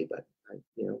today, but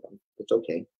it's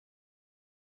okay.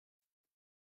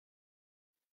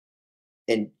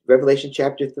 In Revelation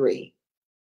chapter 3,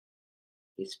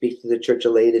 he speaks to the church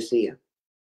of Laodicea.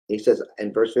 He says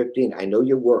in verse 15, I know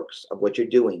your works of what you're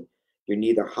doing. You're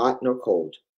neither hot nor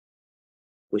cold.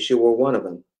 Wish you were one of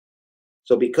them.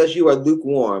 So because you are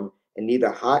lukewarm and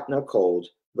neither hot nor cold,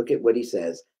 look at what he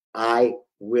says. I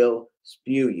will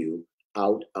spew you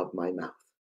out of my mouth.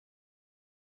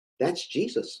 That's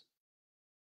Jesus.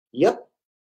 Yep.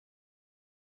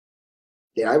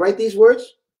 Did I write these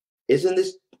words?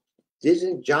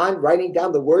 Isn't John writing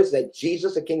down the words that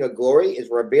Jesus, the King of Glory, is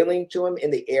revealing to him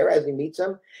in the air as he meets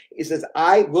him? He says,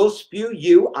 I will spew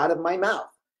you out of my mouth.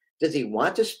 Does he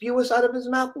want to spew us out of his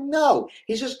mouth? No.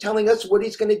 He's just telling us what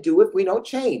he's going to do if we don't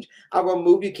change. I'll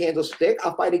remove your candlestick.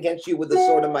 I'll fight against you with the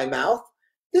sword in my mouth.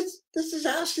 This is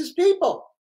us as people.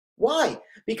 Why?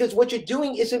 Because what you're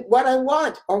doing isn't what I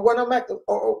want or what I'm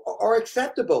or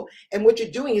acceptable. And what you're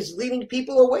doing is leading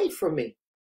people away from me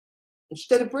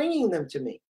instead of bringing them to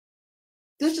me.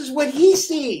 This is what he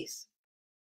sees.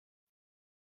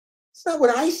 It's not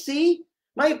what I see.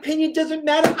 My opinion doesn't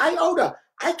matter iota.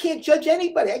 I can't judge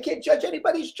anybody. I can't judge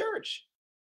anybody's church.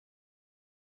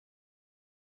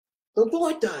 The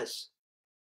Lord does.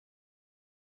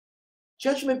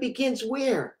 Judgment begins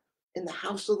where? In the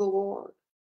house of the Lord.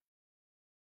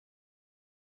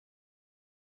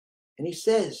 And he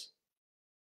says,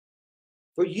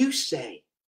 for you say,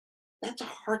 that's a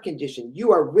heart condition.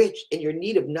 You are rich and you're in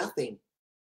need of nothing.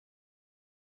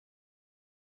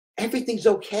 Everything's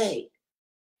okay.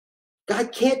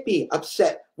 God can't be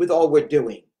upset with all we're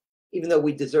doing, even though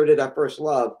we deserted our first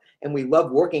love and we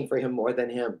love working for him more than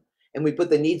him. And we put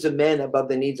the needs of men above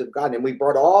the needs of God. And we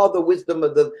brought all the wisdom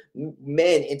of the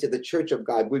men into the church of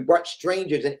God. We brought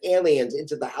strangers and aliens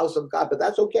into the house of God, but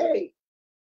that's okay.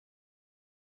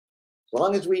 As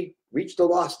long as we reach the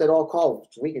lost at all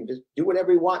costs, we can just do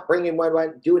whatever we want, bring in what we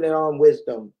want, do it in our own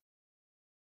wisdom.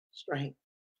 Strength.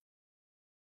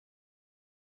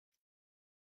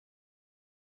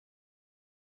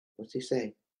 What's he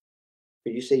say?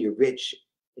 For you say you're rich,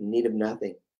 in need of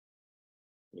nothing.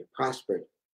 You're prospered.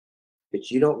 But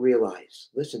you don't realize,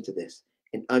 listen to this,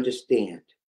 and understand.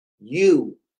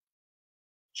 You,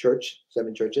 church,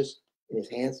 7 churches in his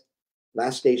hands,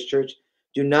 last stage church,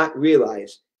 do not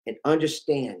realize and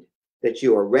understand that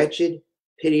you are wretched,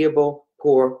 pitiable,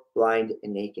 poor, blind,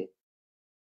 and naked.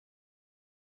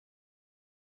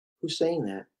 Who's saying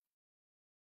that?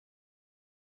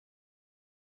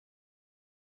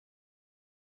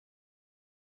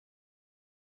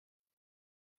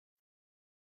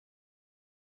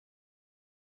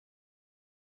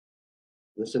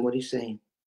 Listen what he's saying.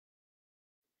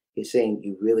 He's saying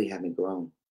you really haven't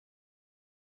grown.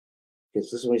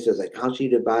 Because this is what he says, I counsel you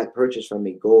to purchase from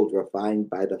me gold refined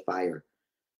by the fire.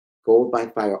 Gold by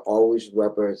fire always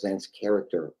represents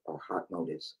character or heart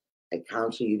motives. I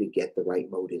counsel you to get the right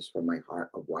motives from my heart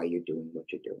of why you're doing what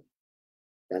you're doing.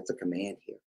 That's a command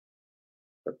here.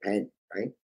 Repent,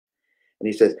 right? And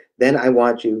he says, then I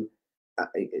want you,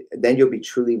 then you'll be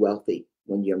truly wealthy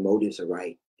when your motives are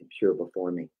right and pure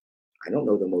before me. I don't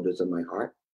know the motives of my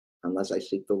heart unless I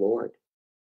seek the Lord.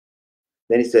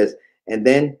 Then he says, and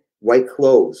then white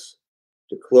clothes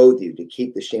to clothe you, to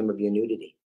keep the shame of your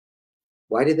nudity.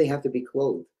 Why do they have to be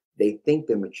clothed? They think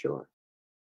they're mature.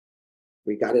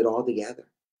 We got it all together.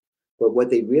 But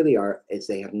what they really are is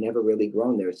they have never really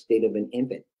grown. They're a state of an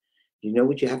infant. You know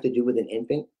what you have to do with an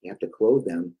infant? You have to clothe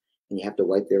them and you have to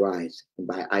wipe their eyes and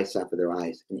buy eye salve for their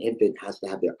eyes. An infant has to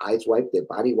have their eyes wiped, their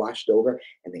body washed over,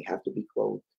 and they have to be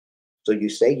clothed. So you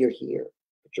say you're here,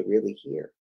 but you're really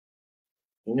here.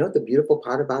 You know what the beautiful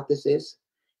part about this is?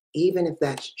 Even if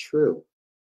that's true,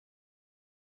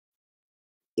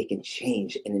 it can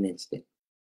change in an instant.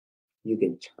 You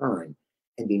can turn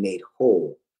and be made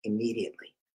whole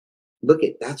immediately. Look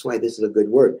at, that's why this is a good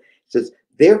word. It says,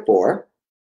 therefore,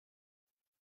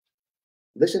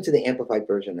 listen to the amplified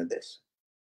version of this.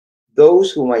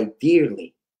 Those whom I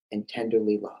dearly and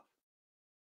tenderly love.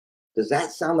 Does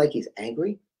that sound like he's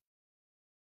angry?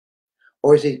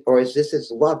 Or is this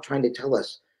his love trying to tell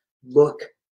us, look,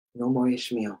 no more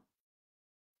Ishmael.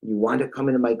 You want to come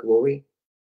into my glory?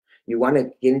 You want to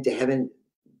get into heaven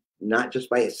not just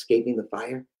by escaping the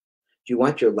fire? Do you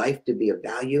want your life to be of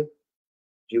value?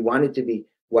 Do you want it to be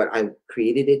what I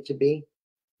created it to be?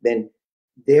 Then,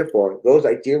 therefore, those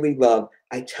I dearly love,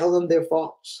 I tell them their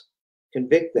faults,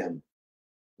 convict them,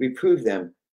 reprove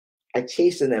them, I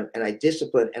chasten them, and I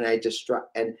discipline, and I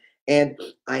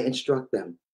I instruct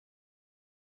them.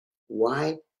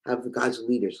 Why have God's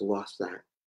leaders lost that?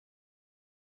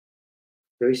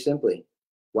 Very simply.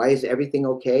 Why is everything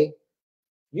okay?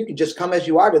 You can just come as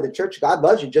you are to the church. God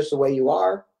loves you just the way you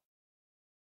are.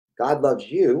 God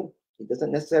loves you. He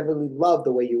doesn't necessarily love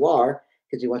the way you are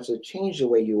because he wants to change the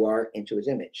way you are into his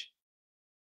image.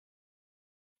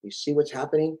 You see what's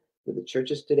happening with the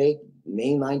churches today,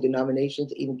 mainline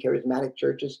denominations, even charismatic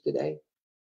churches today?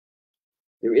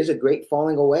 There is a great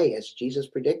falling away, as Jesus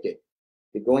predicted.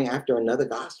 They're going after another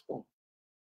gospel.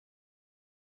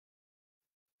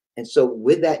 And so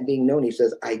with that being known, he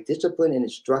says, I discipline and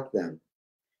instruct them.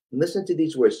 Listen to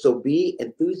these words. So be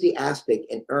enthusiastic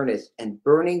and earnest and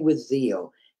burning with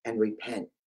zeal and repent.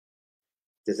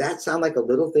 Does that sound like a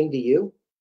little thing to you?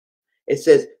 It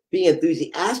says, be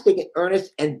enthusiastic and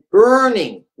earnest and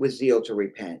burning with zeal to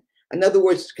repent. In other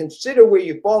words, consider where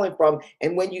you're falling from.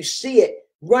 And when you see it,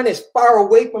 run as far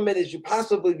away from it as you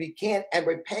possibly can and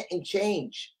repent and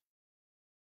change.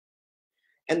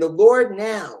 And the Lord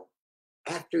now,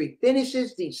 after he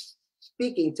finishes these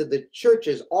speaking to the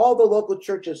churches, all the local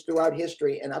churches throughout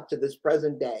history and up to this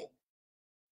present day,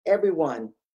 everyone,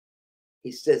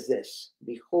 he says this,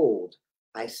 behold,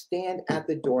 I stand at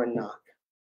the door and knock.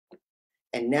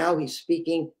 And now he's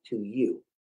speaking to you.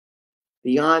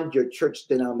 beyond your church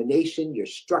denomination, your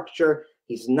structure.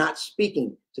 He's not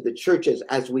speaking to the churches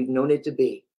as we've known it to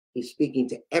be. He's speaking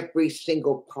to every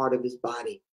single part of his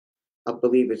body of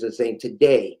believers and saying,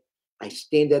 today, I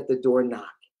stand at the door and knock.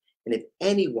 And if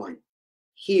anyone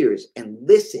hears and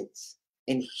listens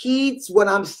and heeds what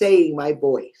I'm saying, my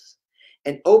voice,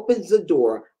 and opens the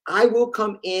door, I will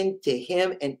come in to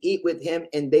him and eat with him,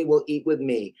 and they will eat with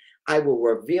me. I will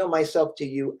reveal myself to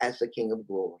you as the King of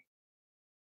glory.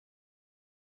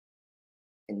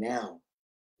 And now,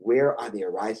 where are the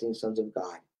arising sons of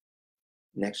God?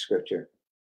 Next scripture.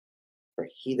 For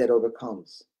he that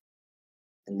overcomes.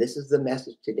 And this is the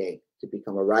message today, to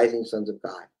become arising sons of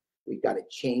God. We've got to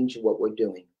change what we're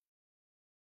doing.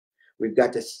 We've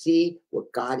got to see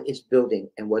what God is building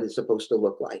and what it's supposed to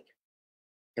look like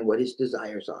and what his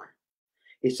desires are.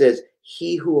 He says,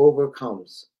 he who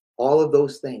overcomes all of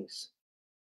those things,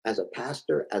 as a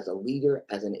pastor, as a leader,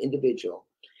 as an individual,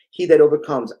 he that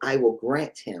overcomes, I will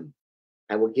grant him,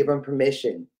 I will give him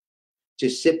permission to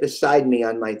sit beside me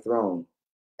on my throne,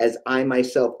 as I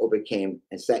myself overcame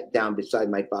and sat down beside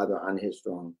my Father on his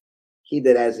throne. He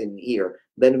that has an ear,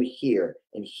 let him hear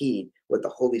and heed what the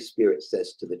Holy Spirit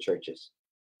says to the churches.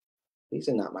 These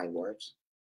are not my words.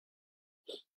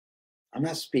 I'm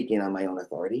not speaking on my own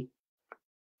authority.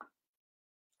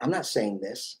 I'm not saying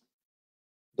this.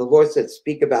 The Lord said,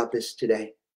 speak about this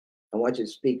today. I want you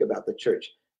to speak about the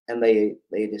church and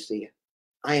Laodicea.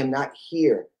 I am not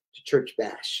here to church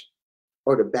bash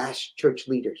or to bash church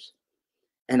leaders.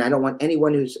 And I don't want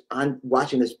anyone who's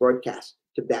watching this broadcast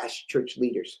to bash church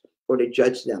leaders or to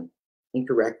judge them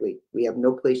incorrectly. We have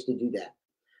no place to do that.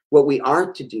 What we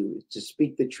are to do is to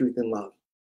speak the truth in love.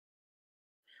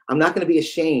 I'm not going to be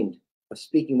ashamed of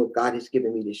speaking what God has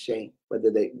given me to share,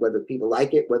 whether people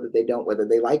like it, whether they don't, whether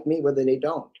they like me, whether they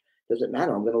don't. Doesn't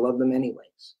matter. I'm going to love them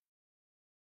anyways.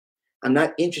 I'm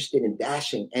not interested in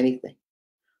bashing anything.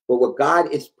 But what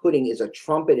God is putting is a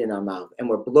trumpet in our mouth, and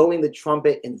we're blowing the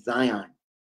trumpet in Zion,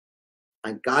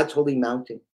 on God's holy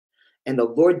mountain. And the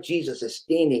Lord Jesus is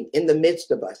standing in the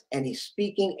midst of us, and he's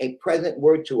speaking a present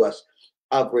word to us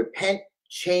of repent,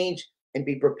 change, and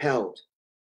be propelled.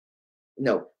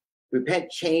 No,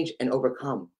 repent, change, and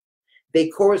overcome. They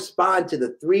correspond to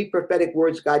the three prophetic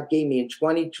words God gave me in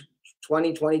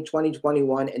 2020,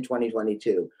 2021, and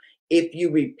 2022. If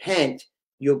you repent,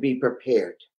 you'll be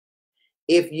prepared.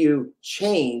 If you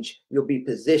change, you'll be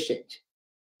positioned.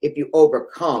 If you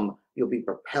overcome, you'll be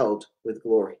propelled with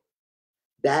glory.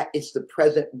 That is the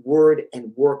present word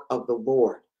and work of the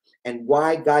Lord, and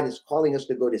why God is calling us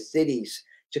to go to cities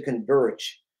to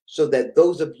converge, so that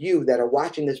those of you that are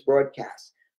watching this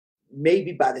broadcast,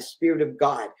 maybe by the Spirit of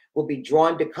God, will be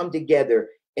drawn to come together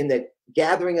in the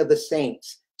gathering of the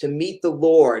saints to meet the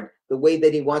Lord the way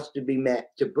that he wants to be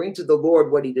met, to bring to the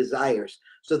Lord what he desires,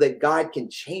 so that God can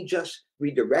change us,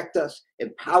 redirect us,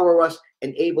 empower us,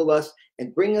 enable us,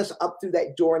 and bring us up through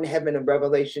that door in heaven in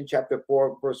Revelation chapter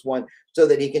 4, verse 1, so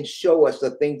that he can show us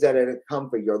the things that are to come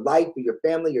for your life, for your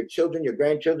family, your children, your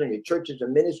grandchildren, your churches, your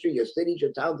ministry, your cities,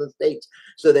 your towns and states,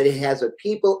 so that it has a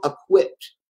people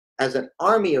equipped as an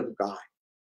army of God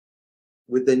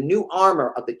with the new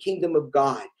armor of the kingdom of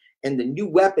God and the new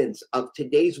weapons of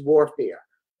today's warfare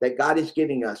that God is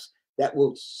giving us, that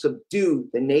will subdue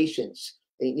the nations,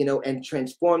 and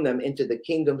transform them into the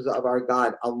kingdoms of our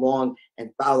God along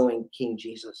and following King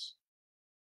Jesus.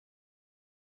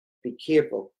 Be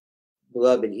careful,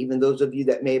 beloved. Even those of you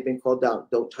that may have been called out,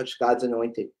 don't touch God's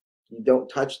anointed. You don't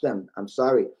touch them. I'm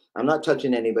sorry. I'm not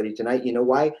touching anybody tonight. You know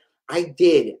why? I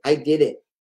did it.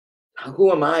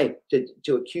 Who am I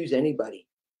to accuse anybody?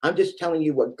 I'm just telling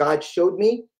you what God showed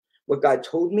me, what God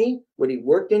told me, what he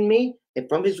worked in me, and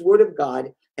from his word of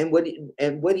God, and what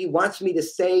he wants me to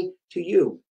say to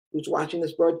you who's watching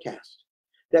this broadcast.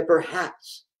 That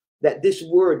perhaps that this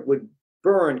word would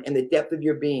burn in the depth of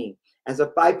your being. As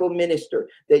a fivefold minister,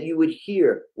 that you would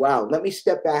hear, wow, let me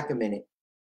step back a minute,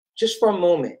 just for a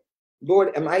moment.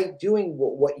 Lord, am I doing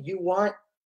what you want?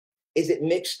 Is it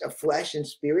mixed of flesh and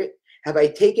spirit? Have I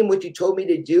taken what you told me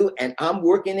to do and I'm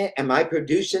working it? Am I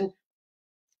producing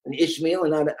an Ishmael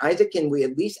and not an Isaac? Can we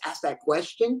at least ask that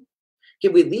question?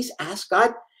 Can we at least ask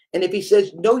God? And if he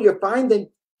says, no, you're fine, then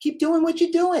keep doing what you're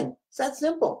doing. It's that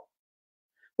simple.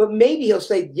 But maybe he'll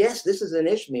say, yes, this is an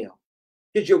Ishmael,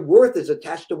 because your worth is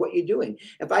attached to what you're doing.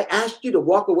 If I asked you to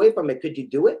walk away from it, could you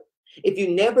do it? If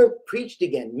you never preached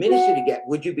again, ministered again,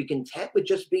 would you be content with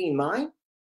just being mine?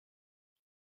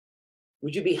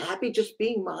 Would you be happy just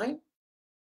being mine?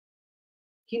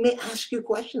 He may ask you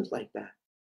questions like that.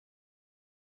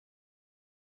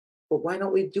 But why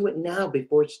don't we do it now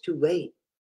before it's too late?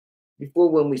 before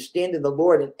when we stand in the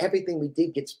Lord and everything we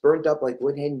did gets burnt up like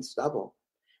wood, hay, and stubble.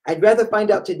 I'd rather find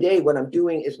out today what I'm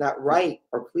doing is not right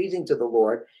or pleasing to the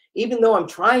Lord, even though I'm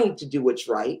trying to do what's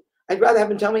right. I'd rather have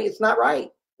him tell me it's not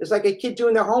right. It's like a kid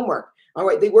doing their homework. All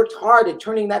right, they worked hard at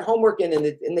turning that homework in,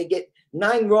 and they get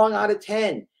 9 wrong out of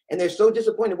 10. And they're so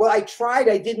disappointed. Well, I tried.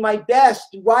 I did my best.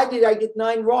 Why did I get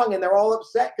 9 wrong? And they're all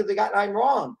upset because they got 9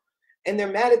 wrong. And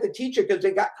they're mad at the teacher because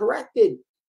they got corrected.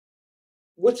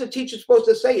 What's the teacher supposed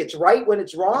to say? It's right when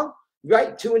it's wrong?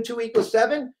 Right? 2 and 2 equals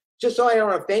 7? Just so I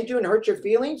don't offend you and hurt your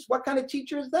feelings? What kind of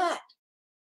teacher is that?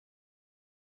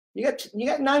 You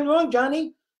got 9 wrong,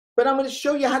 Johnny. But I'm going to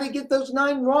show you how to get those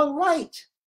 9 wrong right.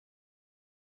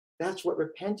 That's what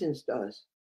repentance does.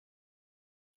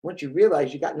 Once you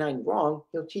realize you got 9 wrong,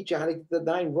 he'll teach you how to get the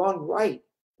 9 wrong right.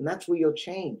 And that's where you'll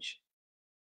change.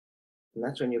 And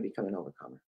that's when you'll become an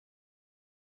overcomer.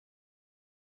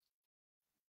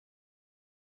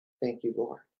 Thank you,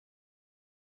 Lord.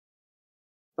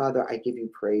 Father, I give you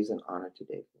praise and honor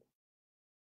today.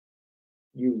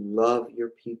 You love your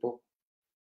people.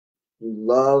 You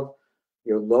love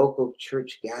your local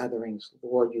church gatherings.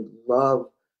 Lord, you love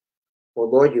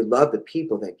the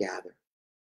people that gather.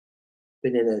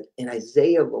 But in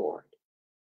Isaiah, Lord,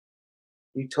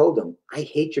 you told them, I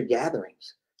hate your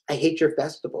gatherings. I hate your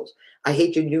festivals. I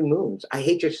hate your new moons. I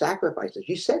hate your sacrifices.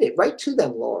 You said it right to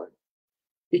them, Lord,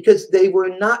 because they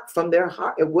were not from their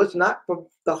heart. It was not from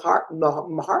the heart.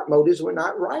 The heart motives were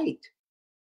not right.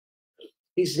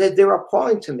 He said, they're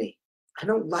appalling to me. I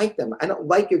don't like them. I don't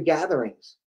like your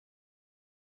gatherings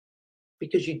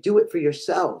because you do it for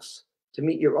yourselves to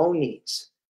meet your own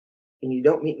needs and you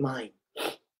don't meet mine.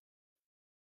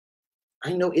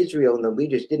 I know Israel and the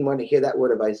leaders didn't want to hear that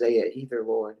word of Isaiah either,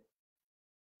 Lord.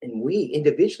 And we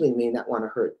individually may not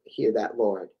want to hear that,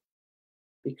 Lord,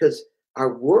 because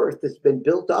our worth has been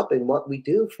built up in what we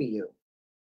do for you.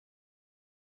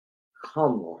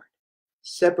 Come, Lord,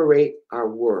 separate our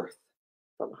worth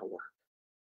from our work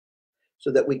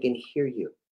so that we can hear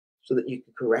you, so that you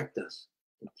can correct us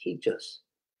and teach us.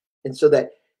 And so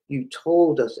that you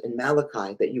told us in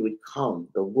Malachi that you would come,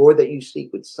 the Lord that you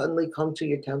seek would suddenly come to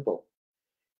your temple.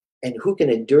 And who can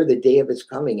endure the day of his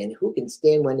coming? And who can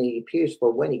stand when he appears?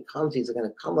 For when he comes, he's going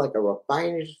to come like a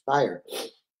refiner's fire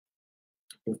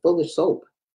and full of soap.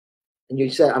 And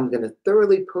you said, I'm going to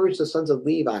thoroughly purge the sons of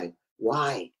Levi.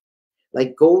 Why?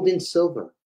 Like gold and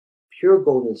silver, pure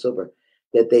gold and silver,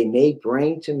 that they may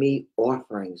bring to me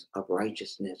offerings of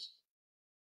righteousness.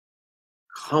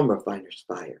 Come, refiner's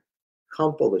fire.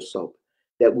 Come, full of soap,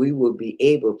 that we will be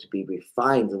able to be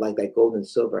refined like that gold and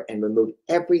silver and remove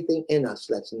everything in us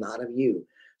that's not of you,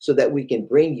 so that we can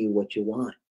bring you what you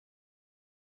want.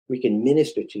 We can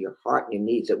minister to your heart and your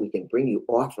needs, that we can bring you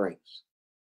offerings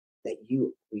that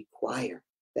you require,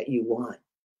 that you want.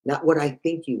 Not what I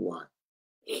think you want,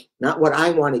 not what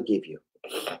I want to give you,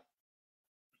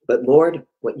 but Lord,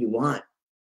 what you want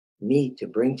me to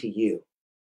bring to you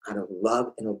out of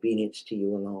love and obedience to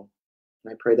you alone.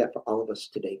 And I pray that for all of us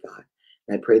today, God.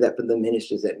 And I pray that for the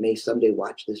ministers that may someday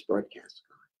watch this broadcast,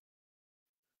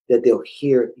 God, that they'll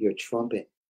hear your trumpet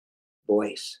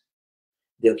voice.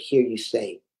 They'll hear you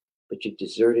say, but you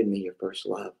deserted me, your first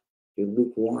love. You're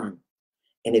lukewarm.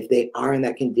 And if they are in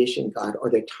that condition, God,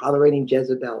 or they're tolerating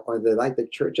Jezebel, or they're like the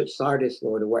church of Sardis,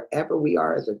 Lord, or wherever we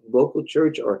are as a local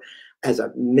church or as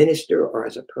a minister or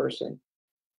as a person,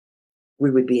 we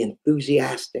would be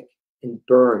enthusiastic and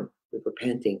burn with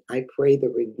repenting. I pray the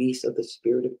release of the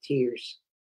spirit of tears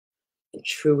and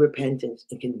true repentance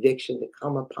and conviction to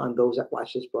come upon those that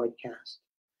watch this broadcast.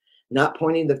 Not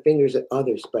pointing the fingers at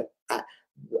others, but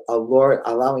Lord,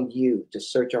 allowing you to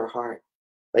search our heart.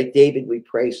 Like David, we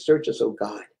pray, search us, O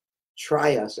God.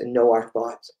 Try us and know our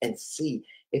thoughts and see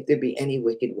if there be any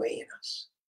wicked way in us.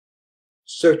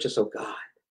 Search us, O God.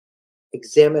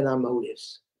 Examine our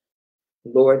motives,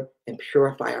 Lord, and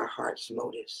purify our hearts'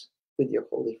 motives with your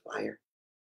holy fire.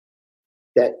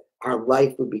 That our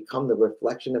life would become the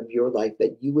reflection of your life,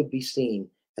 that you would be seen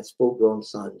as full-grown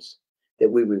sons,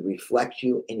 that we would reflect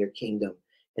you in your kingdom,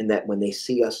 and that when they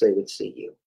see us, they would see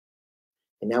you.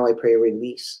 And now I pray a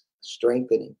release,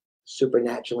 strengthening,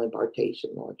 supernatural impartation,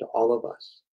 Lord, to all of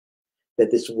us, that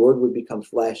this word would become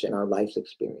flesh in our life's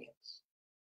experience.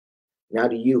 Now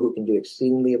to you who can do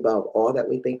exceedingly above all that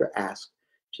we think or ask,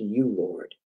 to you,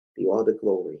 Lord, be all the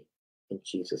glory. In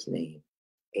Jesus' name,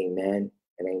 amen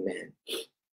and amen.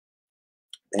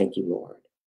 Thank you, Lord.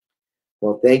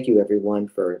 Well, thank you, everyone,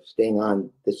 for staying on.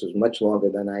 This was much longer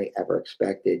than I ever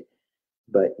expected,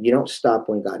 but you don't stop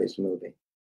when God is moving.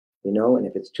 You know, and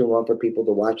if it's too long for people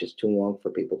to watch, it's too long for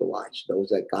people to watch. Those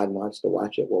that God wants to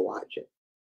watch it will watch it.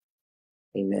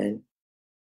 Amen.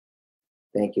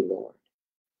 Thank you, Lord.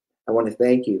 I want to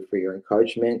thank you for your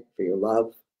encouragement, for your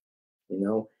love, you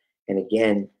know. And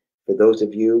again, for those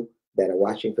of you that are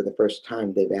watching for the first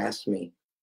time, they've asked me,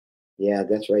 yeah,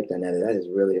 that's right, Donetta. That is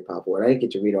really a powerful word. I didn't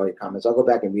get to read all your comments. I'll go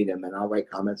back and read them, and I'll write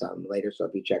comments on them later. So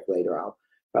if you check later, I'll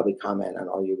probably comment on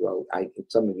all you wrote.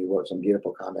 Some of you wrote some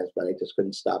beautiful comments, but I just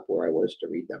couldn't stop where I was to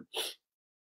read them.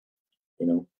 You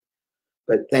know,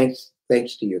 but thanks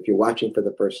to you. If you're watching for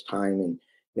the first time,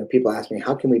 and people ask me,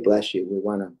 how can we bless you? We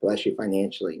want to bless you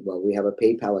financially. Well, we have a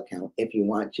PayPal account. If you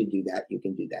want to do that, you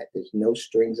can do that. There's no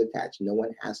strings attached. No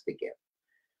one has to give.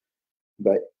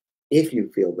 But if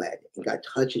you feel led and God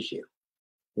touches you,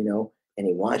 and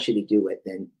he wants you to do it,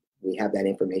 then we have that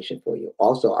information for you.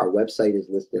 Also, our website is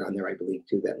listed on there, I believe,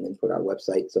 too. That link for our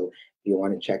website. So if you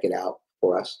want to check it out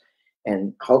for us,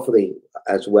 and hopefully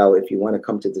as well, if you want to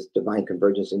come to this Divine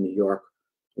Convergence in New York,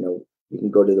 you can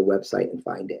go to the website and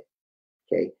find it.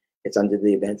 Okay, it's under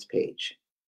the events page.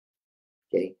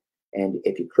 Okay, and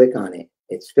if you click on it,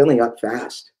 it's filling up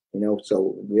fast.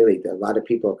 So really, a lot of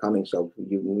people are coming. So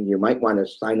you might want to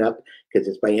sign up, because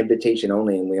it's by invitation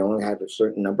only, and we only have a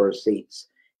certain number of seats.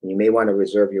 And you may want to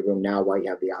reserve your room now while you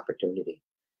have the opportunity.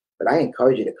 But I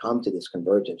encourage you to come to this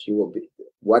convergence. You will be,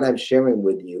 what I'm sharing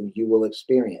with you, you will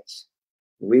experience.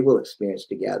 We will experience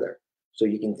together, so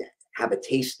you can have a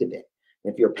taste of it.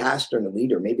 And if you're a pastor and a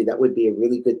leader, maybe that would be a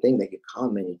really good thing, that you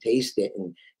come and you taste it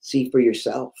and see for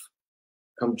yourself.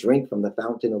 Come drink from the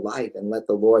fountain of life, and let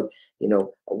the Lord,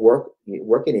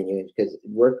 work it in you, because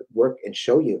work and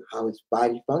show you how his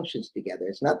body functions together.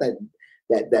 It's not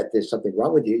that there's something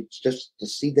wrong with you. It's just to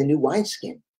see the new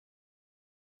wineskin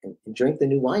and drink the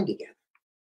new wine together.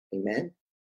 Amen.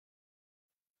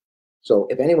 So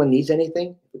if anyone needs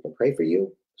anything, we can pray for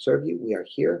you, serve you. We are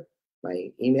here.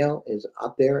 My email is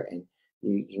up there, and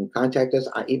you can contact us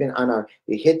even on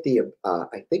you hit the,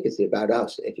 I think it's the About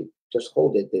Us. If you just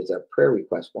hold it, there's a prayer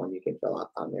request form you can fill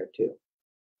out on there too.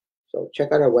 So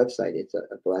check out our website. It's a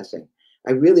blessing.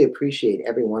 I really appreciate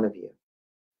every one of you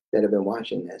that have been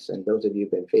watching this, and those of you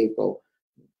who've been faithful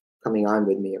coming on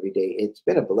with me every day. It's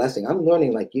been a blessing. I'm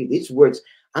learning like you. These words,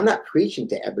 I'm not preaching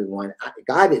to everyone.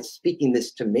 God is speaking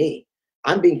this to me.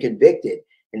 I'm being convicted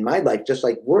in my life, just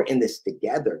like we're in this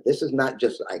together. This is not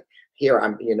just like here,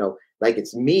 I'm, like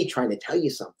it's me trying to tell you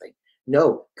something.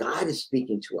 No, God is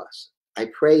speaking to us. I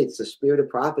pray it's the spirit of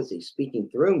prophecy speaking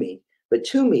through me, but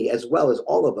to me as well as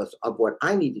all of us, of what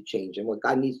I need to change and what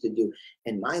God needs to do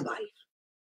in my life.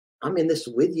 I'm in this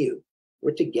with you.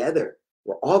 We're together.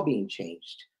 We're all being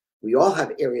changed. We all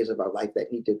have areas of our life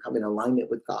that need to come in alignment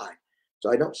with God.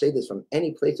 So I don't say this from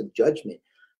any place of judgment,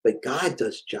 but God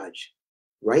does judge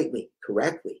rightly,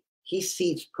 correctly. He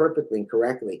sees perfectly and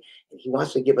correctly, and he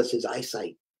wants to give us his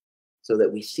eyesight so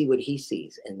that we see what he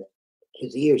sees, and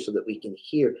his ears so that we can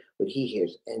hear what he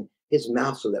hears, and his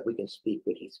mouth so that we can speak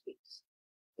what he speaks.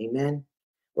 Amen.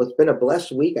 Well, it's been a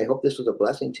blessed week. I hope this was a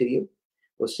blessing to you.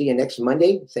 We'll see you next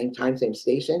Monday, same time, same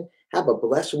station. Have a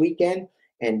blessed weekend.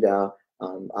 And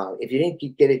if you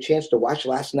didn't get a chance to watch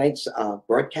last night's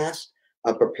broadcast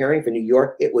of preparing for New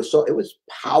York, it was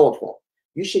powerful.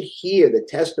 You should hear the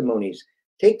testimonies.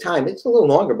 Take time. It's a little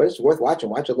longer, but it's worth watching.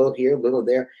 Watch a little here, a little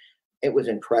there. It was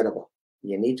incredible.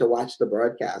 You need to watch the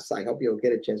broadcast. I hope you'll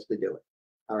get a chance to do it.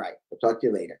 All right. We'll talk to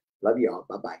you later. Love you all.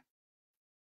 Bye-bye.